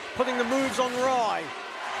putting the moves on Rye.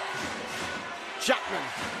 Jackman,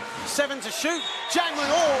 7 to shoot. Jackman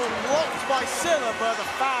all blocked by Silla, but the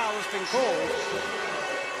foul has been called.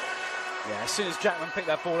 Yeah, as soon as Jackman picked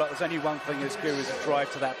that ball up, there's only one thing as good as a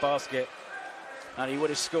drive to that basket. And he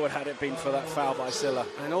would have scored had it been for that foul by Silla.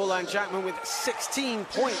 And Orlan Jackman with 16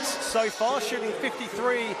 points so far, shooting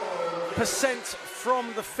 53%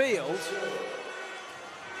 from the field.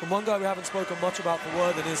 And one guy we haven't spoken much about for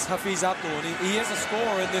Worthing is Hafiz Abdul, and he is a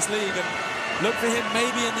scorer in this league, and look for him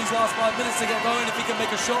maybe in these last 5 minutes to get going. If he can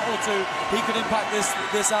make a shot or two, he could impact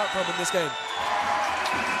this outcome in this game.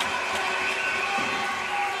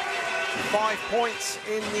 5 points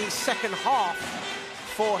in the second half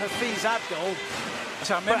for Hafiz Abdul.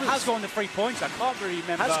 So I remember scoring the 3 points. I can't really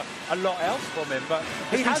remember a lot else from him, but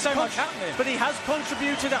he has so much happening. But he has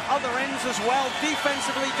contributed at other ends as well,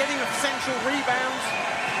 defensively, getting essential rebounds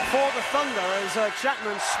for the Thunder as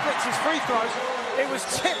Jackman splits his free throws. It was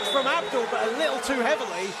tipped from Abdul, but a little too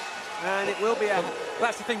heavily, and it will be a...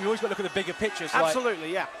 That's the thing, we always got to look at the bigger pictures.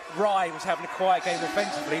 Absolutely, like Rye was having a quiet game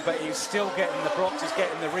offensively, but he was still getting the blocks, he's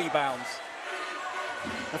getting the rebounds.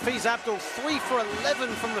 Hafiz Abdul 3 for 11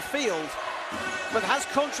 from the field, but has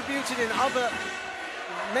contributed in other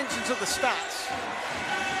mentions of the stats.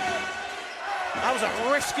 That was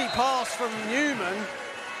a risky pass from Newman,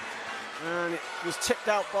 and it was tipped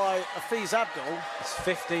out by Hafiz Abdul. It's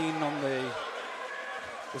 15 on the...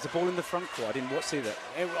 Was the ball in the front court? I didn't see that.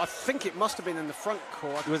 I think it must have been in the front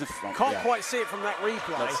court. It was in front. Can't quite see it from that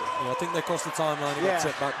replay. Yeah, I think they crossed the timeline and got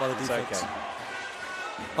tipped back by the defense. Okay.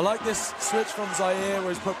 I like this switch from Zaire where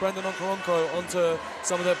he's put Brendan Okoronkwo onto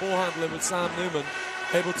some of their ball handling with Sam Newman,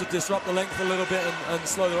 able to disrupt the length a little bit and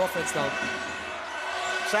slow their offense down.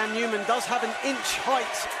 Sam Newman does have an inch height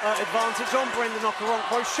advantage on Brendan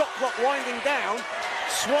Okoronkwo. Shot clock winding down.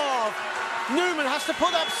 Suave. Newman has to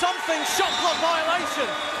put up something. Shot clock violation.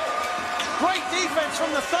 Great defense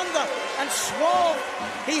from the Thunder. And Suave,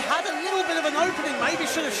 he had a little bit of an opening. Maybe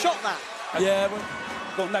should have shot that. Yeah.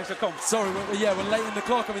 Sorry, we're late in the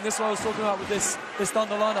clock. I mean, this is what I was talking about with this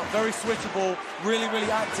Thunder lineup. Very switchable, really, really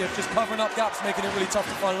active, just covering up gaps, making it really tough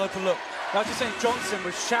to find an open look. I was just saying Johnson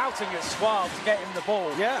was shouting at Suave to get him the ball.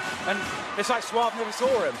 Yeah. And it's like Suave never saw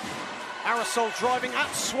him. Aerosol driving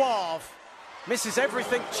at Suave. Misses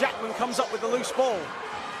everything. Jackman comes up with the loose ball.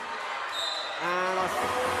 And I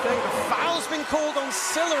think the foul's been called on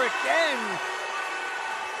Silla again.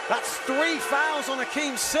 That's 3 fouls on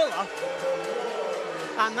Akeem Silla.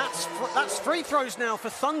 And that's free throws now for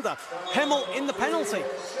Thunder. Hemel in the penalty.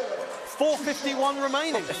 4:51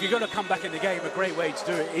 remaining. If you're going to come back in the game, a great way to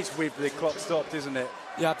do it is with the clock stopped, isn't it?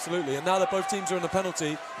 Yeah, absolutely. And now that both teams are in the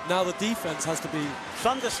penalty, now the defense has to be...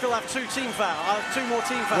 Thunder still have 2 more team fouls.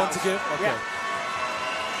 One to give? Okay. Yeah.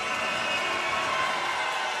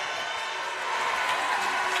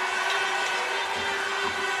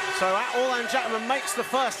 So Orlan Jackman makes the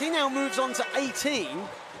first. He now moves on to 18.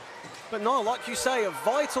 But no, like you say, a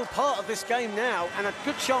vital part of this game now and a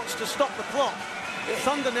good chance to stop the clock.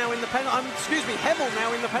 Thunder now in the penalty. Hemel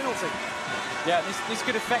now in the penalty. Yeah, this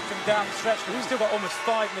could affect them down the stretch because we've still got almost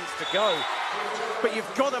 5 minutes to go. But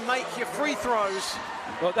you've got to make your free throws.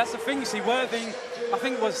 Well, that's the thing, you see, Worthing, I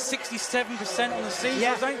think it was 67% on the season.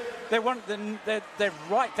 Yeah. They're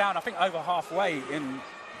right down, I think, over halfway in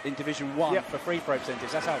Division One for free throw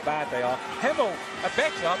percentage. That's how bad they are. Hemel are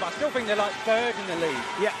better, but I still think they're like 3rd in the league.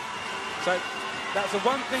 Yeah. So that's the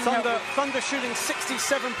one thing. Thunder shooting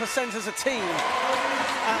 67% as a team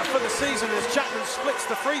for the season as Jackman splits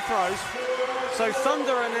the free throws. So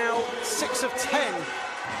Thunder are now 6 of 10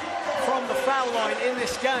 from the foul line in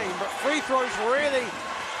this game. But free throws really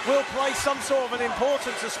will play some sort of an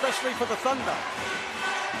importance, especially for the Thunder.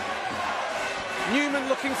 Newman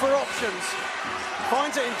looking for options.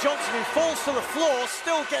 Finds it in Johnson, who falls to the floor,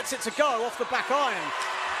 still gets it to go off the back iron.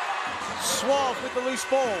 Suave with the loose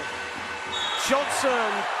ball.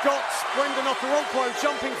 Johnson got Brendan Okoronkwo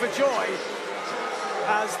jumping for joy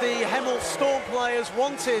as the Hemel Storm players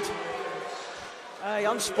wanted a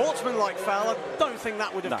unsportsmanlike foul. I don't think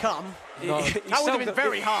that would have come. No. That would have been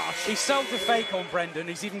very harsh. He sold the fake on Brendan.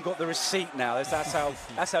 He's even got the receipt now. That's how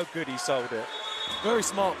good he sold it. Very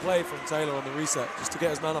smart play from Taylor on the reset, just to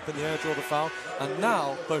get his man up in the air, draw the foul, and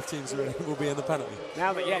now both teams will be in the penalty.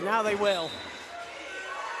 Now they will.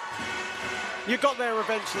 You got there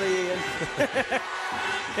eventually, Ian.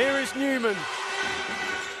 Here is Newman.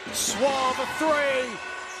 Suave a 3.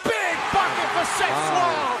 Big bucket for Seth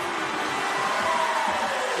Suave.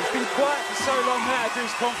 He's been quiet for so long now to do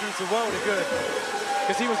his confidence a world of good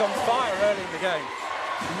because he was on fire early in the game.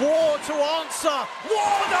 Ward to answer.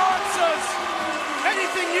 Ward answers.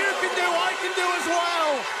 Anything you can do, I can do as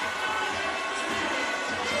well.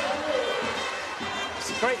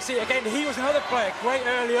 It's great to see again. He was another player, great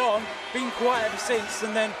early on, been quiet ever since,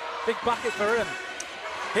 and then big bucket for him.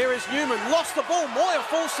 Here is Newman, lost the ball. Moyer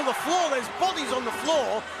falls to the floor. There's bodies on the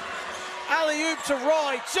floor. Alley-oop to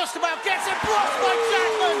Rye, just about gets it, blocked by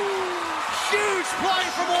Jackman. Huge play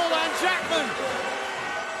from Orlan Jackman.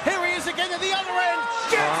 Here he is again at the other end,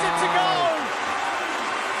 gets it to go.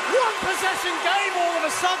 1 possession game all of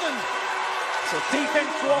a sudden. So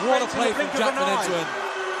defense to offense. What a play from Jackman into him.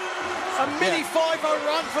 A mini 5-0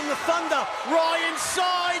 run from the Thunder. Rye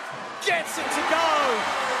inside, gets it to go.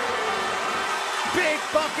 Big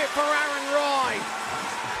bucket for Aaron Rye.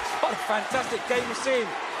 What a fantastic game we're seeing.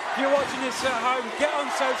 If you're watching this at home, get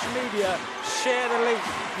on social media, share the link.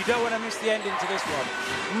 You don't want to miss the ending to this one.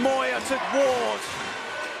 Moyer to Ward.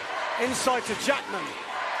 Inside to Jackman.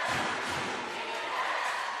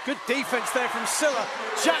 Good defense there from Silla.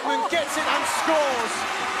 Jackman gets it and scores.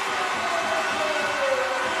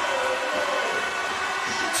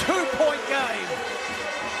 2-point game.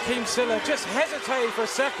 Team Silla just hesitated for a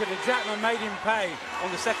second and Jackman made him pay on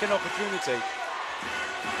the second opportunity.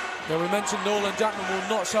 Yeah, we mentioned Orlan Jackman will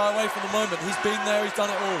not shy away from the moment. He's been there, he's done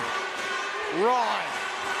it all. Right.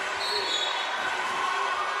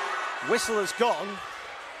 Whistle has gone.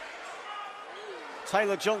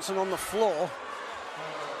 Taylor Johnson on the floor.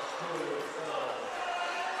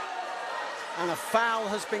 And a foul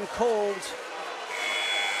has been called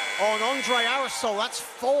on Andre Aerosol. That's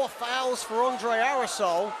 4 fouls for Andre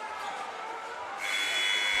Aerosol.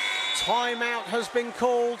 Timeout has been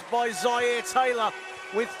called by Zaire Taylor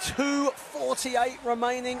with 2:48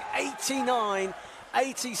 remaining,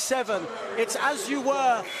 89-87. It's as you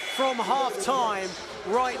were from half-time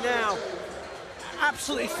right now.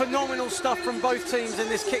 absolutely phenomenal stuff from both teams in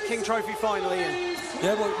this KitKing Trophy final, Ian.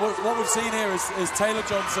 Yeah, what we've seen here is Taylor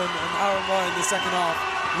Johnson and Aaron Ryan in the second half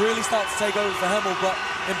really start to take over for Hemel, but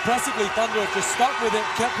impressively Thunder have just stuck with it,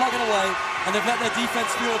 kept plugging away, and they've let their defense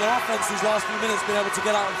fuel their offense these last few minutes, been able to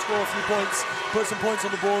get out and score a few points, put some points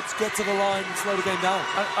on the boards, get to the line and slow the game down.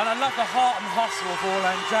 And I love the heart and hustle of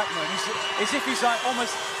Orlan Jackman. It's as if he's like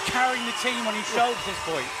almost carrying the team on his shoulders at this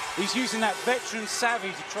point. He's using that veteran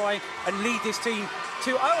savvy to try and lead this team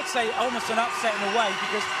to, I would say, almost an upset in a way,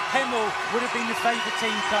 because Hemel would have been the favourite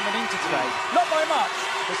team coming into today. Not by much,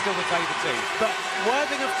 but still the favourite team. But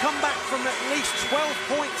Worthing have come back from at least 12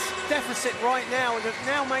 points deficit right now and have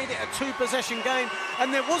now made it a 2-possession game.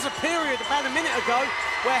 And there was a period about a minute ago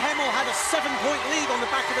where Hemel had a 7-point lead on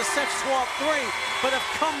the back of a Seth Swart 3, but have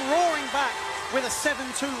come roaring back with a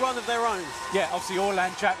 7-2 run of their own. Yeah, obviously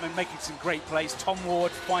Orlan Jackman making some great plays. Tom Ward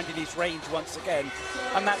finding his range once again,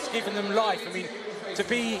 and that's given them life. I mean, to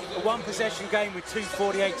be a 1-possession game with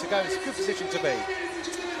 2:48 to go, it's a good position to be.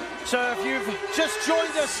 So if you've just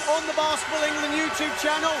joined us on the Basketball England YouTube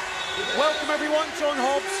channel, welcome everyone. John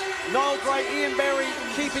Hobbs, Niall Gray, Ian Berry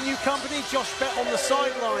keeping you company. Josh Bett on the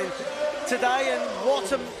sideline today, and what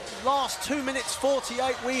a last 2 minutes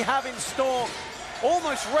 48 we have in store.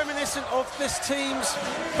 Almost reminiscent of this team's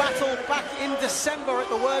battle back in December at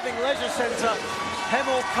the Worthing Leisure Centre.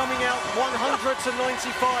 Hemel coming out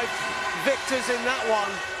 100-95 victors in that one.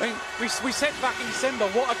 I mean, we said back in December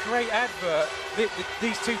what a great advert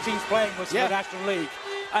these two teams playing was for the National League.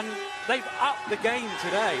 And they've upped the game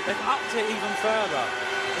today. They've upped it even further.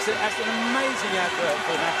 That's an amazing advert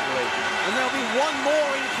for the National League. And there'll be one more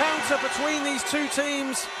encounter between these two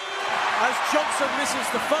teams as Johnson misses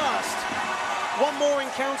the first. One more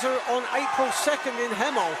encounter on April 2nd in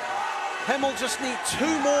Hemel. Hemel just need 2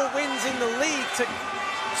 more wins in the league to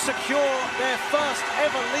secure their first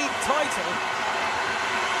ever league title.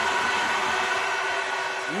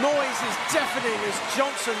 Noise is deafening as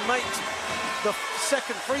Johnson makes the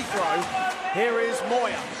second free throw. Here is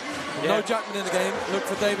Moyer. No Jackman in the game. Look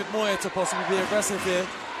for David Moyer to possibly be aggressive here.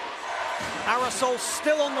 Arasol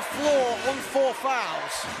still on the floor on 4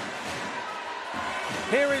 fouls.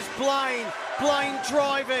 Here is Blaine. Blaine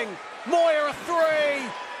driving. Moyer a 3.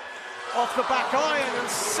 Off the back iron, and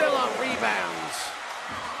Silla rebounds.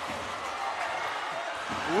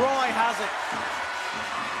 Rye has it.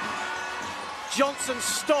 Johnson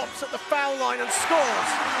stops at the foul line and scores.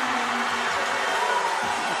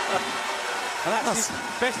 And that's his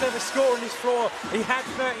best ever score on his floor. He had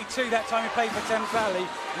 32 that time he played for Thames Valley,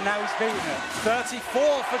 and now he's beaten it.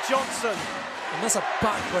 34 for Johnson. And that's a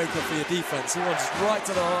backbreaker for your defense. He runs right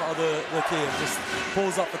to the heart of the key and just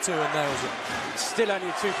pulls up for 2 and nails it. Still only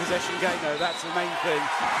a 2-possession game though, that's the main thing.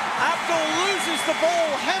 Abdul loses the ball,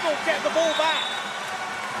 Hemel get the ball back.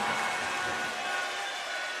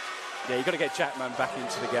 Yeah, you've got to get Jackman back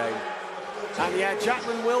into the game. And yeah,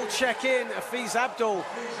 Jackman will check in. Hafiz Abdul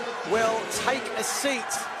will take a seat.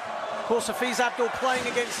 Of course, Hafiz Abdul playing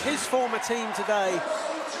against his former team today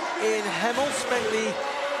in Hemel, spent the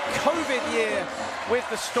COVID year with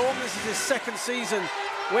the Storm. This is his 2nd season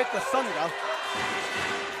with the Thunder.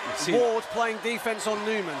 Ward playing defense on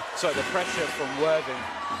Newman. So the pressure from Worthing,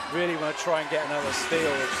 really want to try and get another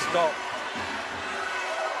steal or stop.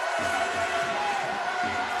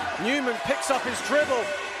 Newman picks up his dribble.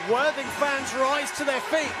 Worthing fans rise to their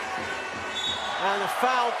feet. And a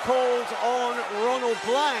foul called on Ronald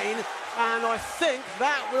Blaine. And I think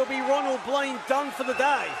that will be Ronald Blaine done for the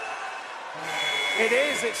day. It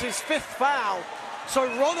is, it's his 5th foul. So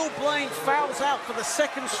Ronald Blaine fouls out for the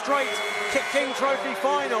 2nd straight KitKing Trophy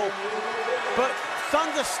final. But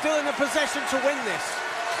Thunder still in a possession to win this.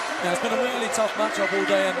 Yeah, it's been a really tough matchup all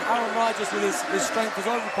day, and Aaron Wright just with his strength has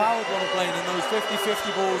overpowered Ronald Blaine in those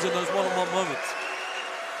 50-50 balls in those one-on-one moments.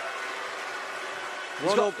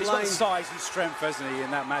 He's got size and strength, hasn't he,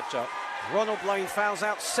 in that matchup? Ronald Blaine fouls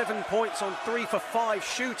out 7 points on 3 for 5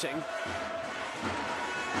 shooting.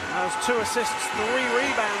 Has 2 assists, 3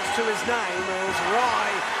 rebounds to his name as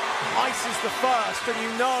Rye ices the first. And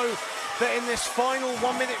you know that in this final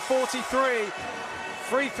 1 minute 43,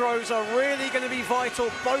 free throws are really going to be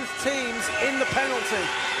vital, both teams in the penalty.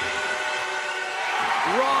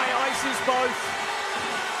 Rye ices both.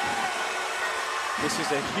 This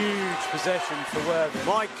is a huge possession for Worthing.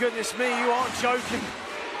 My goodness me, you aren't joking.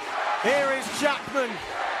 Here is Jackman.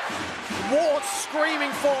 Ward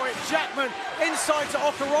screaming for it. Jackman inside to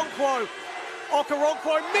Okoronkwo.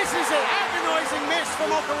 Okoronkwo misses it. Agonising miss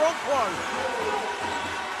from Okoronkwo.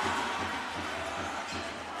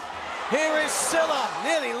 Here is Silla.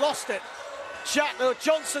 Nearly lost it.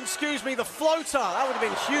 Johnson, excuse me, the floater. That would have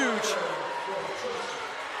been huge.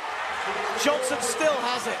 Johnson still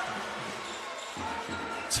has it.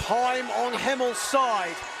 Time on Hemel's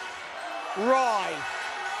side. Rye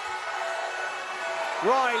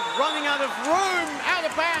running out of room, out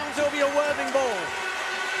of bounds. It'll be a Worthing ball.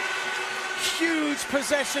 Huge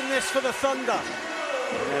possession this for the Thunder.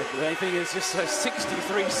 Yeah, the only thing is just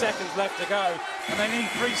 63 seconds left to go, and they need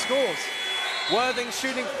 3 scores. Worthing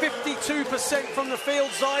shooting 52% from the field.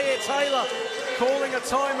 Zaire Taylor calling a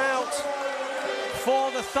timeout for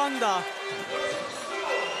the Thunder.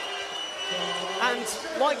 And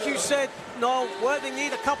like you said, Noel, Worthing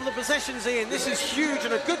need a couple of possessions, Ian. This is huge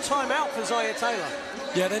and a good timeout for Zaire Taylor.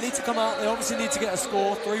 Yeah, they need to come out. They obviously need to get a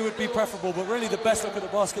score. 3 would be preferable, but really the best look at the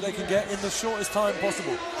basket they can get in the shortest time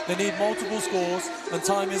possible. They need multiple scores, and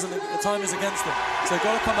time is against them. So they've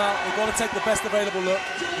got to come out. They've got to take the best available look.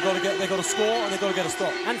 They've got to score, and they've got to get a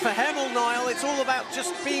stop. And for Hemel, Niall, it's all about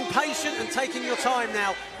just being patient and taking your time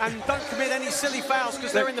now, and don't commit any silly fouls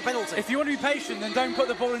because they're in the penalty. If you want to be patient, then don't put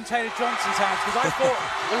the ball in Taylor Johnson's hands, because I thought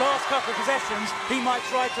the last couple of possessions he might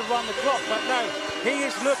try to run the clock, but no, he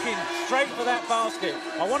is looking straight for that basket.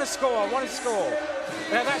 I want to score, I want to score.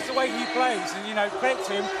 Now, that's the way he plays, and, you know, credit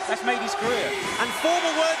to him, that's made his career. And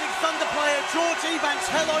former Worthing Thunder player George Ebanks,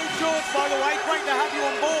 hello George, by the way, great to have you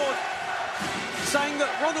on board, saying that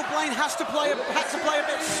Ronald Blaine had to play a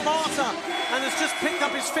bit smarter and has just picked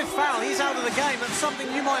up his 5th foul. He's out of the game. That's something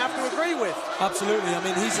you might have to agree with. Absolutely. I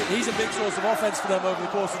mean, he's a big source of offense for them over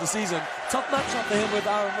the course of the season. Tough matchup for him with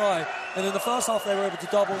Aaron Rye. And in the first half, they were able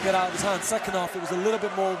to double and get out of his hands. Second half, it was a little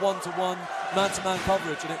bit more one-to-one, man-to-man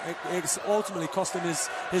coverage, and it ultimately cost him his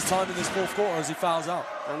time in this 4th quarter as he fouls out.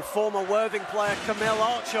 And former Worthing player Camille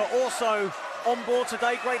Archer also on board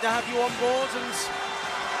today. Great to have you on board. And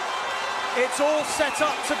it's all set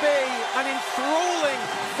up to be an enthralling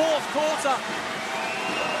 4th quarter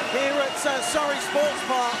here at Surrey Sports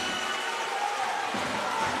Park.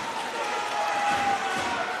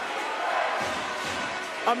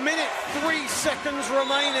 A minute, 3 seconds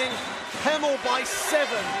remaining. Hemel by 7.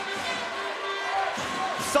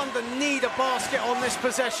 Thunder need a basket on this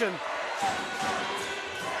possession.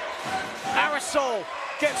 Arisol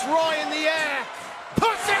gets Rye in the air.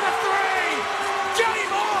 Puts in a 3!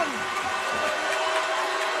 Game on!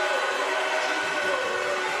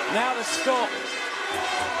 Now the stop.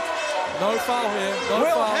 No foul here.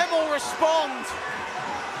 Will Hemel respond?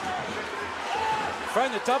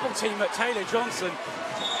 Throwing the double team at Taylor Johnson.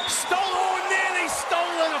 Nearly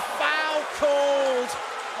stolen. A foul called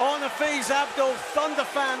on Hafiz Abdul. Thunder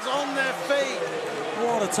fans on their feet.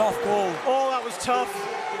 What a tough call. Oh, that was tough.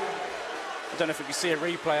 I don't know if we can see a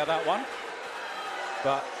replay of that one.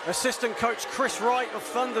 But assistant coach Chris Wright of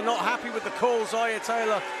Thunder not happy with the call. Zaire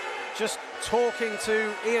Taylor just talking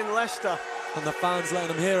to Ian Lester. And the fans letting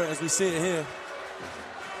them hear it as we see it here.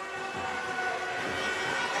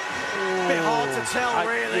 Bit hard to tell,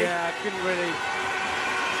 really. Yeah, I couldn't really.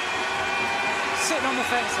 Sitting on the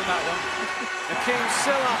fence on that one. Akeem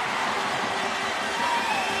Silla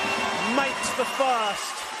makes the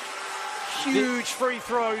first. Huge free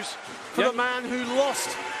throws for the man who lost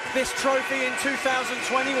this trophy in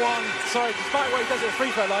 2021. Sorry, despite what he does at the free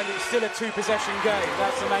throw line, it's still a 2-possession game.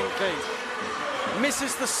 That's the main thing.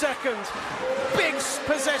 Misses the second. Big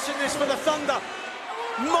possession this for the Thunder.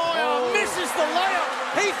 Meyer misses the layup.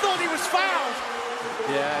 He thought he was fouled.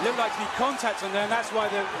 Yeah, it looked like to be contact on there, and that's why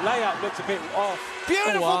the layup looked a bit off.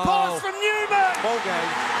 Beautiful pass from Newman. Ball game.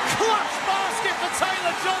 Clutch basket for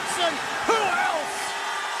Taylor Johnson. Who else?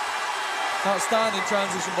 Outstanding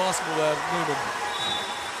transition basketball there, Newman.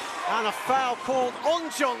 And a foul called on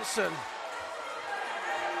Johnson.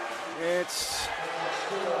 It's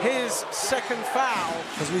his 2nd foul.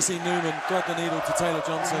 As we see Newman thread the needle to Taylor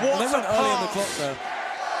Johnson. What and they went early on the clock there.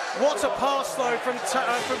 What a pass, though, from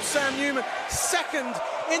Sam Newman. 2nd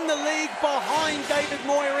in the league behind David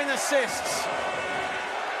Moyer in assists.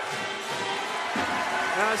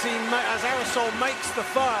 As Arisol makes the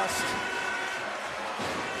first.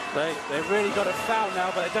 They've really got a foul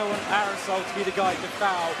now, but they don't want Arisol to be the guy to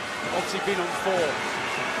foul. Obviously been on 4.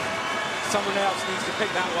 Someone else needs to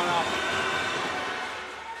pick that one up.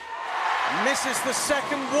 Misses the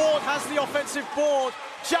second. Ward has the offensive board.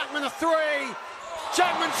 Jackman a 3.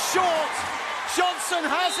 Jackman short. Johnson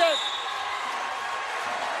has it.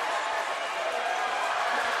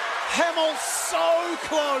 Hemel so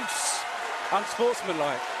close.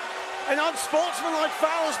 Unsportsmanlike. An unsportsmanlike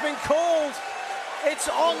foul has been called. It's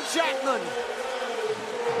on Jackman.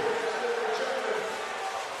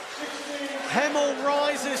 Hemel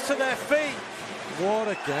rises to their feet. What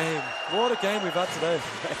a game. What a game we've had today.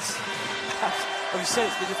 As you said,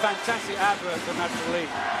 it's been a fantastic advert for the National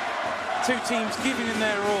League. 2 teams giving in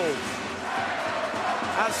their all.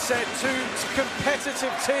 As said, two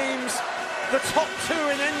competitive teams, the top two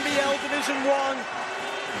in NBL Division One,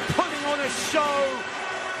 putting on a show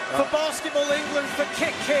for Basketball England, for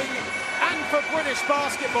KitKing, and for British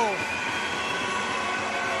basketball.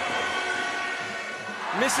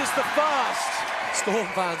 Misses the first. Storm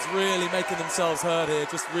fans really making themselves heard here,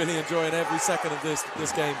 just really enjoying every second of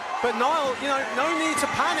this game. But Niall, you know, no need to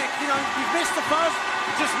panic. You know, you've missed the first,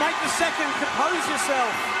 just make the second, compose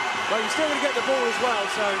yourself. Well, you're still going to get the ball as well,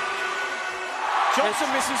 so...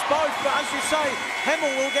 Johnson misses both, but as you say,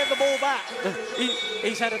 Hemel will get the ball back.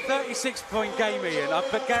 He's had a 36-point game, Ian.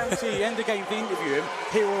 But guarantee, end the game, if you interview him,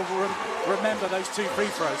 he will remember those two free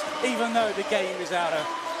throws, even though the game is out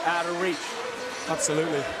of reach.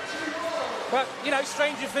 Absolutely. But, you know,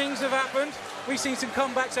 stranger things have happened. We've seen some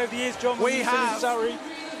comebacks over the years, John. We have. In Surrey.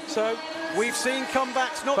 So we've seen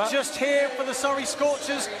comebacks, not just here for the Surrey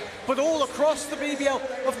Scorchers, but all across the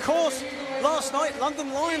BBL. Of course, last night,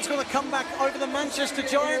 London Lions got a comeback over the Manchester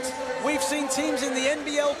Giants. We've seen teams in the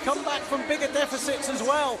NBL come back from bigger deficits as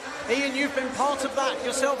well. Ian, you've been part of that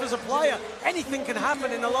yourself as a player. Anything can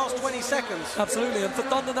happen in the last 20 seconds. Absolutely, and for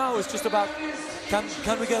Thunder now, it's just about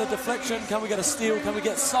can we get a deflection, can we get a steal, can we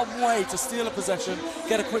get some way to steal a possession,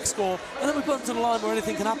 get a quick score, and then we put them to the line where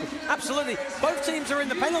anything can happen. Absolutely. Both teams are in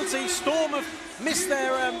the penalty. Storm have missed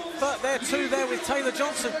their two there with Taylor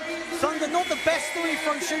Johnson. Thunder, not the best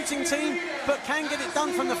three-front shooting team, but can get it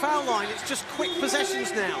done from the foul line. It's just quick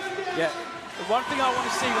possessions now. Yeah. The one thing I want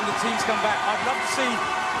to see when the teams come back, I'd love to see,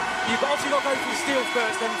 you've obviously got to go for the steal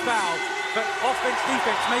first, then foul, but offense,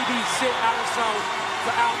 defense, maybe sit Aerosol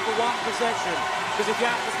out for one possession. Because if you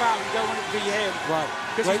have to foul, you don't want it to be him. Right.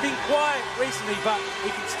 Because he's been quiet recently, but he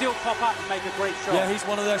can still pop up and make a great shot. Yeah, he's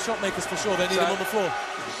one of their shot makers for sure. They need him on the floor.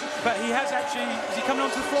 But he has actually, is he coming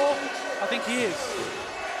onto the floor? I think he is.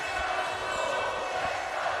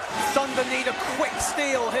 Thunder need a quick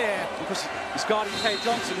steal here. Because he's guarding Taylor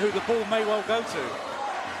Johnson, who the ball may well go to.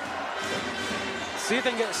 See if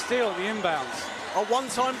they can get a steal on the inbounds. A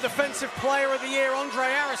one-time Defensive Player of the Year, Andre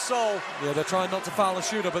Aerosol. Yeah, they're trying not to foul the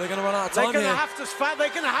shooter, but they're going to run out of time They're here.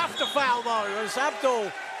 going to have to foul, though, as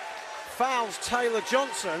Abdul fouls Taylor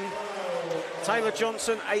Johnson. Taylor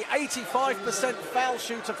Johnson, a 85% foul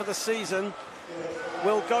shooter for the season,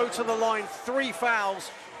 will go to the line. 3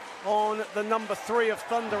 fouls on the number 3 of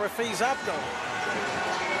Thunder, Hafiz Abdul.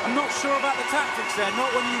 I'm not sure about the tactics there,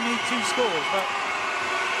 not when you need 2 scores, but...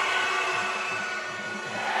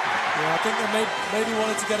 Yeah, I think they maybe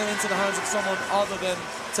wanted to get it into the hands of someone other than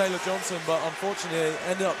Taylor Johnson, but unfortunately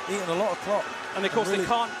ended up eating a lot of clock. And of course they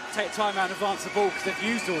can't take time out and advance the ball because they've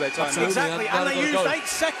used all their time. Absolutely. Exactly, and they used 8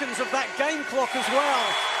 seconds of that game clock as well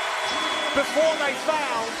before they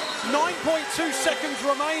fouled. 9.2 seconds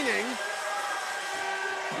remaining,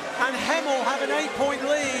 and Hemel have an 8-point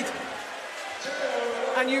lead.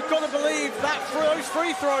 And you've got to believe that those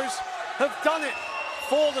free throws have done it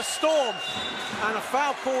for the Storm. And a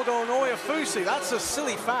foul called on Oyafusi. That's a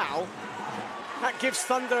silly foul. That gives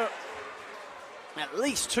Thunder at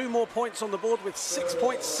least 2 more points on the board with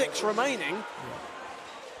 6.6 remaining.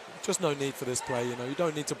 Just no need for this play, you know. You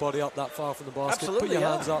don't need to body up that far from the basket. Absolutely, put your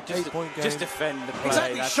hands up, 8-point game. Just defend the play.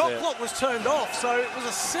 Exactly, shot clock was turned off, so it was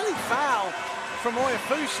a silly foul from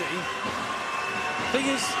Oyafusi. Thing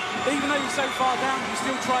is, even though you're so far down, you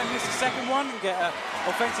still try and miss the second one and get an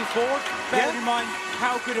offensive board. Bear in mind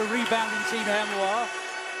how good a rebounding team Hemel are.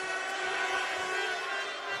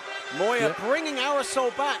 Moya bringing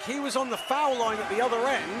Aerosol back. He was on the foul line at the other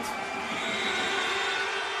end.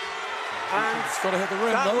 And it's got to hit the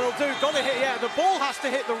rim. That will do. Got to hit. Yeah, the ball has to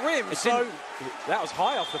hit the rim. So that was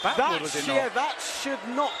high off the backboard, was it not? that should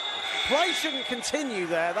not. Play shouldn't continue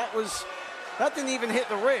there. That didn't even hit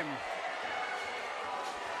the rim.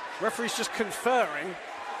 Referee's just conferring.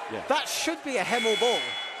 Yeah. That should be a Hemel ball.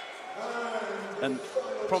 And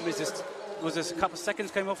the problem is this. Was this a couple of seconds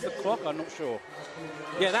came off the clock? I'm not sure.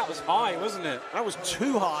 Yeah, that was high, wasn't it? That was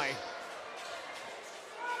too high.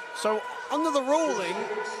 So, under the ruling,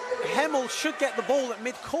 Hemel should get the ball at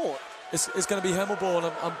mid-court. It's going to be Hemel ball,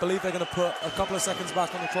 and I believe they're going to put a couple of seconds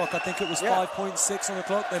back on the clock. I think it was 5.6 on the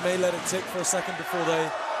clock. They may let it tick for a second before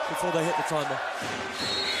they hit the timer.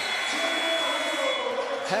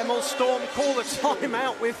 Hemel Storm call the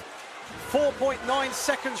timeout with 4.9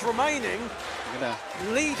 seconds remaining,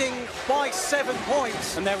 leading by 7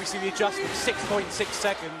 points. And there we see the adjustment, 6.6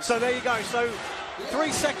 seconds. So there you go. So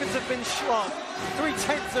 3 seconds have been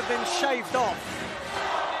 3/10 have been shaved off.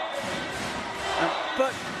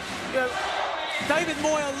 But you know, David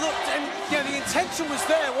Moyer looked, and you know, the intention was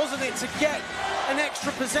there, wasn't it, to get an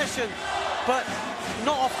extra possession, but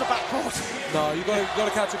not off the backboard. No, you've got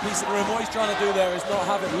to catch a piece of the rim. What he's trying to do there is not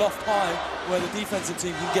have it loft high where the defensive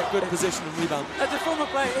team can get good position and rebound. As a former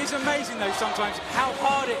player, it's amazing though sometimes how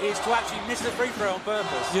hard it is to actually miss the free throw on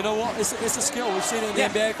purpose. You know what? It's a skill. We've seen it in the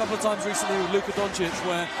NBA a couple of times recently with Luka Doncic,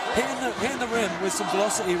 where hitting the rim with some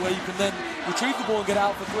velocity, where you can then retrieve the ball and get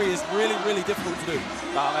out for three, is really, really difficult to do.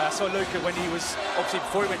 I saw Luka when he was, obviously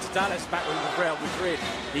before he went to Dallas, back when he was Real Madrid,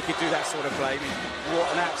 he could do that sort of play. I mean,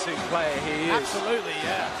 what an absolute player he is. Absolutely,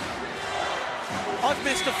 yeah. I've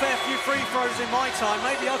missed a fair few free throws in my time.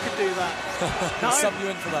 Maybe I could do that. No? Sub you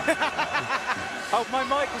in for that. Oh, my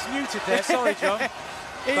mic was muted there. Sorry, John.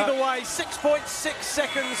 Either way, 6.6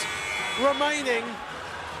 seconds remaining.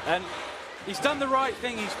 And he's done the right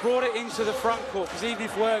thing. He's brought it into the front court, because even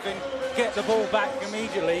if Worthing get the ball back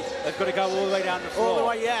immediately, they've got to go all the way down the floor. All the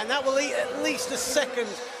way, yeah. And that will eat at least a second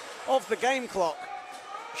of the game clock,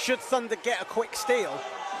 should Thunder get a quick steal.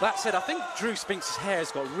 That said, I think Drew Spinks' hair's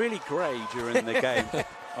got really grey during the game.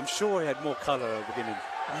 I'm sure he had more colour at the beginning.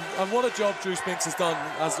 And what a job Drew Spinks has done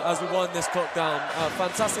as we wind this clock down.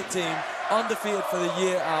 Fantastic team, undefeated for the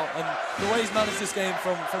year out, and the way he's managed this game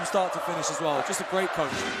from start to finish as well. Just a great coach.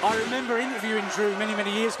 I remember interviewing Drew many, many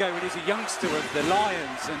years ago when he was a youngster of the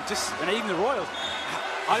Lions and even the Royals.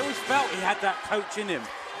 I always felt he had that coach in him.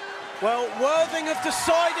 Well, Worthing have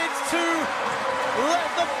decided to let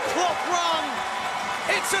the clock run.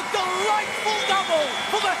 It's a delightful double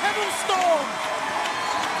for the Hemel Storm.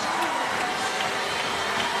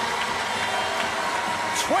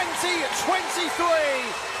 2023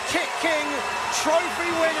 KitKing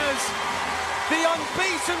Trophy winners. The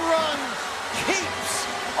unbeaten run keeps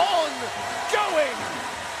on going.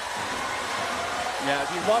 Yeah,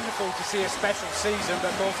 it'd be wonderful to see a special season, but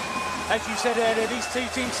of course, as you said earlier, these two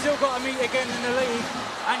teams still got to meet again in the league,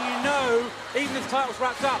 and you know, even if the title's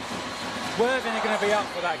wrapped up, Worthing are going to be up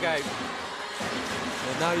for that game.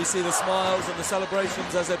 And now you see the smiles and the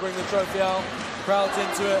celebrations as they bring the trophy out. Crowds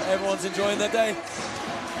into it, everyone's enjoying their day.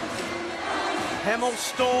 Hemel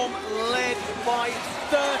Storm led by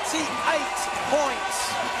 38 points.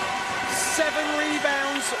 7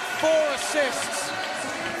 rebounds, 4 assists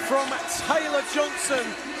from Taylor Johnson.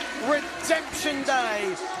 Redemption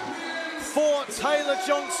day for Taylor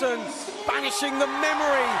Johnson, banishing the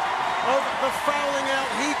memory of the fouling out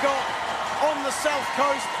he got on the South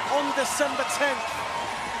Coast on December 10th.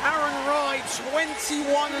 Aaron Rye,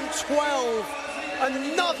 21 and 12.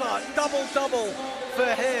 Another double-double for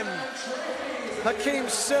him. Hakeem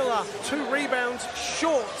Silla, 2 rebounds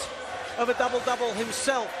short of a double-double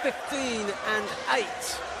himself, 15 and 8.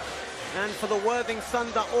 And for the Worthing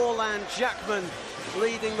Thunder, Orland Jackman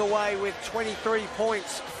leading the way with 23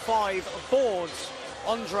 points, 5 boards.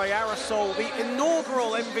 Andre Arisol, the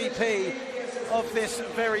inaugural MVP of this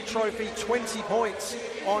very trophy, 20 points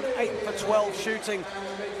on 8 for 12 shooting.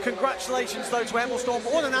 Congratulations, though, to Hemel Storm.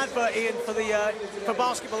 What an advert, Ian, for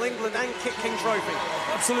Basketball England and KitKing Trophy.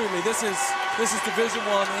 Absolutely. This is Division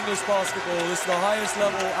One English basketball. This is the highest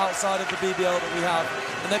level outside of the BBL that we have,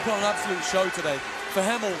 and they put on an absolute show today. For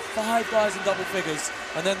Hemel, 5 guys in double figures,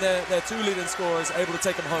 and then their 2 leading scorers able to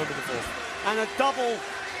take them home in the fourth. And a double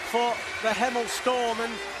for the Hemel Storm,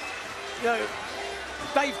 and you know,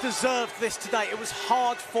 they've deserved this today. It was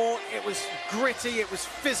hard fought, it was gritty, it was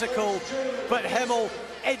physical, but Hemel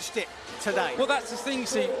edged it today. Well, that's the thing, you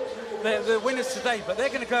see, they're the winners today, but they're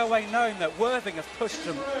going to go away knowing that Worthing have pushed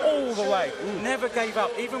them all the way, never gave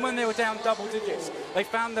up, even when they were down double digits. They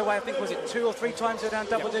found their way, I think, was it 2 or 3 times they were down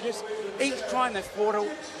double digits? Each time they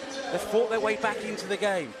fought their way back into the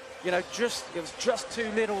game. You know, it was just too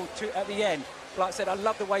little at the end. Like I said, I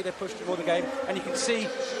love the way they pushed all the game, and you can see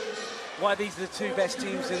why these are the 2 best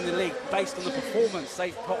teams in the league based on the performance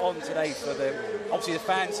they've put on today for obviously the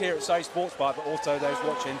fans here at Surrey Sports Park, but also those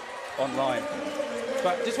watching online.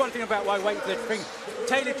 But just one thing about why I wait for the thing.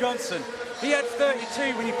 Taylor Johnson, he had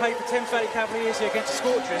 32 when he played for Thames Valley Cavaliers here against the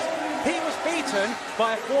Scorchers. He was beaten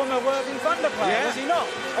by a former Worthing Thunder player, was he not?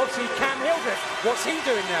 Obviously, Cam Hildreth. What's he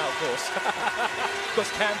doing now, of course? Of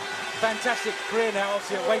course, Cam, fantastic career now,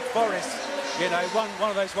 obviously at Wake Forest. You know, one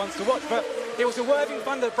of those ones to watch. But it was a Worthing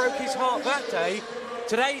Thunder that broke his heart that day.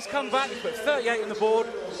 Today he's come back, he's put 38 on the board,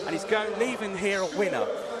 and he's leaving here a winner.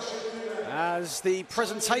 As the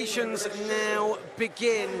presentations now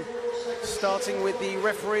begin, starting with the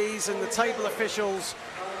referees and the table officials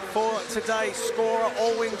for today's scorer,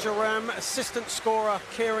 Alwyn Jaram, assistant scorer,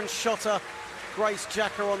 Kieran Shotter, Grace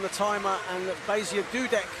Jacker on the timer, and Basia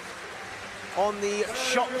Dudek on the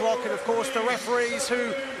shot clock. And of course the referees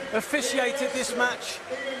who officiated this match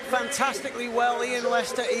fantastically well, Ian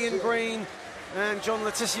Lester, Ian Green and John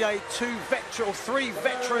Letitia, 3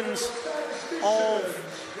 veterans of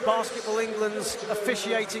Basketball England's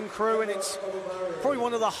officiating crew, and it's probably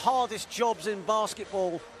one of the hardest jobs in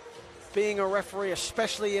basketball being a referee,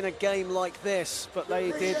 especially in a game like this, but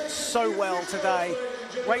they did so well today.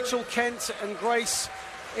 Rachel Kent and Grace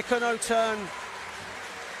Ikono-Turn,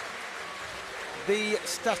 the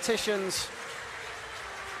statisticians.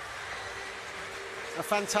 A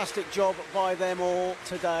fantastic job by them all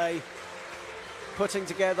today, putting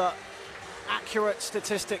together accurate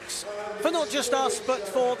statistics for not just us, but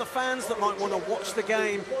for the fans that might want to watch the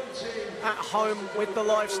game at home with the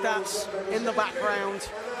live stats in the background.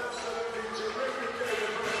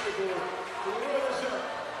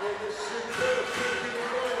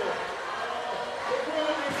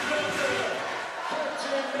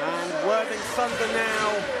 And Worthing Thunder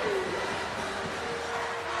now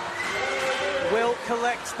will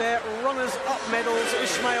collect their runners-up medals.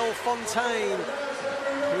 Ishmael Fontaine,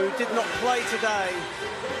 who did not play today,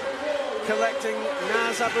 collecting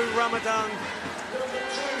Naz Abu Ramadan,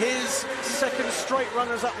 his second straight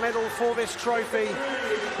runners-up medal for this trophy.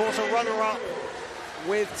 Of course, a runner-up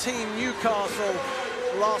with Team Newcastle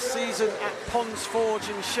last season at Ponds Forge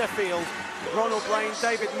in Sheffield. Ronald Blaine,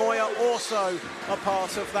 David Moyer, also a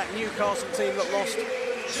part of that Newcastle team that lost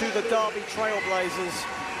to the Derby Trailblazers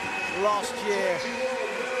last year.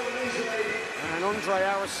 And Andre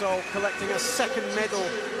Arisol collecting a second medal,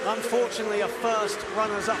 unfortunately a first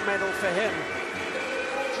runners-up medal for him.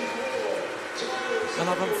 And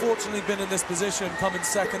I've unfortunately been in this position, coming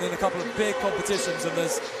second in a couple of big competitions, and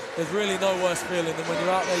there's really no worse feeling than when you're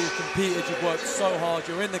out there, you've competed, you've worked so hard,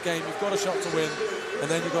 you're in the game, you've got a shot to win, and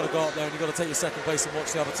then you've got to go up there and you've got to take your second place and watch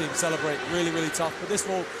the other team celebrate. Really, really tough. But this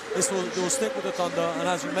will stick with the Thunder, and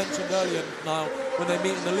as you mentioned earlier, Niall, when they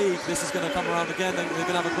meet in the league, this is going to come around again. They're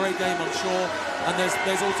going to have a great game, I'm sure, and there's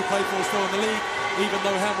all to play for still in the league, even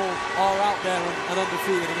though Hemel are out there and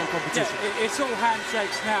undefeated in all competition. Yeah, it's all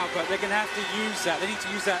handshakes now, but they're going to have to use that. They need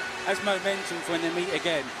to use that as momentum for when they meet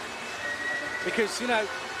again. Because, you know,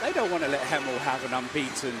 they don't want to let Hemel have an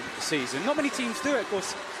unbeaten season. Not many teams do it. Of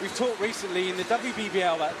course, we've talked recently in the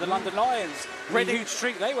WBBL that the London Lions, Reading, huge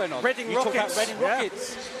streak they went on. Reading Rockets. Talk about Reading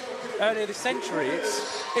Rockets earlier this century.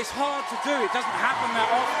 It's hard to do. It doesn't happen that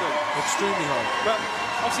often. Extremely hard. But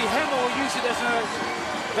obviously Hemel will use it as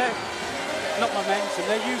not momentum.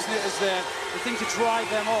 They're using it as the thing to drive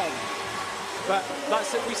them on. But like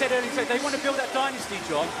we said earlier, they want to build that dynasty,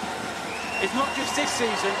 John. It's not just this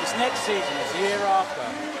season, it's next season, it's the year after.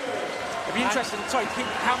 It'd be interesting to see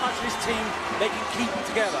how much of this team they can keep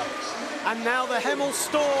together. And now the Hemel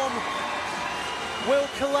Storm will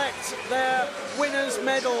collect their winners'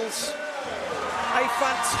 medals. A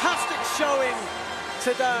fantastic showing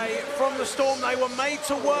today from the Storm. They were made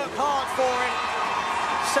to work hard for it.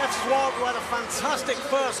 Seth Swab had a fantastic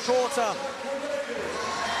first quarter.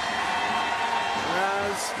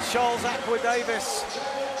 As Charles Aqua-Davis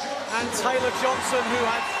and Taylor Johnson, who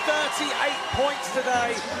had 38 points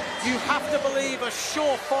today, you have to believe a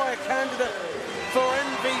surefire candidate for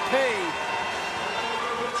MVP,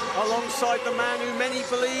 alongside the man who many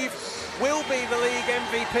believe will be the league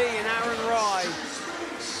MVP in Aaron Rye.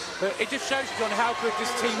 But it just shows you, John, how good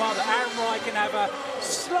this team are, that Aaron Rye can have a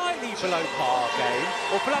slightly below par game,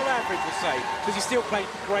 or below average, we'll say, because he still played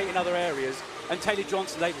great in other areas, and Taylor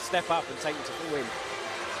Johnson able to step up and take them to the win.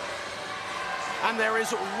 And there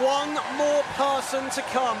is one more person to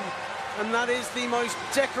come, and that is the most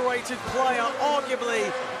decorated player,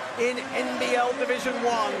 arguably, in NBL Division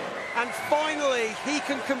One. And finally, he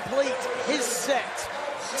can complete his set.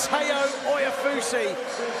 Teo Oyafusi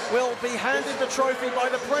will be handed the trophy by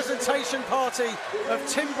the presentation party of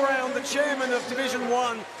Tim Brown, the chairman of Division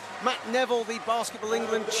One, Matt Neville, the Basketball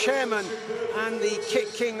England chairman, and the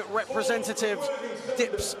KitKing representative,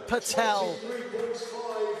 Dips Patel.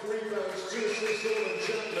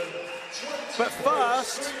 But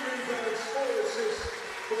first,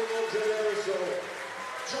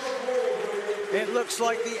 it looks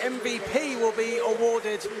like the MVP will be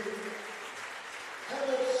awarded.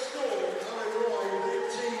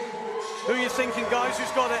 Who are you thinking, guys?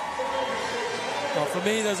 Who's got it? Well, for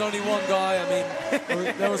me, there's only one guy. I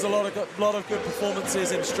mean, there was a lot of good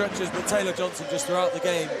performances in stretches, but Taylor Johnson just throughout the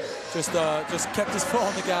game just kept his foot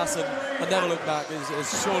on the gas and never looked back.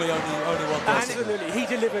 Is surely only one person. Absolutely, he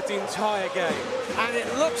delivered the entire game. And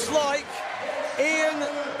it looks like Ian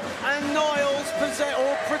and Niall's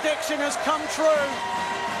prediction has come true.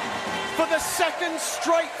 For the second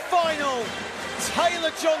straight final,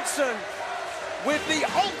 Taylor Johnson with the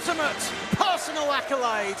ultimate personal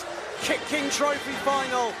accolade, KitKing Trophy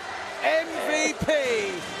final,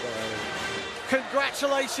 MVP.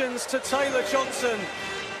 Congratulations to Taylor Johnson.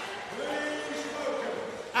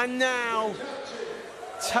 And now,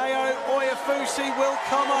 Teo Oyafusi will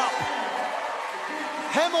come up.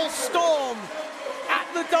 Hemel Storm at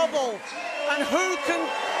the double. And who can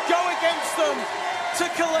go against them to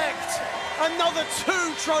collect another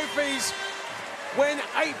 2 trophies when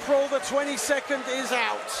April the 22nd is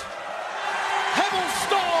out? Hemel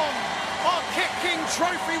Storm are KitKing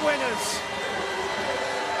Trophy winners.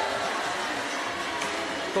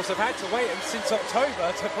 Of course, they've had to wait since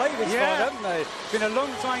October to play this one, haven't they? It's been a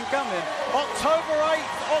long time coming. October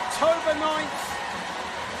 8th, October 9th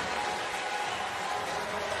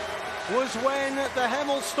was when the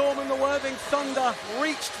Hemel Storm and the Worthing Thunder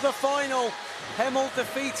reached the final. Hemel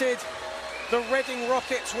defeated the Reading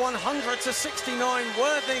Rockets 100-69.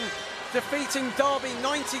 Worthing defeating Derby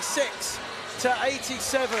 96-87.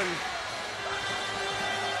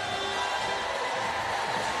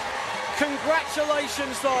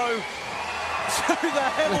 Congratulations, though, to the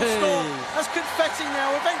Hemel Storm, as confetti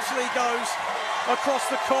now eventually goes across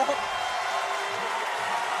the court.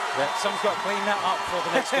 Yeah, someone's got to clean that up for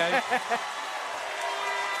the next game.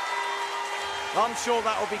 I'm sure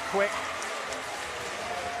that will be quick.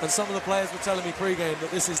 And some of the players were telling me pre-game that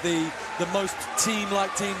this is the most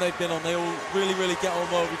team-like team they've been on. They all really, really get on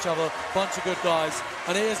well with each other. Bunch of good guys.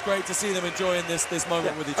 And it is great to see them enjoying this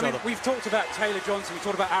moment with each other. We've talked about Taylor Johnson, we've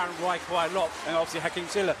talked about Aaron Wright quite a lot, and obviously Hakeem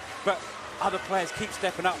Silla, but other players keep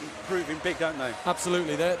stepping up and proving big, don't they?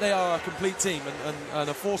 Absolutely. They are a complete team and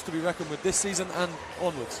a force to be reckoned with this season and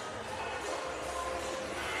onwards.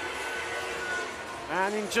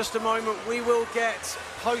 And in just a moment, we will get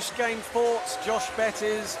post-game thoughts. Josh Bett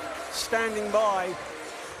is standing by.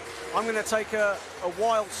 I'm going to take a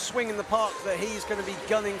wild swing in the park that he's going to be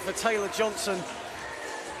gunning for Taylor Johnson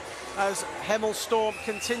as Hemel Storm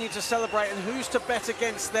continue to celebrate. And who's to bet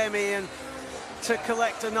against them, Ian, to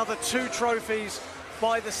collect another 2 trophies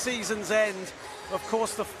by the season's end? Of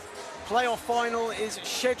course, the playoff final is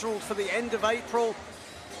scheduled for the end of April,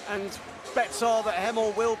 and bets are that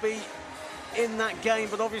Hemel will be in that game.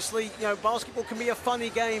 But obviously, you know, basketball can be a funny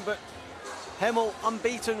game, but Hemel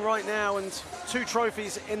unbeaten right now and 2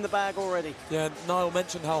 trophies in the bag already. Yeah, Niall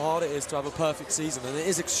mentioned how hard it is to have a perfect season, and it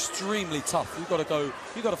is extremely tough. You've got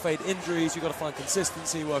to fade injuries, you've got to find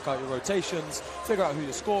consistency, work out your rotations, figure out who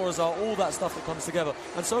your scorers are, all that stuff that comes together.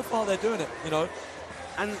 And so far they're doing it, you know.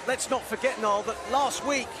 And let's not forget, Niall, that last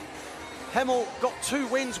week Hemel got 2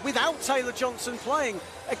 wins without Taylor Johnson playing,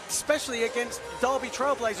 especially against Derby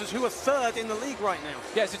Trailblazers, who are 3rd in the league right now.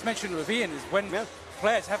 Yes, it's mentioned with Ian, is when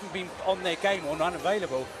players haven't been on their game or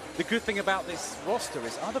unavailable, the good thing about this roster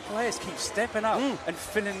is other players keep stepping up and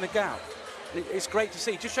filling the gap. It's great to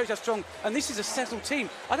see. It just shows how strong. And this is a settled team.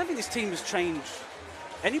 I don't think this team has changed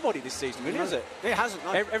anybody this season, really, has it? It hasn't,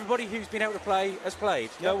 no. Everybody who's been able to play has played.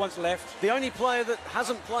 No one's left. The only player that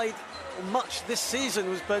hasn't played much this season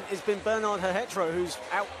has been Bernard Herhetro, who's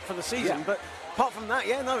out for the season. Yeah. But apart from that,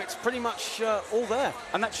 it's pretty much all there.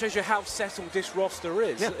 And that shows you how settled this roster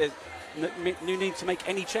is. Yeah. No need to make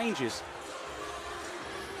any changes.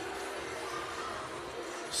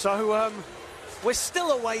 So we're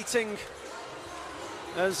still awaiting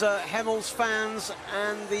as Hemel's fans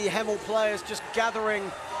and the Hemel players just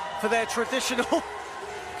gathering for their traditional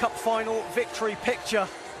cup final victory picture,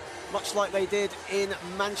 much like they did in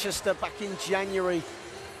Manchester back in January.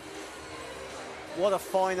 What a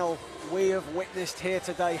final we have witnessed here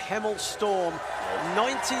today. Hemel Storm,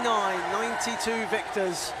 99-92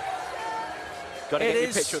 victors. Got to get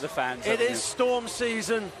your picture of the fans. It is Storm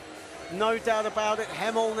season, no doubt about it.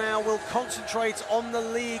 Hemel now will concentrate on the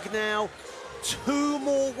league now. 2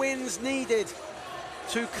 more wins needed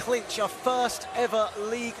to clinch a first ever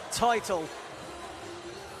league title.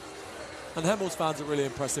 And Hemel's fans are really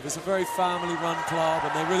impressive. It's a very family-run club,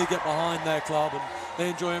 and they really get behind their club, and they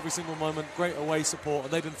enjoy every single moment. Great away support,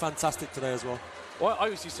 and they've been fantastic today as well. Well, I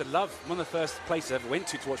always used to love, one of the first places I ever went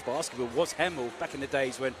to watch basketball was Hemel, back in the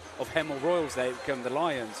days when of Hemel Royals, they became the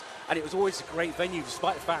Lions. And it was always a great venue,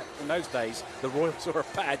 despite the fact in those days the Royals were a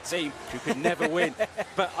bad team who could never win.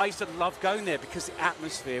 But I used to love going there because the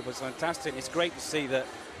atmosphere was fantastic. It's great to see that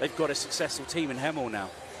they've got a successful team in Hemel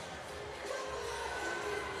now.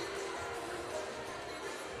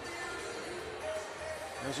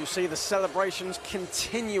 As you see the celebrations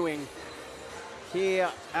continuing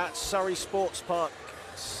here at Surrey Sports Park.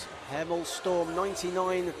 Hemel Storm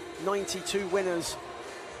 99-92 winners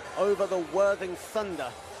over the Worthing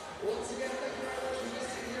Thunder.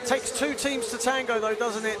 Takes 2 teams to tango though,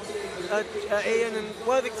 doesn't it, Ian? And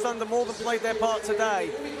Worthing Thunder more than played their part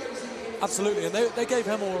today. Absolutely, and they gave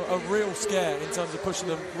Hemel a real scare in terms of pushing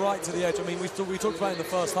them right to the edge. I mean, we talked about in the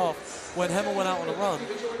first half, when Hemel went out on a run,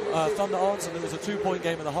 Thunder answered, it was a 2-point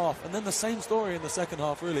game in the half, and then the same story in the second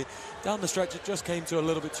half, really. Down the stretch, it just came to a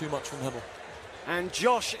little bit too much from Hemel. And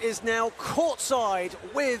Josh is now courtside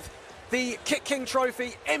with the KitKing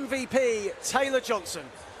Trophy MVP, Taylor Johnson.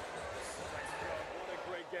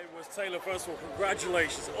 Taylor, first of all,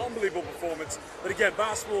 congratulations. Unbelievable performance. But again,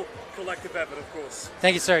 basketball, collective effort, of course.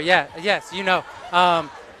 Thank you, sir. Yeah, yes, you know.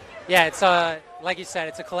 Yeah, it's like you said,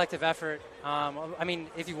 it's a collective effort. I mean,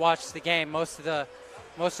 if you watch the game, most of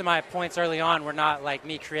my points early on were not like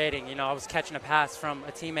me creating. You know, I was catching a pass from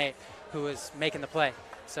a teammate who was making the play.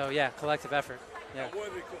 So yeah, collective effort. Yeah.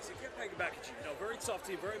 Worthy, of course. He kept hanging back at you. You know, very tough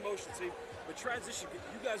team, very emotional team. But transition,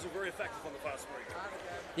 you guys were very effective on the fast break.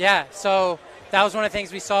 Yeah, so that was one of the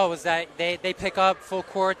things we saw was that they pick up full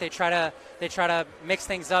court. They try to mix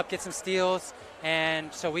things up, get some steals,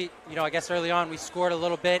 and so we, you know, I guess early on we scored a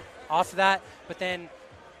little bit off of that, but then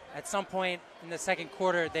at some point in the second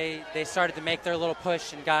quarter they started to make their little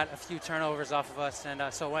push and got a few turnovers off of us, and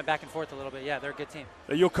so it went back and forth a little bit. Yeah, they're a good team.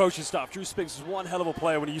 Your coaching staff, Drew Spinks was one hell of a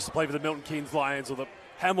player when he used to play for the Milton Keynes Lions, or the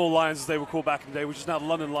Hemel Lions as they were called back in the day, which is now the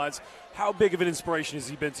London Lions. How big of an inspiration has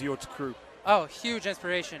he been to your crew? Oh, huge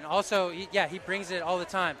inspiration. Also, he brings it all the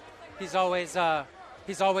time. He's always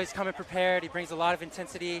coming prepared. He brings a lot of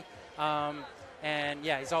intensity, and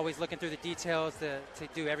yeah, he's always looking through the details to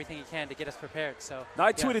do everything he can to get us prepared. So now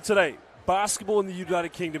I tweeted today, basketball in the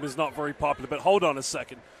United Kingdom is not very popular, but hold on a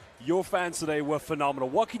second. Your fans today were phenomenal.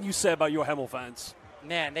 What can you say about your Hemel fans?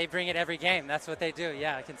 Man, they bring it every game. That's what they do.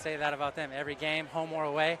 Yeah, I can say that about them. Every game, home or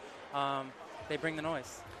away, they bring the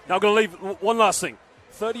noise. Now I'm going to leave one last thing.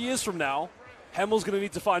 30 years from now, Hemel's going to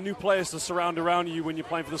need to find new players to surround around you when you're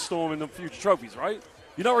playing for the Storm in the future trophies, right?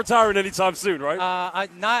 You're not retiring anytime soon, right?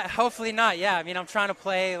 Hopefully not. Yeah, I mean, I'm trying to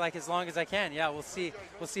play like as long as I can. Yeah, we'll see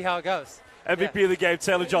how it goes. MVP of the game,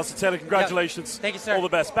 Taylor Johnson. Taylor, congratulations. Thank you, sir. All the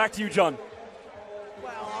best. Back to you, John.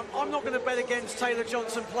 Well, I'm not going to bet against Taylor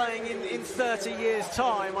Johnson playing in 30 years'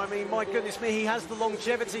 time. I mean, my goodness me, he has the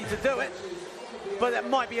longevity to do it. But that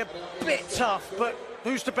might be a bit tough, but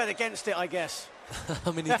who's to bet against it, I guess?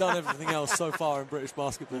 I mean, he's done everything else so far in British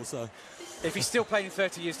basketball, so... If he's still playing in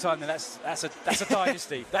 30 years' time, then that's a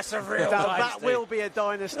dynasty. That's a real dynasty. That will be a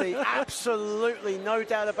dynasty, absolutely, no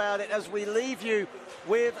doubt about it. As we leave you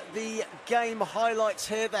with the game highlights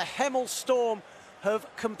here, the Hemel Storm have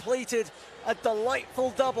completed a delightful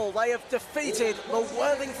double. They have defeated the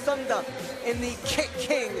Worthing Thunder in the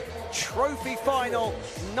KitKing Trophy final,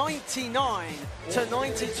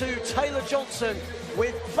 99-92. Taylor Johnson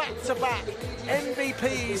with back-to-back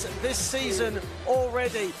MVPs this season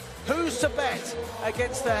already. Who's to bet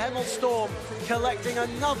against the Hemel Storm collecting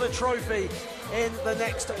another trophy in the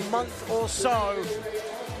next month or so?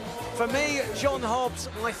 For me, John Hobbs,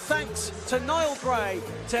 my thanks to Niall Gray,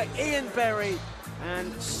 to Ian Berry,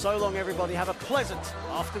 and so long everybody. Have a pleasant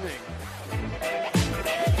afternoon.